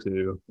last year or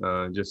two.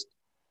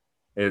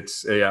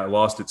 It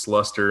lost its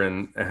luster,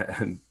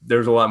 and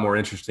there's a lot more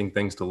interesting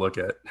things to look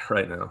at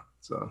right now.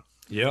 So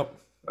yep.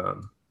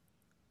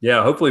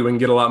 Hopefully we can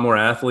get a lot more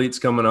athletes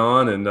coming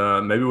on,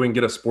 and maybe we can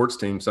get a sports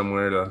team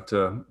somewhere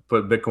to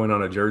put Bitcoin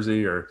on a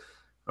jersey, or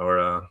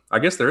I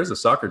guess there is a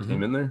soccer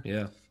team in there.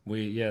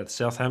 Yeah,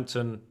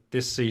 Southampton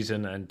this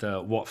season and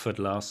Watford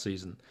last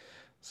season,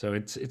 so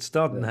it's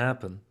starting to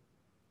happen.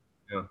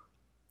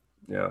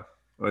 Yeah.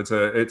 Well,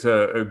 it's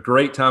a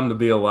great time to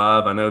be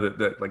alive. I know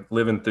that like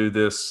living through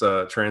this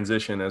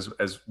transition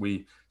as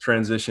we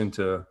transition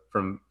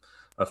from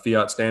a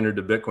fiat standard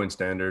to Bitcoin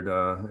standard,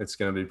 it's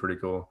going to be pretty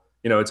cool.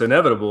 It's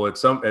inevitable. At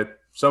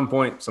some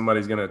point,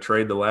 somebody's going to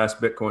trade the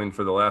last Bitcoin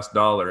for the last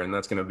dollar, and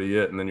that's going to be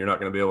it. And then you're not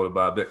going to be able to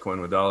buy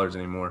Bitcoin with dollars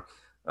anymore.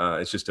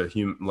 It's just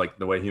like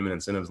the way human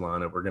incentives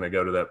line up. We're going to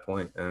go to that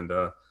point, and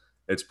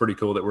it's pretty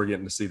cool that we're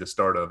getting to see the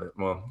start of it.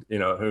 Well,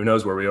 who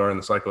knows where we are in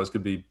the cycle? It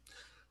could be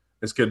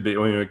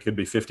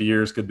 50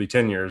 years, could be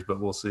 10 years, but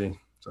we'll see.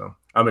 So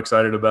I'm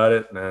excited about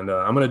it, and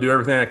I'm going to do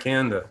everything I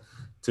can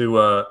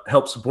to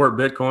help support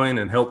Bitcoin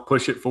and help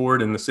push it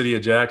forward in the city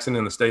of Jackson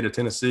and the state of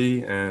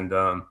Tennessee. And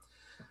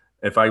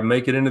if I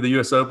make it into the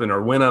U.S. Open,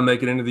 or when I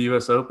make it into the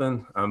U.S.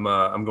 Open,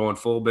 I'm going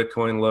full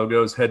Bitcoin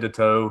logos, head to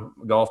toe,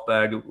 golf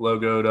bag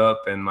logoed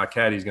up, and my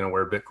caddy's going to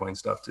wear Bitcoin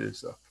stuff too.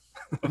 So,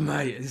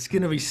 mate, it's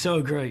going to be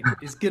so great.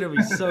 It's going to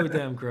be so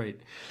damn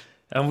great.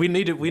 And we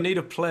need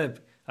a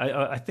pleb.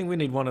 I think we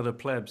need one of the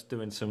plebs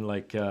doing some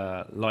like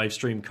live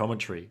stream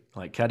commentary,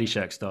 like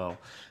Caddyshack style.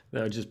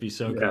 That would just be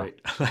so great.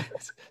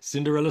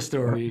 Cinderella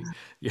story.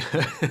 Yeah.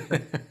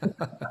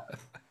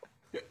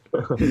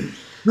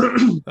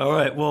 All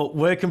right. Well,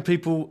 where can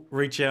people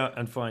reach out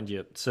and find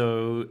you?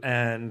 So,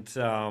 and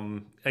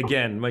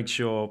again, make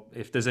sure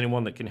if there's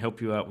anyone that can help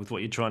you out with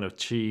what you're trying to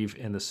achieve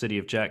in the city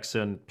of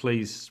Jackson,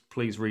 please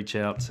reach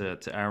out to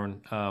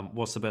Aaron.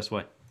 What's the best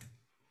way?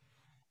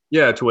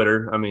 Yeah,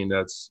 Twitter. I mean,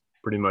 that's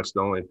pretty much the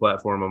only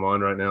platform I'm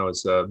on right now.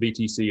 It's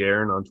BTC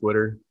Aaron on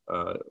Twitter.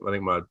 I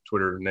think my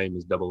Twitter name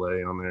is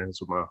AA on there.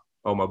 That's what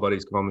all my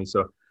buddies call me.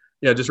 So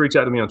yeah, just reach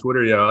out to me on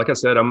Twitter. Yeah, like I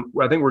said, I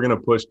think we're going to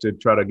push to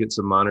try to get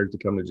some miners to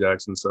come to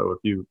Jackson. So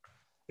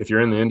if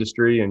you're in the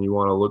industry and you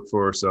want to look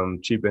for some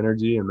cheap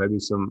energy and maybe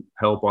some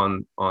help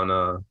on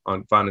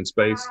finding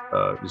space,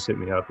 just hit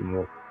me up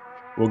and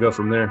we'll we'll go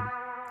from there.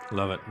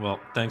 Love it. Well,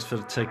 thanks for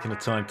taking the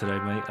time today,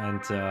 mate. And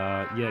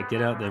yeah,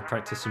 get out there,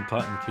 practice some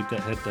putting, keep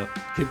that head up,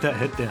 keep that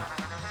head down.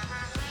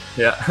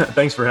 Yeah,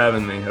 thanks for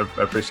having me. I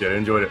appreciate it.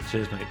 Enjoyed it.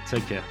 Cheers, mate.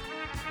 Take care.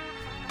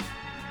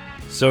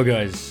 So,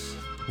 guys,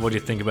 what do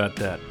you think about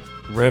that?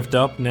 Revved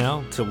up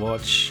now to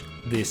watch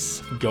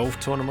this golf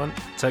tournament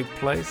take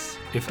place.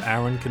 If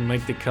Aaron can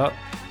make the cut,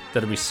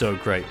 that'd be so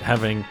great.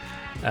 Having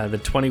the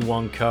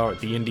 21 car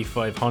at the Indy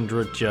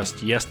 500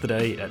 just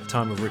yesterday at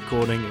time of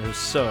recording, it was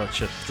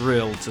such a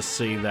thrill to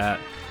see that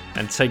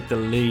and take the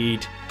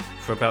lead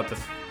for about the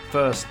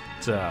first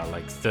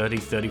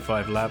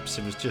 35 laps.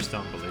 It was just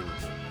unbelievable.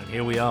 And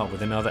here we are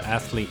with another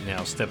athlete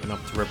now stepping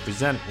up to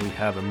represent. We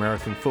have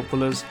American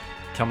footballers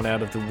coming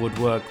out of the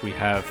woodwork. We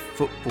have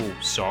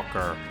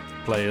soccer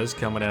players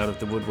coming out of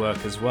the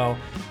woodwork as well.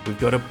 We've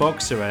got a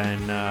boxer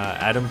and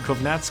Adam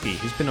Kovnatsky,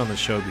 who's been on the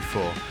show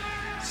before.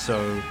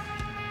 So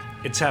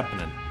it's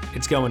happening.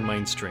 It's going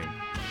mainstream.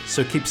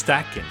 So keep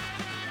stacking.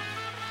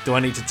 Do I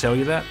need to tell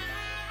you that?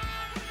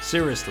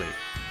 Seriously.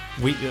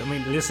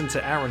 Listen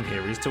to Aaron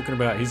here. He's talking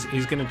about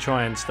he's going to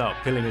try and start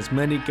pilling as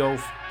many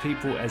golf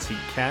people as he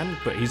can,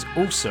 but he's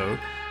also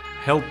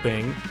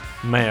helping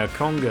Mayor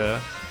Conger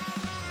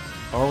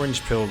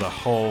orange pill the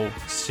whole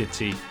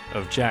city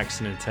of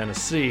Jackson in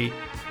Tennessee,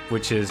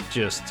 which is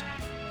just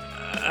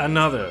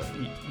another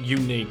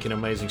unique and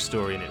amazing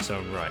story in its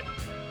own right.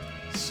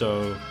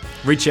 So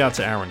reach out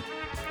to Aaron,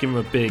 give him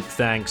a big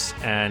thanks,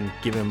 and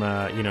give him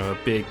a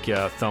big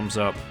thumbs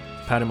up,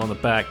 pat him on the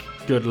back.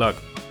 Good luck,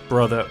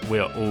 brother.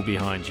 We're all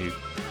behind you.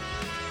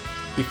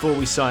 Before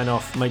we sign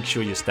off, make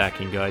sure you're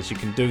stacking, guys. You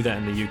can do that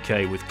in the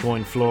UK with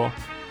CoinFloor.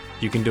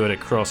 You can do it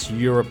across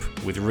Europe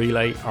with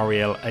Relay,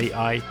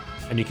 RELAI,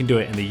 and you can do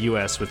it in the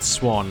US with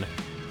Swan,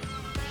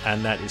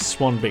 and that is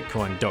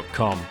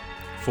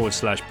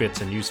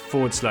swanbitcoin.com/Bitten. Use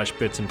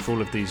 /Bitten for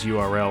all of these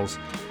URLs.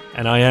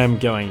 And I am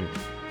going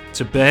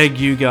to beg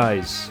you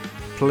guys,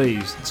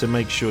 please, to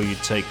make sure you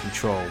take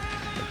control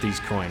of these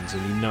coins,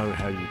 and you know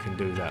how you can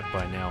do that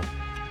by now.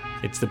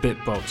 It's the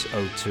BitBox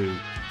O2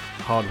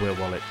 hardware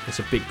wallet. It's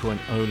a Bitcoin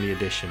only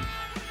edition.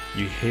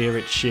 You hear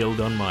it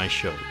shield on my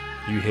show.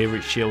 You hear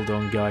it shield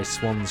on Guy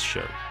Swan's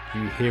show.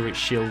 You hear it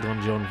shield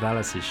on John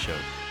Vallis's show.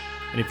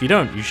 And if you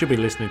don't, you should be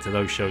listening to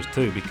those shows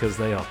too, because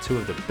they are two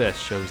of the best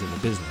shows in the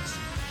business.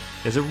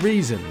 There's a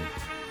reason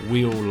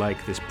we all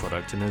like this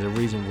product, and there's a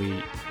reason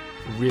we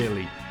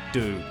really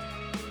do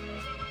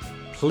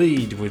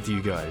plead with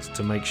you guys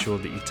to make sure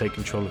that you take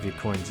control of your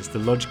coins. It's the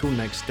logical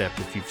next step.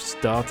 If you've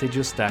started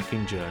your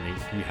stacking journey,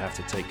 you have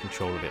to take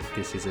control of it.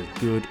 This is a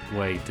good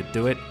way to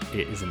do it.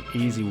 It is an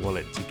easy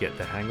wallet to get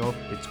the hang of.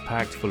 It's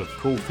packed full of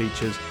cool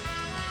features.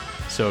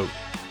 So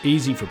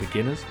easy for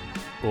beginners,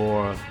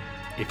 or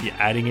if you're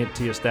adding it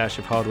to your stash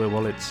of hardware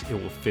wallets, it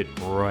will fit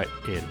right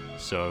in.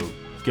 So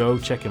go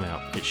check them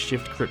out. It's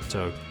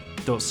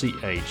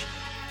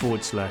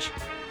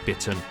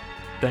shiftcrypto.ch/Bitten.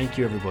 Thank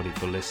you everybody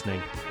for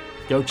listening.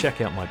 Go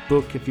check out my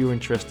book if you're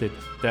interested.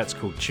 That's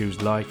called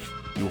Choose Life.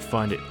 You'll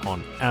find it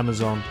on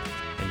Amazon,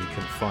 and you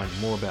can find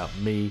more about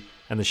me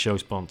and the show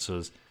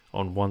sponsors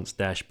on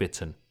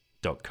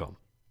once-bitten.com.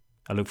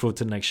 I look forward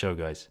to the next show,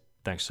 guys.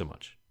 Thanks so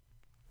much.